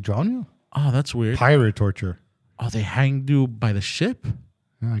 They drown you. Oh, that's weird. Pirate torture. Oh, they hanged you by the ship?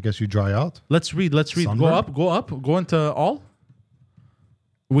 Yeah, I guess you dry out. Let's read. Sunburn? Go up. Go into all.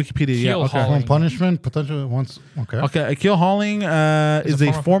 Wikipedia. Yeah. Keel Okay. hauling. One punishment, potential once. Okay. Okay. A keel hauling is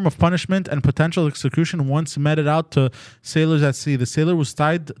a form of punishment and potential execution once meted out to sailors at sea. The sailor was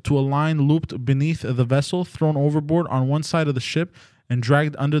tied to a line looped beneath the vessel, thrown overboard on one side of the ship, and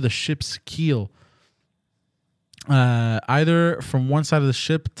dragged under the ship's keel. either from one side of the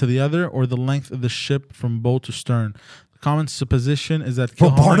ship to the other or the length of the ship from bow to stern. The common supposition is that Bro,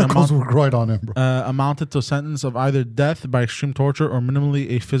 kill hauling barnacles were growing on him, bro. amounted to a sentence of either death by extreme torture or minimally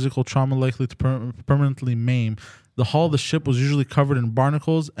a physical trauma likely to permanently maim. The hull of the ship was usually covered in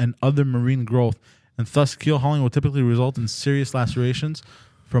barnacles and other marine growth, and thus keel hauling would typically result in serious lacerations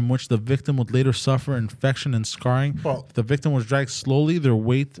from which the victim would later suffer infection and scarring. Well- If the victim was dragged slowly, their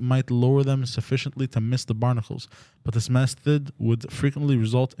weight might lower them sufficiently to miss the barnacles, but this method would frequently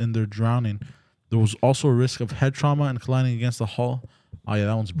result in their drowning. There was also a risk of head trauma and colliding against the hull. Oh yeah,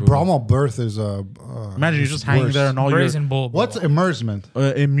 that one's brutal. Brahma birth is Imagine you're just hanging worse. there and all Brazen bull. What's immersement?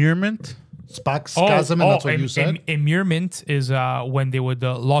 your immurement. Spasm, and that's what you said. Immurement is when they would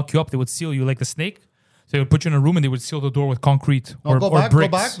lock you up, they would seal you like the snake. So they would put you in a room and they would seal the door with concrete No, or go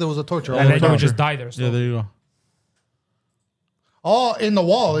bricks. back. There was a torture. And then you would torture. just die there. So. Yeah, there you go. Oh, in the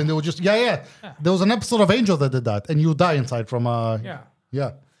wall, and they would just yeah. There was an episode of Angel that did that, and you die inside from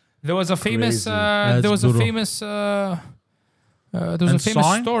yeah. There was a famous. Crazy. There was a brutal. famous. There was And a famous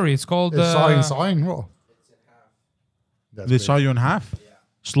sawing? story. It's called. It's sawing, bro. That's They crazy. saw you in half,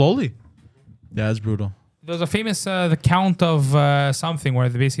 slowly. Yeah, that's brutal. There was a famous the count of something where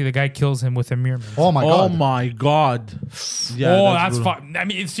basically the guy kills him with immurement. Oh my Oh god. my god. Yeah, Oh, that's brutal. fun. I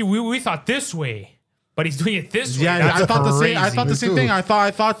mean, see, we thought this way, but he's doing it this way. Yeah, That's I thought the same. I crazy. thought the Me same too. thing. I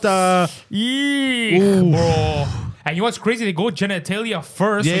thought. Eek, bro. And you know what's crazy? They go genitalia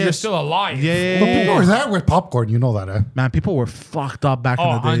first, so you're Yes. still alive. Yeah, But people were there with popcorn. You know that, eh? man, people were fucked up back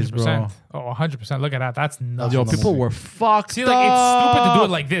Oh, in the days, 100%. bro. Oh, 100%. Look at that. That's nuts. Yo, in the people movie. were fucked See, up. like, it's stupid to do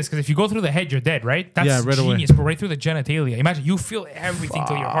it like this, because if you go through the head, you're dead, right? That's Yeah, right away. genius, but right through the genitalia. Imagine you feel everything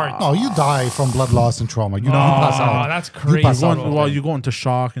till your heart. Oh, you die from blood loss and trauma. You pass out. that's You crazy. pass out. bro. Well, you go into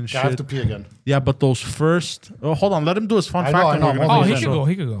shock and I have shit. to pee again. Yeah, but those first. Oh, hold on, let him do his fun I fact. know, I and know, we're gonna I'm Oh, finish he the could show. go.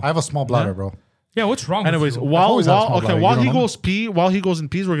 He could go. I have a small bladder, bro. Yeah, what's wrong Anyways, with you? while always had a while small okay, bladder, you while don't he know? goes pee, while he goes in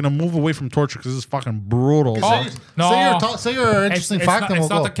pees, we're gonna move away from torture because this is fucking brutal. Oh, no. Say your interesting fact, not, and we'll it's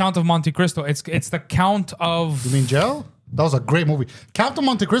not go. the Count of Monte Cristo. It's the Count of. You mean jail? That was a great movie. Count of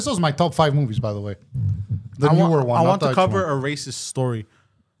Monte Cristo is my top 5 movies, by the way. The I newer want, one. I not want the to actual cover one. a racist story.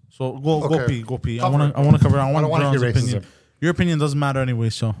 So go Okay. pee. I Cover want it. to cover. I want don't wanna Veron's hear opinion. racism. Your opinion doesn't matter anyway.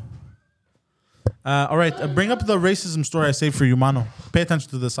 So, all right, bring up the racism story I saved for you, Mano. Pay attention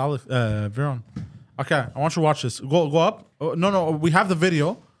to this, Alex, Veron. Okay, I want you to watch this. Go up. Oh, no, we have the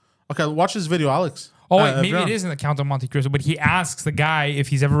video. Okay, watch this video, Alex. Oh, wait, maybe Veron. it is in the Count of Monte Cristo, but he asks the guy if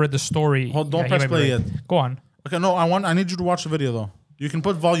he's ever read the story. Hold- don't he press might be play right. yet. Go on. Okay, no, I need you to watch the video though. You can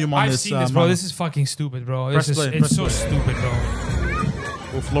put volume on I've this. seen this, bro. Mano. This is fucking stupid, bro. Press This is play, it's press so play. stupid, bro.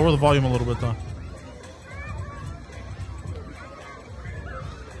 We'll lower the volume a little bit though.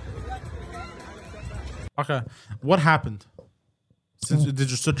 Okay, what happened? Since did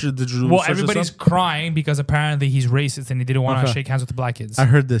you search? Did you? Well, search this everybody's up? crying because apparently he's racist and he didn't want to Okay. shake hands with the black kids. I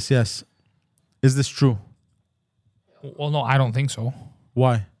heard this. Yes, is this true? Well, no, I don't think so.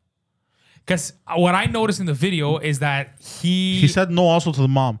 Why? Because what I noticed in the video is that He said no also to the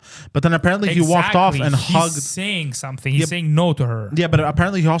mom, but then apparently he walked off and He's hugged. saying something. He's Yep. saying no to her. Yeah, but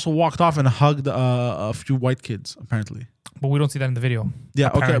apparently he also walked off and hugged a few white kids. Apparently. But we don't see that in the video. Yeah.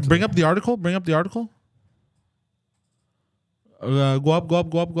 Apparently. Okay. Bring up the article. Go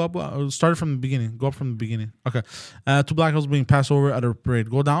up. Start from the beginning. Go up from the beginning. Okay. 2 black girls being passed over at a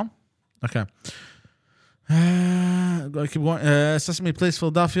parade. Go down. Okay. Keep going. Sesame Place,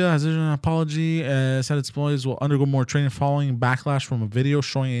 Philadelphia has issued an apology. Said its employees will undergo more training following backlash from a video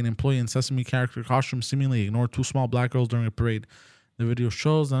showing an employee in Sesame character costume seemingly ignored 2 small black girls during a parade. The video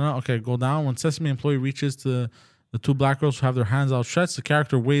shows. Okay, go down. When Sesame employee reaches to the 2 black girls who have their hands outstretched, the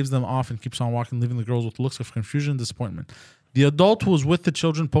character waves them off and keeps on walking, leaving the girls with looks of confusion and disappointment. The adult who was with the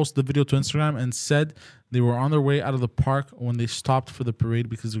children posted the video to Instagram and said they were on their way out of the park when they stopped for the parade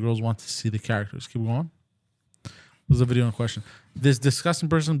because the girls wanted to see the characters. Keep going. Was the video in question. This disgusting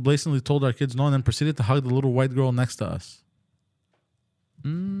person blatantly told our kids no and then proceeded to hug the little white girl next to us.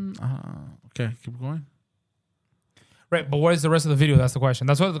 Okay, keep going. Right, but what is the rest of the video? That's the question.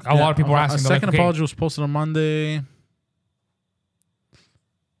 That's what a lot of people are asking. A They're second like, okay, apology was posted on Monday.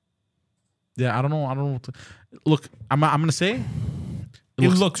 Yeah, I don't know. What to, look, I'm gonna say it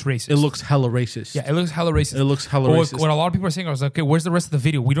looks racist. It looks hella racist. Yeah, it looks hella racist. It looks hella But racist. what a lot of people are saying, I was like, okay, where's the rest of the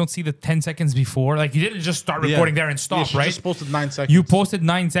video? We don't see the 10 seconds before. Like, you didn't just start recording there and Yeah, stop, she right? just posted 9 seconds. You posted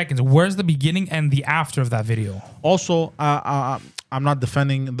 9 seconds. Where's the beginning and the after of that video? Also, I'm not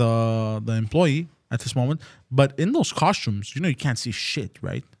defending the employee at this moment, but in those costumes, you can't see shit,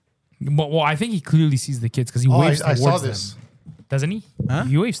 right? Well, I think he clearly sees the kids because he waves I towards saw them. this. Doesn't he? Huh?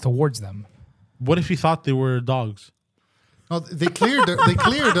 He waves towards them. What if he thought they were dogs? No, they cleared. They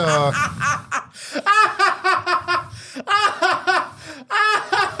cleared.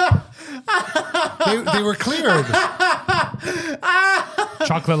 they were cleared.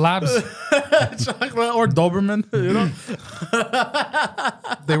 Chocolate Labs. Chocolate or Doberman, you know,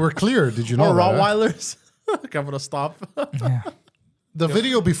 They were cleared. Did you know or that? Rottweilers. Coming to stop. Yeah. The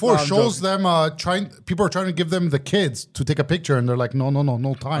video before I'm shows them people are trying to give them the kids to take a picture, and they're like, no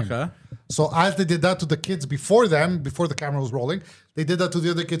time. Okay. So as they did that to the kids before them, before the camera was rolling, they did that to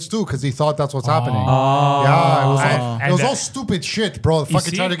the other kids too, because he thought that's what's happening. Yeah, it was all stupid shit, bro.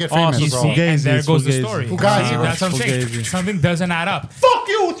 Fucking trying to get famous, You bro. see, and Fugazi, there goes the Fugazi. story. Fugazi, See, bro. that's what I'm saying. Fugazi. Something doesn't add up. Fuck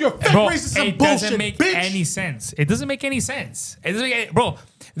you with your fake Bro, racism it bullshit, doesn't make bitch. any sense. It doesn't make any sense. It doesn't make bro,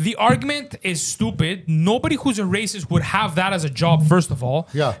 the argument is stupid. Nobody who's a racist would have that as a job, first of all.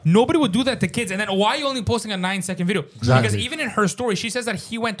 Yeah. Nobody would do that to kids. And then why are you only posting a 9-second video? Exactly. Because even in her story, she says that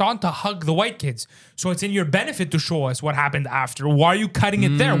he went on to hug the white kids. So it's in your benefit to show us what happened after. Why are you cutting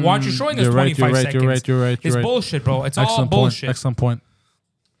it there? Why aren't you showing us You're right, 25 you're right, seconds? you're right, you're right, It's you're right. bullshit, bro. It's all Excellent bullshit. point. Excellent point.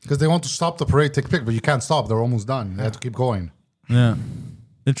 Because they want to stop the parade, take a pic, but you can't stop. They're almost done. They have to keep going. Yeah.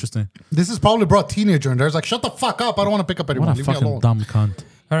 Interesting. This is probably brought teenager in there. It's like, shut the fuck up. I don't want to pick up anymore. What a Leave me fucking alone. dumb cunt.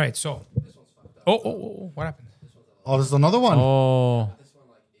 All right, so. Oh, what happened? Oh, this is another one. Oh.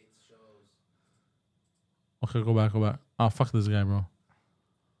 Okay, go back. Oh, fuck this guy, bro.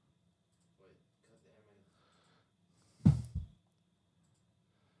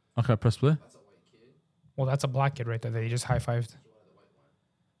 Okay, press play. Well, that's a black kid right there. They just high-fived.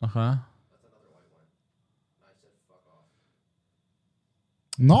 Okay.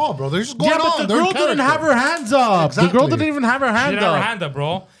 No, bro. They're just going Yeah, on. but the They're in girl didn't character. have her hands up. The girl Exactly. didn't even have her She hand didn't have her up. hand up,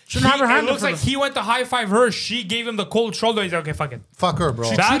 bro. Shouldn't have her hand It looks up like for he went to high-five her. She gave him the cold shoulder. He's like, okay, fuck it. Fuck her, bro.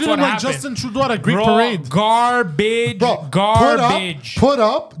 That's Treated what him like happened. Justin Trudeau at a Greek Bro, parade. garbage. Bro, Garbage. Put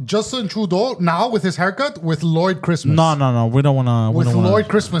up Justin Trudeau now with his haircut with Lloyd Christmas. No. We don't want to. With Lloyd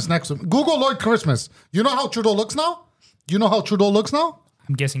Christmas next to him. Google Lloyd Christmas. You know how Trudeau looks now? You know how Trudeau looks now?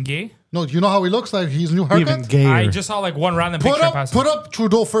 I'm guessing gay. No, you know how he looks like his new haircut? Even gayer. I just saw like one random Put picture up, pass. put up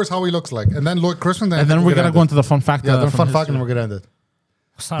Trudeau first, how he looks like, and then Lloyd Christmas, and then we're gonna end go it. into the fun fact. Yeah, the from fun fact, history. and we're gonna end it.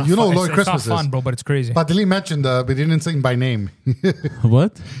 It's not You know fun. Lloyd It's Christmas not fun, is. bro, but it's crazy. Padili mentioned, but he didn't say him by name.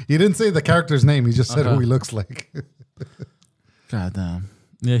 What? He didn't say the character's name. He just said who he looks like. God damn.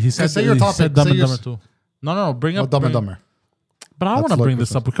 Yeah, he said. say your he topic. said Dumb Say and your Dumber too. No. Bring Oh, up Dumb and bring- Dumber. But I That's want to Lloyd bring this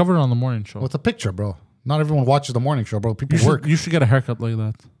Christmas. up. We covered it on the morning show. What's a picture, bro? Not everyone watches the morning show, bro. People work. You should get a haircut like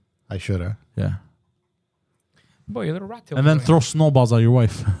that. I should have. Yeah. Boy, you little rat tail. And then boy. throw snowballs at your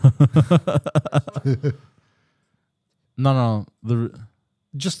wife. No.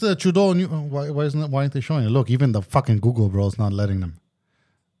 Just the Trudeau. Why isn't it? Why aren't they showing it? Look, even the fucking Google bro is not letting them.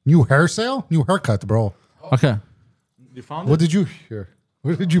 New hair sale, new haircut, bro. Okay. You found What did you hear?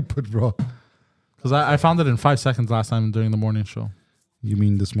 Where did you put, bro? Because I found it in 5 seconds last time during the morning show. You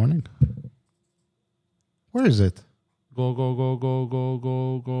mean this morning? Where is it, Go.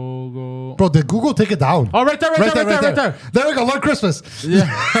 bro? Did Google take it down? Oh, right there. There we go. Lord Christmas. That's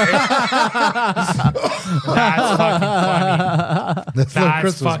fucking funny. That's Lord That's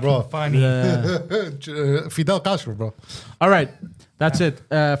Christmas, fucking bro. funny. Yeah. Fidel Castro, bro. All right. That's it.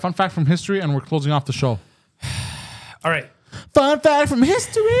 Fun fact from history, and we're closing off the show. All right. Fun fact from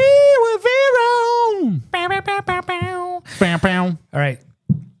history with Vero. Bam. All right.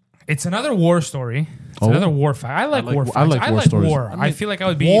 It's another war story. It's Oh. another war fact. I like war facts. I like war stories. war. I feel like I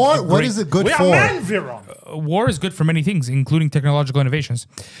would be War. a What great- is it good We are for? man, Vero. War is good for many things, including technological innovations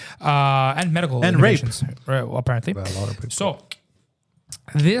and medical And rape. innovations. Right, well, apparently. A lot of people. So,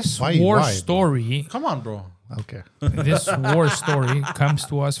 this Why- war why? story, Come on, bro. Okay. this war story comes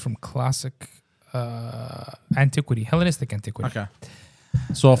to us from classic antiquity, Hellenistic antiquity. Okay.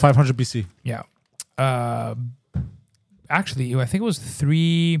 So 500 BC. Yeah. Actually, I think it was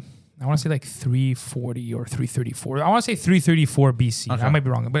I want to say like 340 or 334. I want to say 334 BC. Okay. I might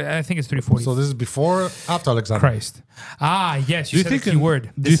be wrong, but I think it's 340. So this is before, after Alexander. Christ. Yes, you said a key word.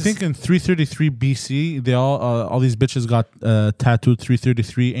 Do you think in 333 BC they all these bitches got tattooed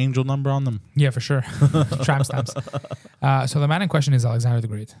 333 angel number on them? Yeah, for sure. Tramp stamps. So the man in question is Alexander the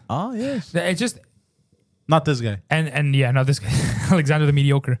Great. Oh yes. It's just Not this guy. and yeah, no, this guy, Alexander the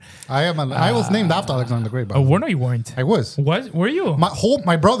Mediocre. I was named after Alexander the Great. By the way. No, you weren't. I was. Were you?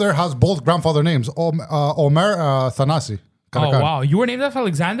 My brother has both grandfather names, Omer Thanasi. Oh wow, you were named after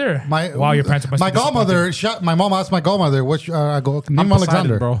Alexander. Wow, your parents must. My be disappointed. godmother. My mom asked my godmother, "Which I go name I'm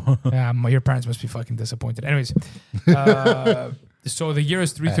Alexander." Poseidon, bro. Yeah, your parents must be fucking disappointed. Anyways, so the year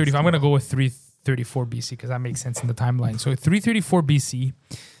is 335. I'm gonna go with 334 BC because that makes sense in the timeline. So 334 BC.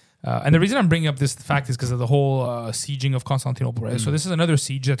 And the reason I'm bringing up this fact is because of the whole sieging of Constantinople, right? So this is another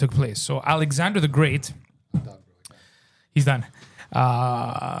siege that took place. So Alexander the Great, he's done.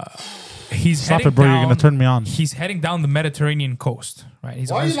 He's Stop heading it, bro. You're down- gonna turn me on. He's heading down the Mediterranean coast, right?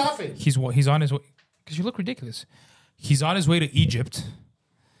 Why are you laughing? He's on his way. because you look ridiculous. He's on his way to Egypt.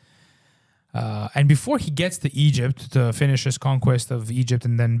 And before he gets to Egypt to finish his conquest of Egypt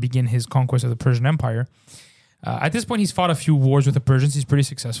and then begin his conquest of the Persian Empire, at this point he's fought a few wars with the Persians. He's pretty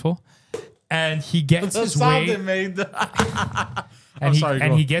successful, and he gets his way.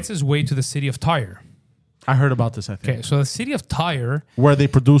 He gets his way to the city of Tyre. I heard about this, I think. Okay, so the city of Tyre, where they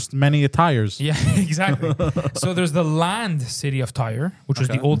produced many attires. yeah, exactly. So there's the land city of Tyre, which was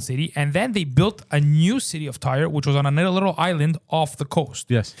the old city, and then they built a new city of Tyre, which was on a little island off the coast.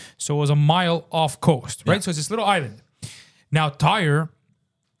 Yes. So it was a mile off coast, right? Yeah. So it's this little island. Now Tyre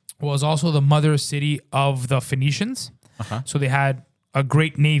was also the mother city of the Phoenicians. So they had a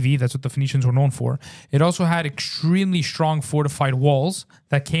great navy. That's what the Phoenicians were known for. It also had extremely strong fortified walls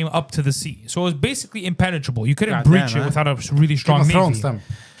that came up to the sea. So it was basically impenetrable. You couldn't breach it without a really strong Game of navy. Thrones, them.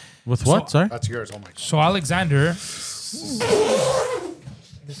 With what? Sorry? That's yours. Oh my god. So Alexander,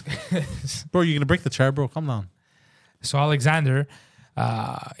 Bro, you're going to break the chair, bro. Calm down.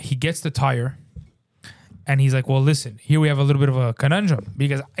 he gets to Tyre. And he's like, well, listen, here we have a little bit of a conundrum.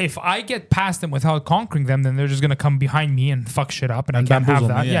 Because if I get past them without conquering them, then they're just going to come behind me and fuck shit up. And I can't have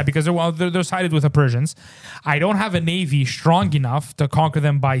that. Me, yeah. Because they're sided with the Persians. I don't have a navy strong enough to conquer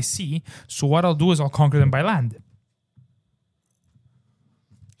them by sea. So what I'll do is I'll conquer them by land.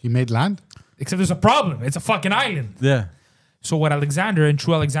 He made land? Except there's a problem. It's a fucking island. Yeah. So what Alexander, in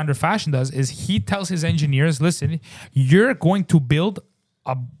true Alexander fashion, does is he tells his engineers, listen, you're going to build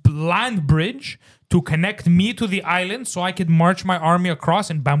a land bridge to connect me to the island so I could march my army across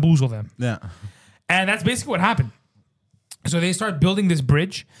and bamboozle them. Yeah. And that's basically what happened. So they start building this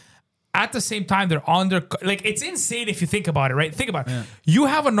bridge. At the same time, they're on their... Like, it's insane if you think about it, right? Think about it. Yeah. You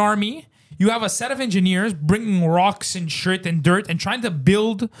have an army. You have a set of engineers bringing rocks and shit and dirt and trying to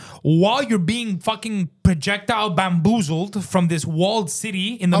build while you're being fucking projectile bamboozled from this walled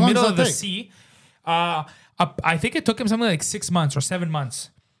city in the middle of the sea. I think it took him something like 6 months or 7 months.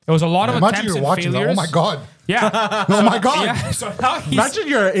 There was a lot of attempts and failures. That. Oh my god! Yeah. Oh my god! Yeah. So now he's, Imagine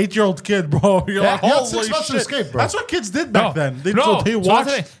you're an 8-year-old kid, bro. You're like, he had holy 6 months to shit. escape, bro. That's what kids did back then. They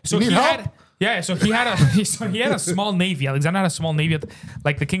watched. So You he need help? had. Yeah, so he had a small navy. Alexander had a small navy.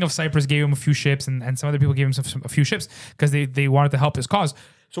 Like the king of Cyprus gave him a few ships, and some other people gave him a few ships because they wanted to help his cause.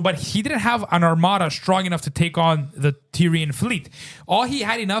 So, but he didn't have an armada strong enough to take on the Tyrian fleet. All he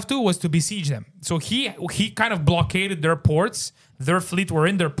had enough to was to besiege them. So he kind of blockaded their ports. Their fleet were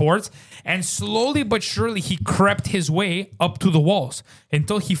in their ports, and slowly but surely he crept his way up to the walls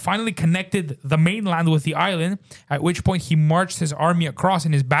until he finally connected the mainland with the island. At which point he marched his army across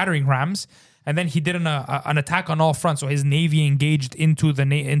in his battering rams. And then he did an attack on all fronts. So his navy engaged into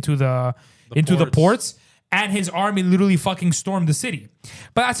the ports, and his army literally fucking stormed the city.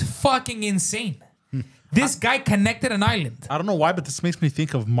 But that's fucking insane. This guy connected an island. I don't know why, but this makes me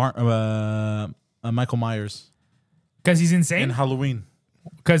think of Michael Myers Because he's in insane. Halloween.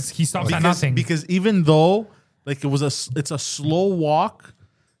 Because he stops at nothing. Because even though like it's a slow walk,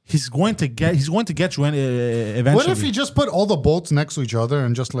 he's going to get you in, eventually. What if he just put all the bolts next to each other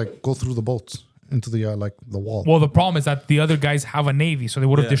and just like go through the bolts into the the wall? Well, the problem is that the other guys have a navy, so they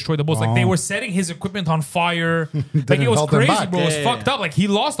would have destroyed the boats. Like they were setting his equipment on fire. Like it was hold them crazy, back. bro. It was fucked up. Like he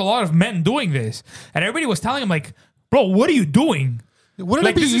lost a lot of men doing this, and everybody was telling him, like, "Bro, what are you doing? Wouldn't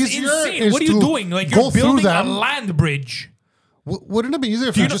Like it be this is easier? insane. What are you doing? Like go you're through building a them? land bridge." Wouldn't it be easier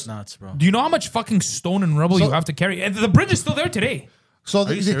if you just nuts, bro. Do you know how much fucking stone and rubble you have to carry? And the bridge is still there today. So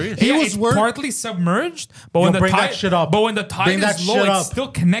Are you serious? he Yeah, was it's worried. partly submerged, but when the bring that tide, shit up. But when the tide Bring that is low, shit it up. still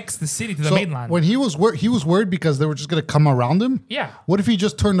connects the city to the So mainland. when he was worried because they were just gonna come around him. Yeah. What if he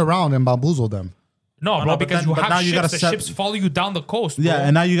just turned around and bamboozled them? no, bro, no, but because then- you but have now you ships. gotta The set- ships follow you down the coast. Yeah, bro.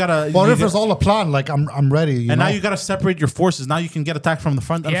 and now you gotta. What you if there's get- all a plan? Like I'm ready. You and know? now you gotta separate your forces. Now you can get attacked from the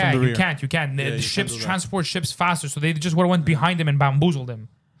front and Yeah, from the rear. you can't. The you ships can't do that. transport ships faster, so they just would have went behind him and bamboozled him.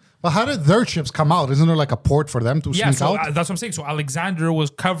 But how did their ships come out? Isn't there like a port for them to Yeah, sneak so out? that's what I'm saying. So Alexander was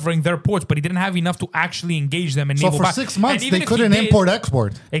covering their ports, but he didn't have enough to actually engage them in So naval for battle. 6 months And even they if he couldn't did-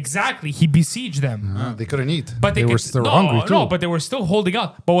 import-export. Exactly, he besieged them. They couldn't eat. But they were still hungry too. No, but they were still holding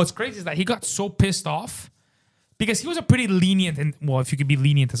out. But what's crazy is that he got so pissed off because he was a pretty lenient, and well, if you could be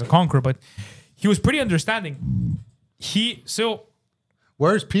lenient as a conqueror, but he was pretty understanding.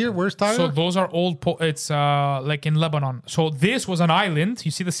 Where's Pier? Where's Tyre? So those are old. It's like in Lebanon. So this was an island.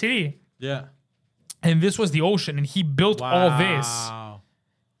 You see the city, Yeah. and this was the ocean, and he built all this. Wow.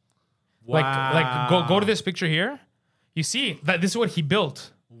 Like go to this picture here. You see that this is what he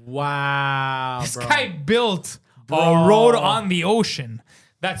built. Wow. This bro. guy built a road on the ocean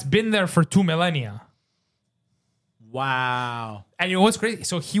that's been there for 2 millennia. Wow. And you know what's crazy?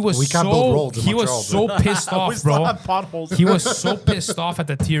 So he was We can't build roads in Montreal, so pissed We off, still bro. have potholes. He was so pissed off at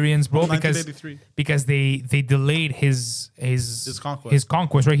the Tyrians, bro, because 1983. they delayed his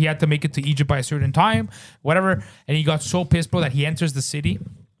conquest, right? He had to make it to Egypt by a certain time, whatever. And he got so pissed, bro, that he enters the city,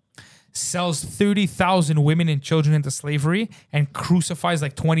 sells 30,000 women and children into slavery, and crucifies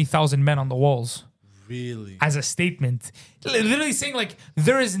like 20,000 men on the walls. Really? As a statement, literally saying like,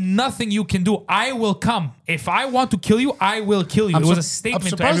 there is nothing you can do. I will come. If I want to kill you, I will kill you. It was a statement I'm to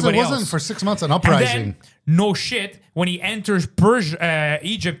surprised everybody it wasn't else. for 6 months an And uprising. then, no shit, when he enters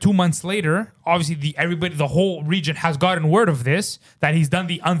Egypt 2 months later, obviously the whole region has gotten word of this, that he's done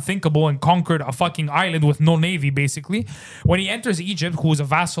the unthinkable and conquered a fucking island with no navy, basically. When he enters Egypt, who is a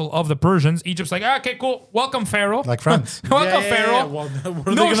vassal of the Persians, Egypt's like, okay, cool, welcome, Pharaoh. Like France. Welcome, Pharaoh. Well, what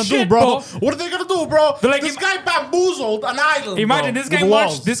are No they gonna shit, do, bro? bro. What are they gonna do, bro? They're like, this guy bamboozled an island. Imagine bro, this guy with marched.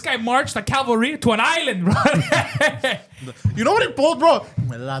 walls. This guy marched a cavalry to an island, bro. You know what he pulled, bro?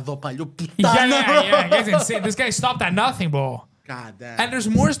 yeah. Guy's insane. This guy stopped at nothing, bro. God damn. And there's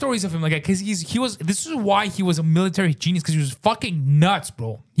more stories of him like that because this is why he was a military genius, because he was fucking nuts,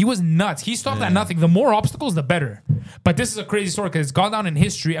 bro. He was nuts. He stopped at nothing. The more obstacles, the better. But this is a crazy story because it's gone down in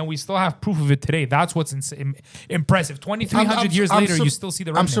history and we still have proof of it today. That's what's impressive. 2,300 years later, you still see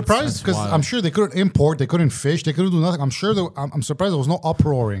the I'm remnants. surprised because I'm sure they couldn't import, they couldn't fish, they couldn't do nothing. I'm surprised there was no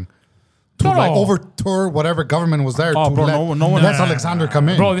uproaring to No. like overturn whatever government was there Oh, to bro, let, no one- let Alexander come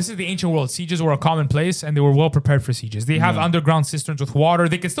in. Bro, this is the ancient world. Sieges were a commonplace, and they were well prepared for sieges. They have underground cisterns with water.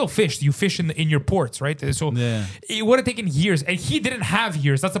 They can still fish. You fish in your ports, right? So it would have taken years, and he didn't have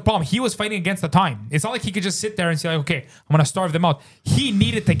years. That's the problem. He was fighting against the time. It's not like he could just sit there and say, like, "Okay, I'm gonna starve them out." He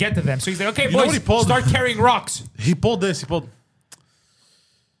needed to get to them, so he's like, "Okay, You know what boys, he pulled? start carrying rocks." He pulled this. He pulled.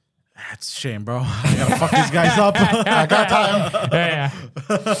 That's a shame, bro. I gotta fuck these guys up. I got time. Yeah.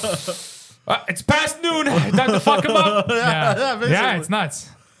 It's past noon. Time to fuck him up. basically. Yeah, it's nuts.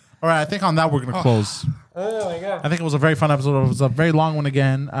 All right, I think on that we're gonna close. Oh my god. I think it was a very fun episode. It was a very long one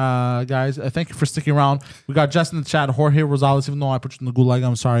again, guys. Thank you for sticking around. We got Jess in the chat, Jorge Rosales. Even though I put you in the gulag,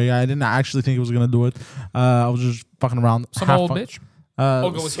 I'm sorry. I didn't actually think he was gonna do it. I was just fucking around. Some old bitch.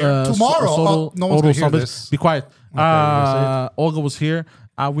 Olga was here. Tomorrow, no one's gonna hear this. Be quiet. Okay, Olga was here.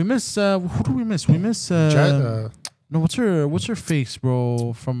 We miss. Who do we miss? We miss. No, what's her face,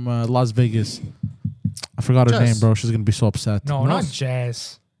 bro? From Las Vegas. I forgot her Jess. name, bro. She's gonna be so upset. No, not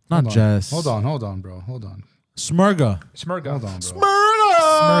Jazz. Not Jess. Hold on, bro. Hold on. Smurga. Smurga. Hold on, bro.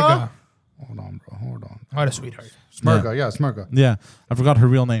 Smurga. Hold on, bro. Hold on. What a sweetheart. Smurga, yeah, Smurga. Yeah, I forgot her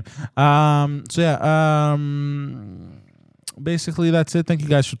real name. So yeah, basically that's it. Thank you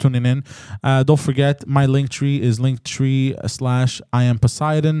guys for tuning in. Don't forget, my link tree is linktree/I am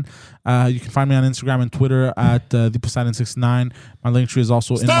Poseidon. You can find me on Instagram and Twitter at the Poseidon69. My link tree is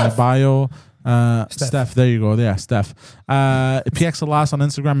also in my bio. Steph, there you go. Yeah, Steph. PX Alas on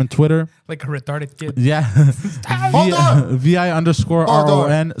Instagram and Twitter. Like a retarded kid. Yeah.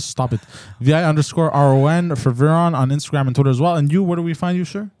 VI_RON. Stop it. VI_RON for Viron on Instagram and Twitter as well. And you, where do we find you,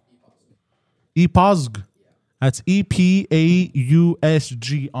 sir? EPAUSG. That's EPAUSG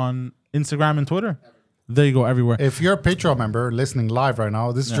on Instagram and Twitter. There you go, everywhere. If you're a Patreon member listening live right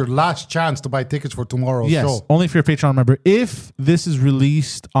now, this is your last chance to buy tickets for tomorrow's Yes, show. only if you're a Patreon member. If this is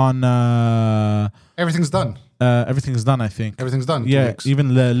released on... Everything's done. everything's done, I think. Everything's done. 2 Yeah, weeks.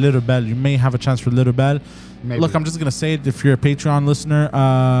 even Little Bell. You may have a chance for Little Bell. Maybe. Look, I'm just going to say it. If you're a Patreon listener,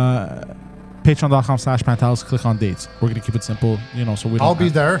 patreon.com/Pantelis, click on dates. We're going to keep it simple, so we don't I'll be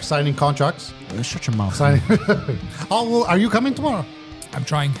there signing contracts. Shut your mouth. Signing. Are you coming tomorrow? I'm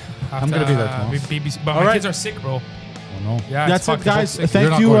trying. I'm gonna be there tomorrow. But my kids are sick, bro. Oh no. Yeah, That's it's it, guys. fucked. Thank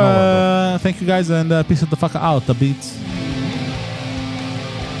not you. going nowhere, Thank you, guys, and peace the fuck out. The beats.